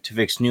time to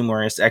fix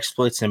numerous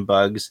exploits and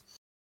bugs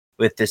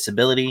with this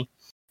ability.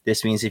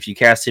 This means if you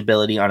cast the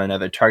ability on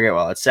another target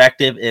while it's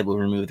active, it will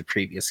remove the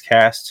previous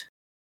cast.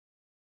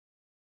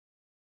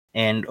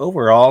 And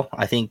overall,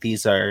 I think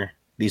these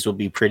will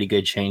be pretty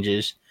good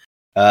changes.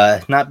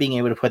 Not being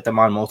able to put them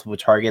on multiple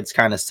targets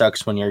kind of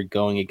sucks when you're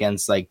going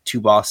against like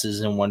two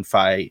bosses in one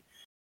fight,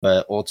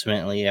 but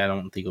ultimately I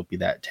don't think it'll be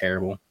that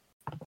terrible.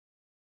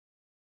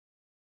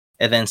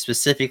 And then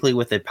specifically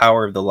with the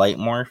power of the light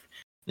morph,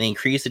 they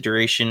increase the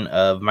duration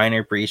of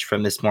minor breach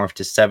from this morph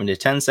to 7 to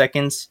 10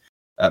 seconds,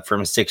 up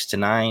from 6 to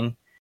 9.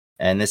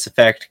 And this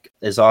effect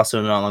is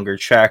also no longer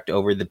tracked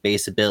over the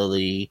base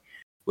ability,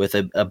 with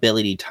an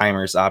ability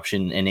timers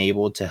option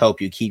enabled to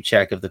help you keep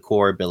track of the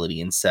core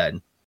ability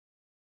instead.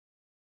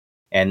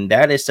 And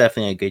that is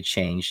definitely a good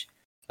change.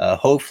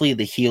 Hopefully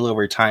the heal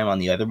over time on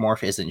the other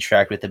morph isn't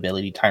tracked with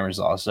ability timers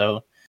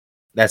also.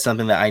 That's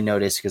something that I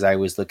noticed because I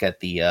always look at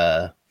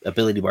the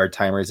ability bar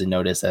timers and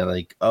notice that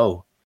like,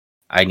 oh,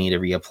 I need to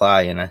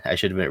reapply, and I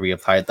should have been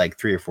reapplied like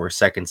 3 or 4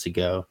 seconds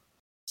ago.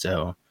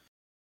 So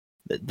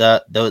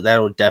that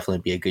will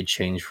definitely be a good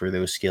change for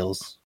those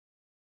skills.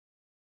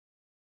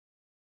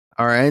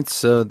 All right,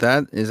 so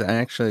that is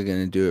actually going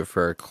to do it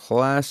for our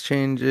class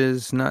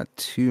changes. Not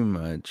too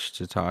much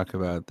to talk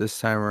about this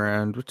time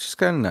around, which is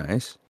kind of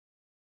nice.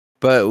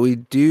 But we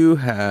do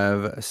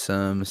have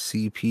some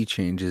CP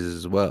changes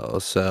as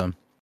well. So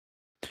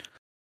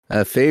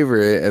a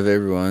favorite of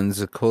everyone's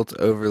Occult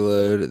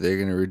Overload. They're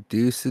going to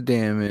reduce the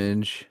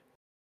damage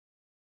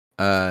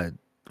from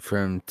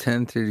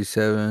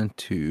 1037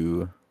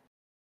 to...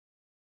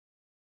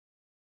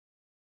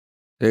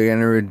 They're going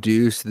to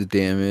reduce the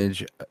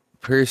damage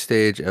per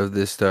stage of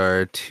this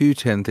star to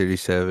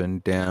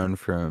 1037, down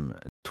from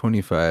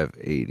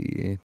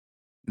 2580.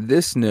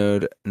 This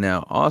node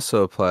now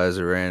also applies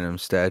a random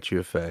statue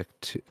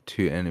effect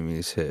to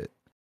enemies hit.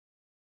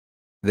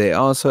 They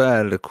also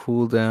added a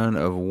cooldown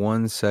of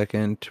 1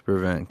 second to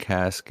prevent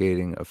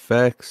cascading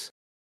effects,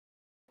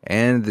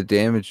 and the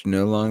damage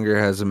no longer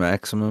has a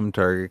maximum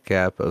target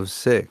cap of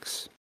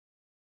 6.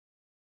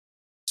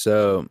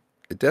 So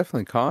it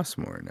definitely costs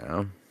more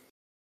now.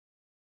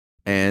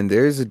 And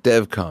there's a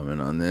dev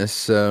comment on this.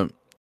 So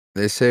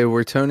they say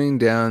we're toning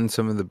down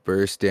some of the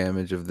burst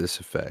damage of this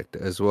effect,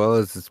 as well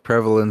as its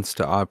prevalence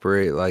to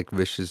operate like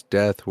Vicious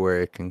Death,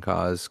 where it can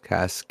cause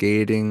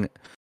cascading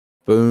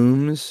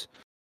booms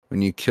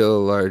when you kill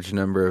a large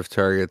number of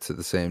targets at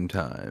the same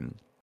time.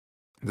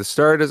 The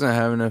star doesn't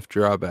have enough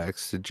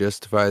drawbacks to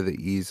justify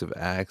the ease of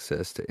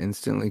access to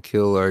instantly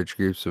kill large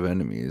groups of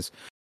enemies,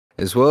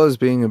 as well as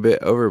being a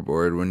bit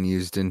overboard when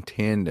used in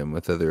tandem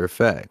with other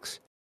effects.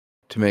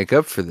 To make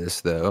up for this,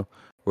 though,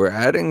 we're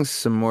adding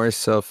some more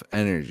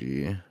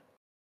self-synergy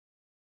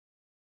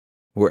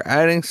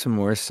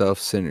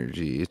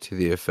to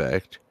the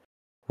effect,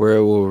 where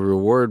it will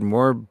reward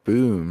more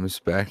booms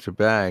back to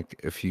back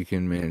if you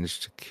can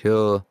manage to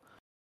kill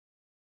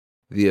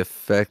the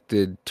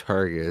affected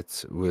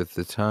targets within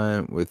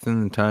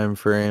the time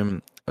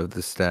frame of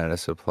the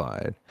status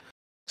applied.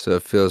 So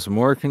it feels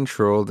more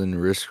controlled in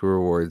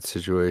risk-reward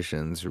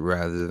situations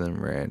rather than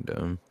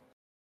random.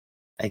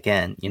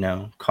 Again,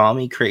 call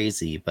me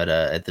crazy, but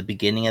at the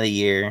beginning of the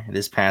year,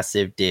 this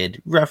passive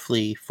did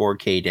roughly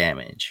 4k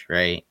damage,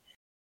 right?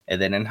 And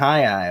then in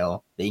High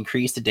Isle, they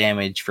increased the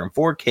damage from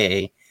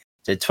 4k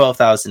to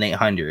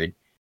 12,800,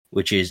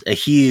 which is a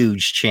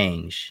huge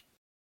change.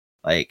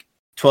 Like,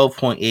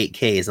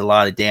 12.8k is a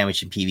lot of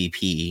damage in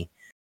PvP,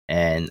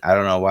 and I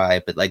don't know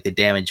why, but like the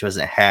damage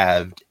wasn't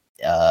halved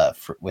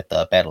with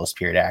the Battle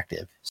Spirit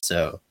active.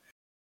 So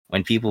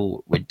when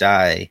people would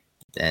die,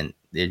 then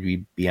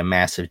there'd be a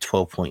massive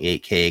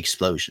 12.8k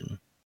explosion.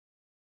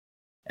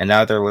 And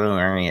now they're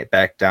lowering it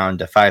back down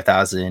to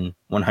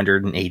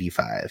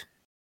 5,185.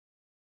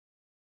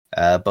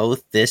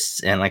 Both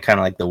this and like kind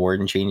of like the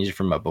warden changes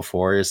from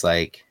before is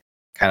like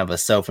kind of a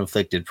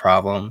self-inflicted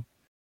problem.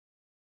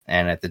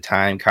 And at the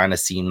time kind of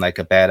seemed like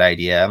a bad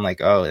idea. I'm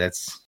like, oh,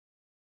 that's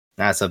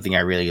not something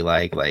I really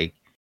like,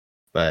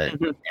 but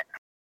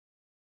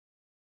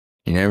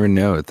You never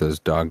know with those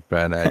dog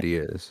bad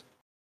ideas.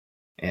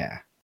 Yeah.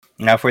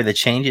 Now for the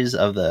changes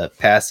of the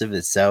passive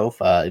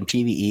itself, in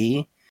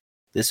PvE,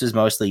 this was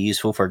mostly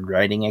useful for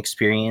grinding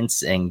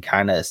experience, and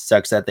kind of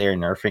sucks that they're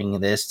nerfing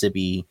this to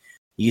be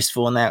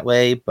useful in that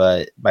way,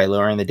 but by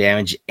lowering the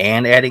damage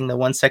and adding the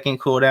 1 second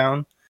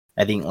cooldown,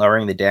 I think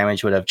lowering the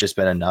damage would have just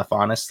been enough,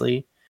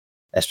 honestly,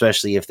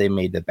 especially if they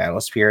made the Battle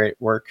Spirit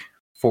work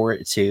for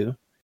it too.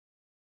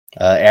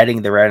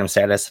 Adding the random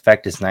status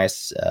effect is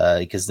nice,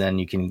 because then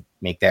you can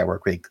make that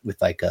work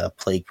with like a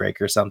Plague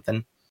Break or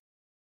something.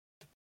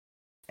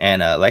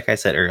 And like I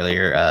said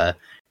earlier,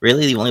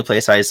 really the only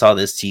place I saw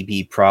this to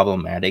be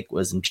problematic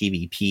was in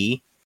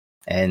PvP,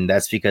 and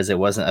that's because it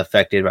wasn't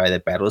affected by the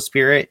battle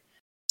spirit.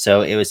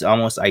 So it was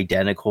almost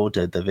identical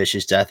to the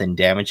vicious death and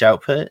damage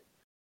output.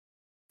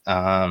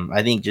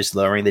 I think just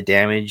lowering the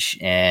damage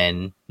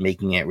and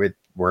making it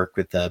work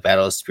with the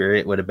battle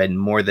spirit would have been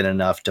more than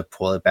enough to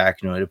pull it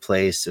back into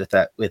place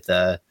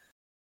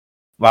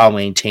while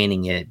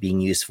maintaining it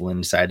being useful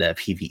inside of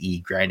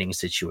PvE grinding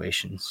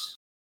situations.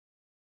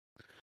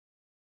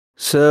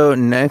 So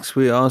next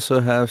we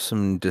also have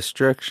some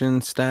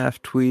destruction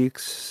staff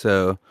tweaks.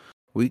 So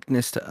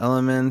weakness to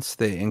elements,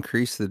 they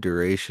increase the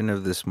duration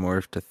of this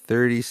morph to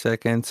 30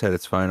 seconds at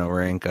its final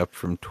rank, up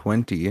from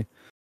 20.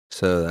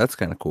 So that's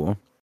kind of cool.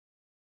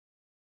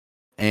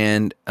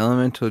 And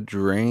elemental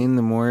drain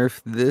the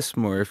morph. This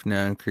morph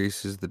now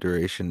increases the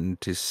duration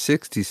to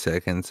 60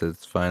 seconds at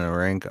its final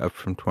rank, up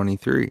from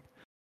 23.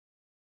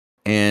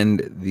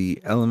 And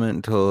the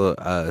elemental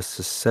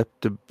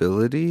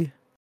susceptibility.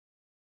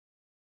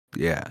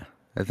 Yeah,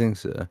 I think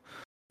so.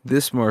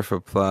 This morph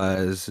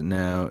applies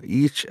now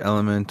each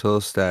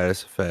elemental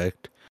status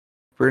effect,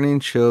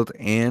 burning, chilled,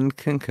 and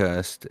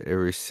concussed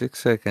every 6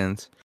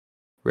 seconds,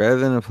 rather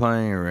than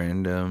applying a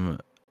random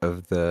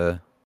of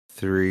the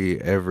 3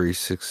 every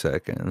 6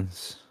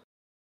 seconds.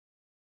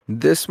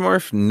 This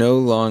morph no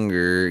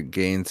longer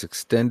gains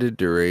extended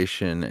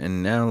duration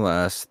and now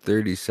lasts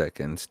 30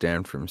 seconds,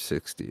 down from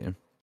 60.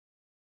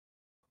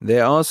 They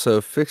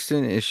also fixed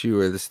an issue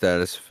where the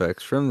status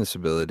effects from this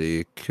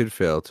ability could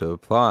fail to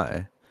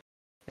apply.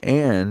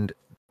 And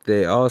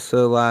they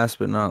also, last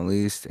but not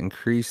least,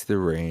 increased the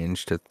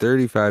range to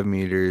 35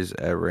 meters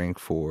at rank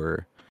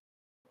 4,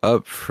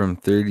 up from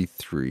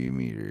 33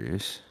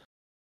 meters.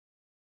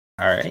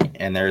 Alright,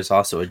 and there's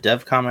also a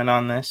dev comment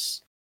on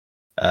this.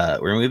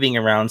 We're moving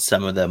around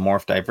some of the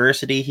morph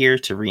diversity here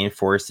to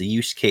reinforce the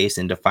use case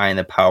and define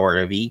the power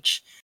of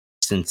each.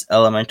 Since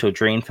Elemental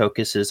Drain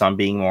focuses on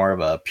being more of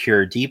a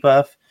pure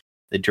debuff,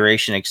 the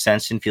duration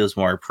extension feels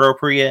more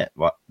appropriate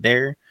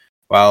there,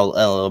 while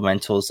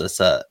Elemental's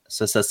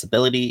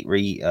susceptibility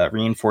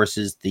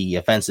reinforces the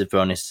offensive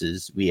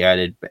bonuses they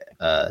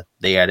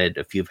added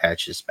a few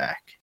patches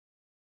back.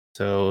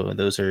 So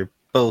those are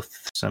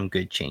both some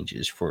good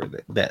changes for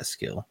that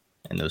skill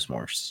and those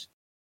morphs.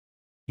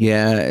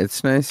 Yeah,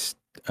 it's nice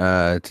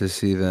to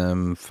see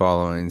them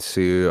following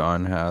suit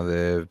on how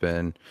they've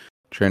been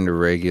trying to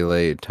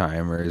regulate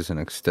timers and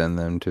extend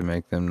them to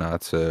make them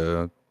not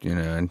so,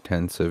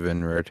 intensive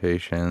in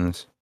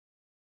rotations.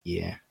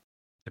 Yeah.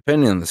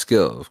 Depending on the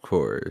skill, of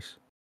course.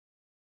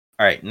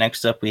 All right,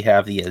 next up we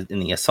have in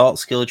the assault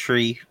skill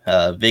tree,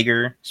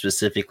 vigor,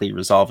 specifically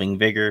resolving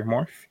vigor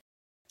morph,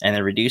 and they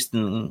are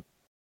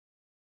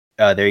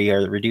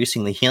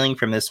reducing the healing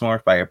from this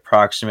morph by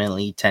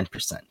approximately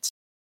 10%.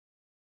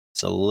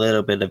 So a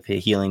little bit of a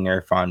healing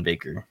nerf on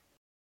vigor.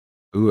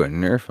 Ooh, a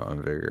nerf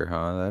on vigor,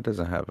 huh? That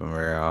doesn't happen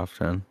very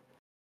often.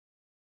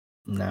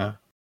 No.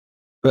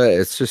 But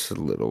it's just a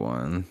little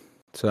one.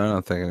 So I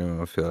don't think anyone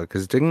will feel it.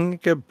 Because didn't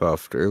it get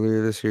buffed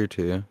earlier this year,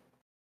 too?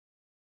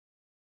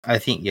 I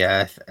think,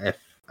 yeah.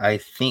 I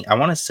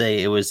want to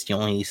say it was the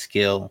only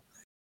skill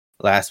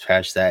last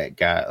patch that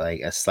got like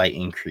a slight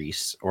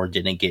increase or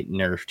didn't get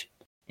nerfed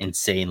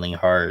insanely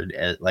hard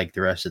at like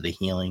the rest of the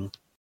healing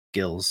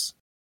skills.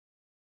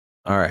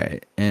 All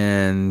right.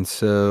 And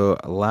so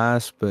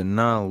last but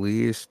not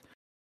least,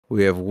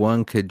 we have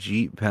one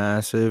Khajiit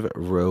passive,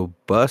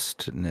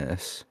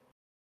 Robustness,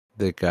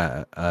 that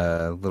got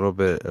a little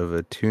bit of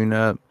a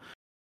tune-up.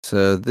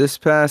 So this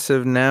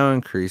passive now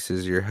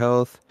increases your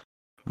health,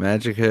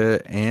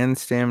 magicka, and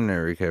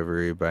stamina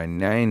recovery by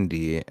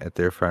 90 at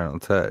their final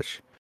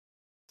touch,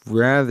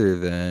 rather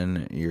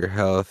than your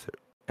health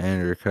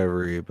and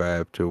recovery by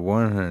up to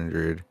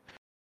 100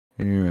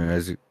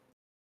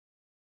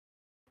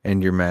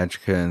 and your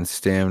magicka and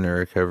stamina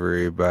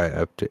recovery by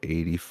up to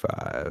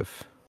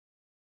 85.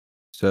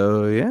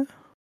 So yeah,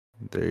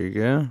 there you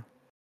go.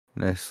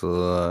 Nice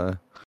little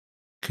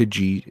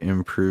Khajiit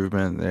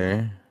improvement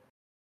there.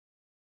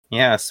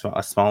 Yeah,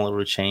 a small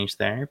little change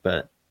there,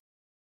 but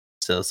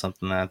still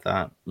something that I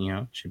thought,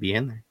 should be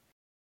in there.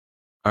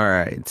 All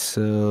right,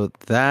 so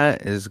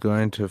that is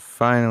going to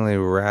finally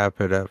wrap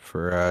it up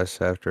for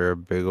us after a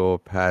big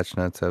old Patch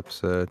Nuts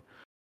episode.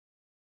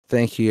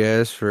 Thank you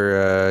guys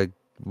for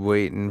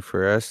waiting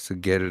for us to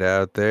get it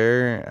out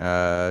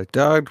there.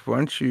 Dog, why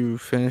don't you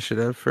finish it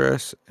up for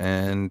us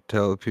and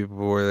tell the people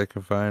where they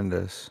can find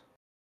us?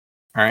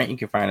 All right, you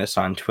can find us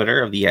on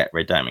Twitter of the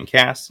 @Red Diamond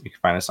Cast. You can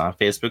find us on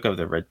Facebook of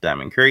the Red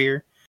Diamond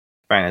Courier.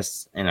 Find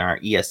us in our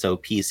ESO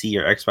PC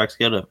or Xbox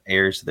Guild of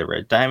Heirs of the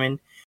Red Diamond,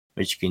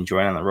 which you can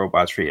join on the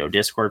Robots Radio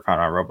Discord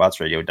found on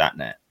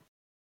robotsradio.net.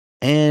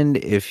 And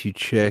if you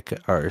check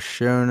our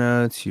show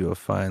notes, you'll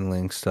find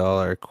links to all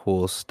our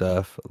cool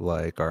stuff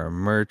like our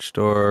merch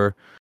store,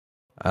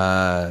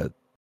 our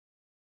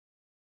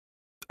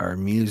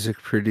music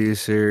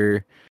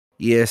producer,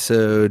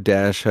 eso-hub.com,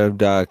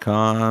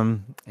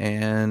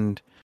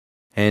 and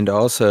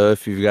also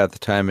if you've got the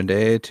time of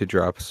day to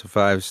drop us a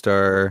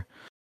 5-star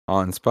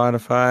on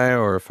Spotify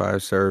or a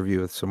 5-star review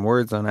with some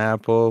words on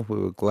Apple, we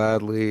would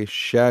gladly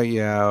shout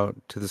you out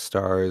to the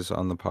stars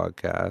on the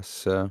podcast.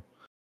 So,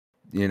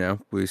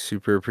 we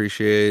super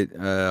appreciate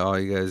all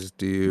you guys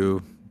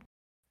do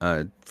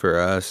for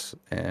us,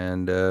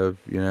 and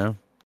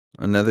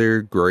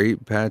another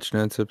great Patch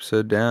Notes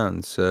episode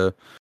down. So,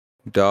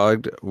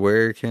 Dogged,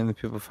 where can the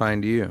people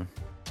find you?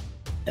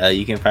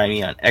 You can find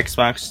me on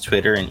Xbox,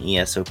 Twitter, and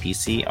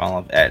ESOPC,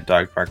 all at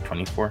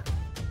DogPark24.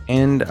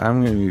 And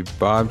I'm going to be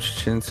Bob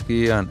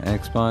Chichinsky on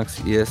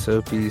Xbox,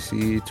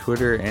 ESOPC,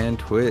 Twitter, and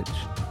Twitch.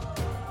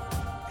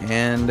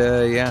 And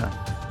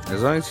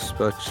as long as you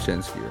spell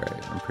Chichinsky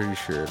right, I'm pretty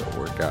sure it'll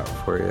work out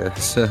for you.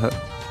 So,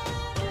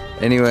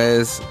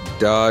 anyways,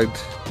 Dogged,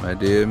 my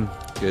dude,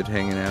 good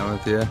hanging out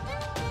with you.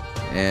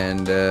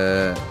 And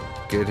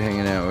good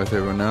hanging out with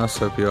everyone else.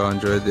 Hope you all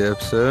enjoyed the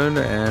episode,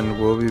 and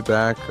we'll be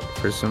back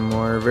for some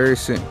more very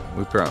soon,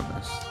 we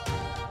promise.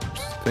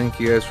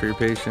 Thank you guys for your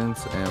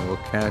patience, and we'll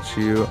catch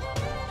you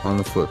on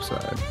the flip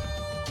side.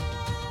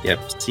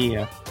 Yep, see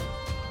ya.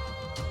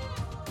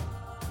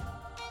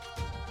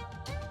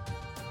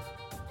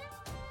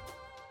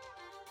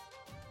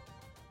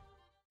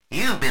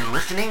 You've been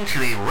listening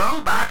to a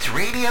Robots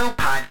Radio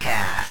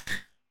podcast.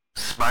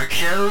 Smart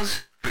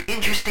shows for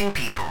interesting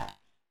people.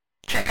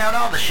 Check out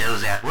all the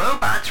shows at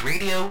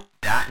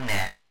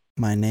robotsradio.net.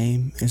 My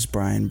name is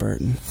Brian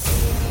Burton.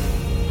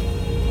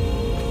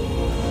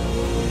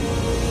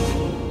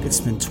 It's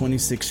been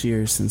 26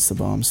 years since the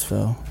bombs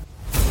fell.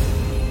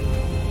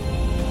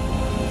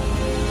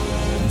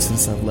 And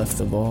since I've left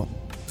the vault,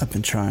 I've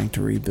been trying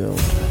to rebuild.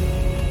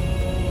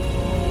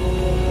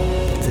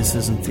 But this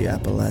isn't the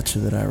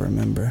Appalachia that I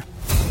remember.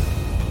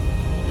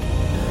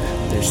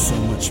 There's so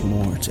much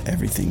more to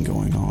everything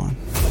going on.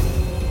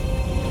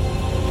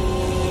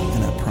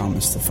 And I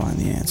promise to find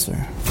the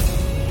answer.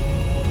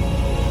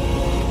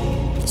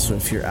 So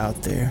if you're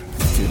out there,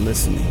 if you're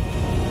listening,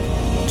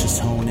 just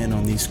hone in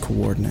on these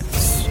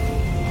coordinates.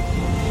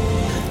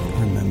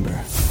 Remember,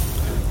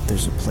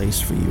 there's a place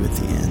for you at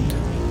the end.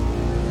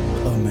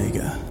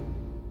 Omega.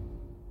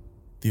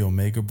 The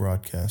Omega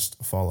Broadcast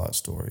Fallout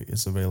Story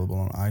is available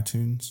on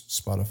iTunes,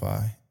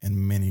 Spotify, and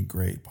many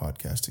great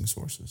podcasting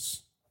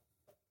sources.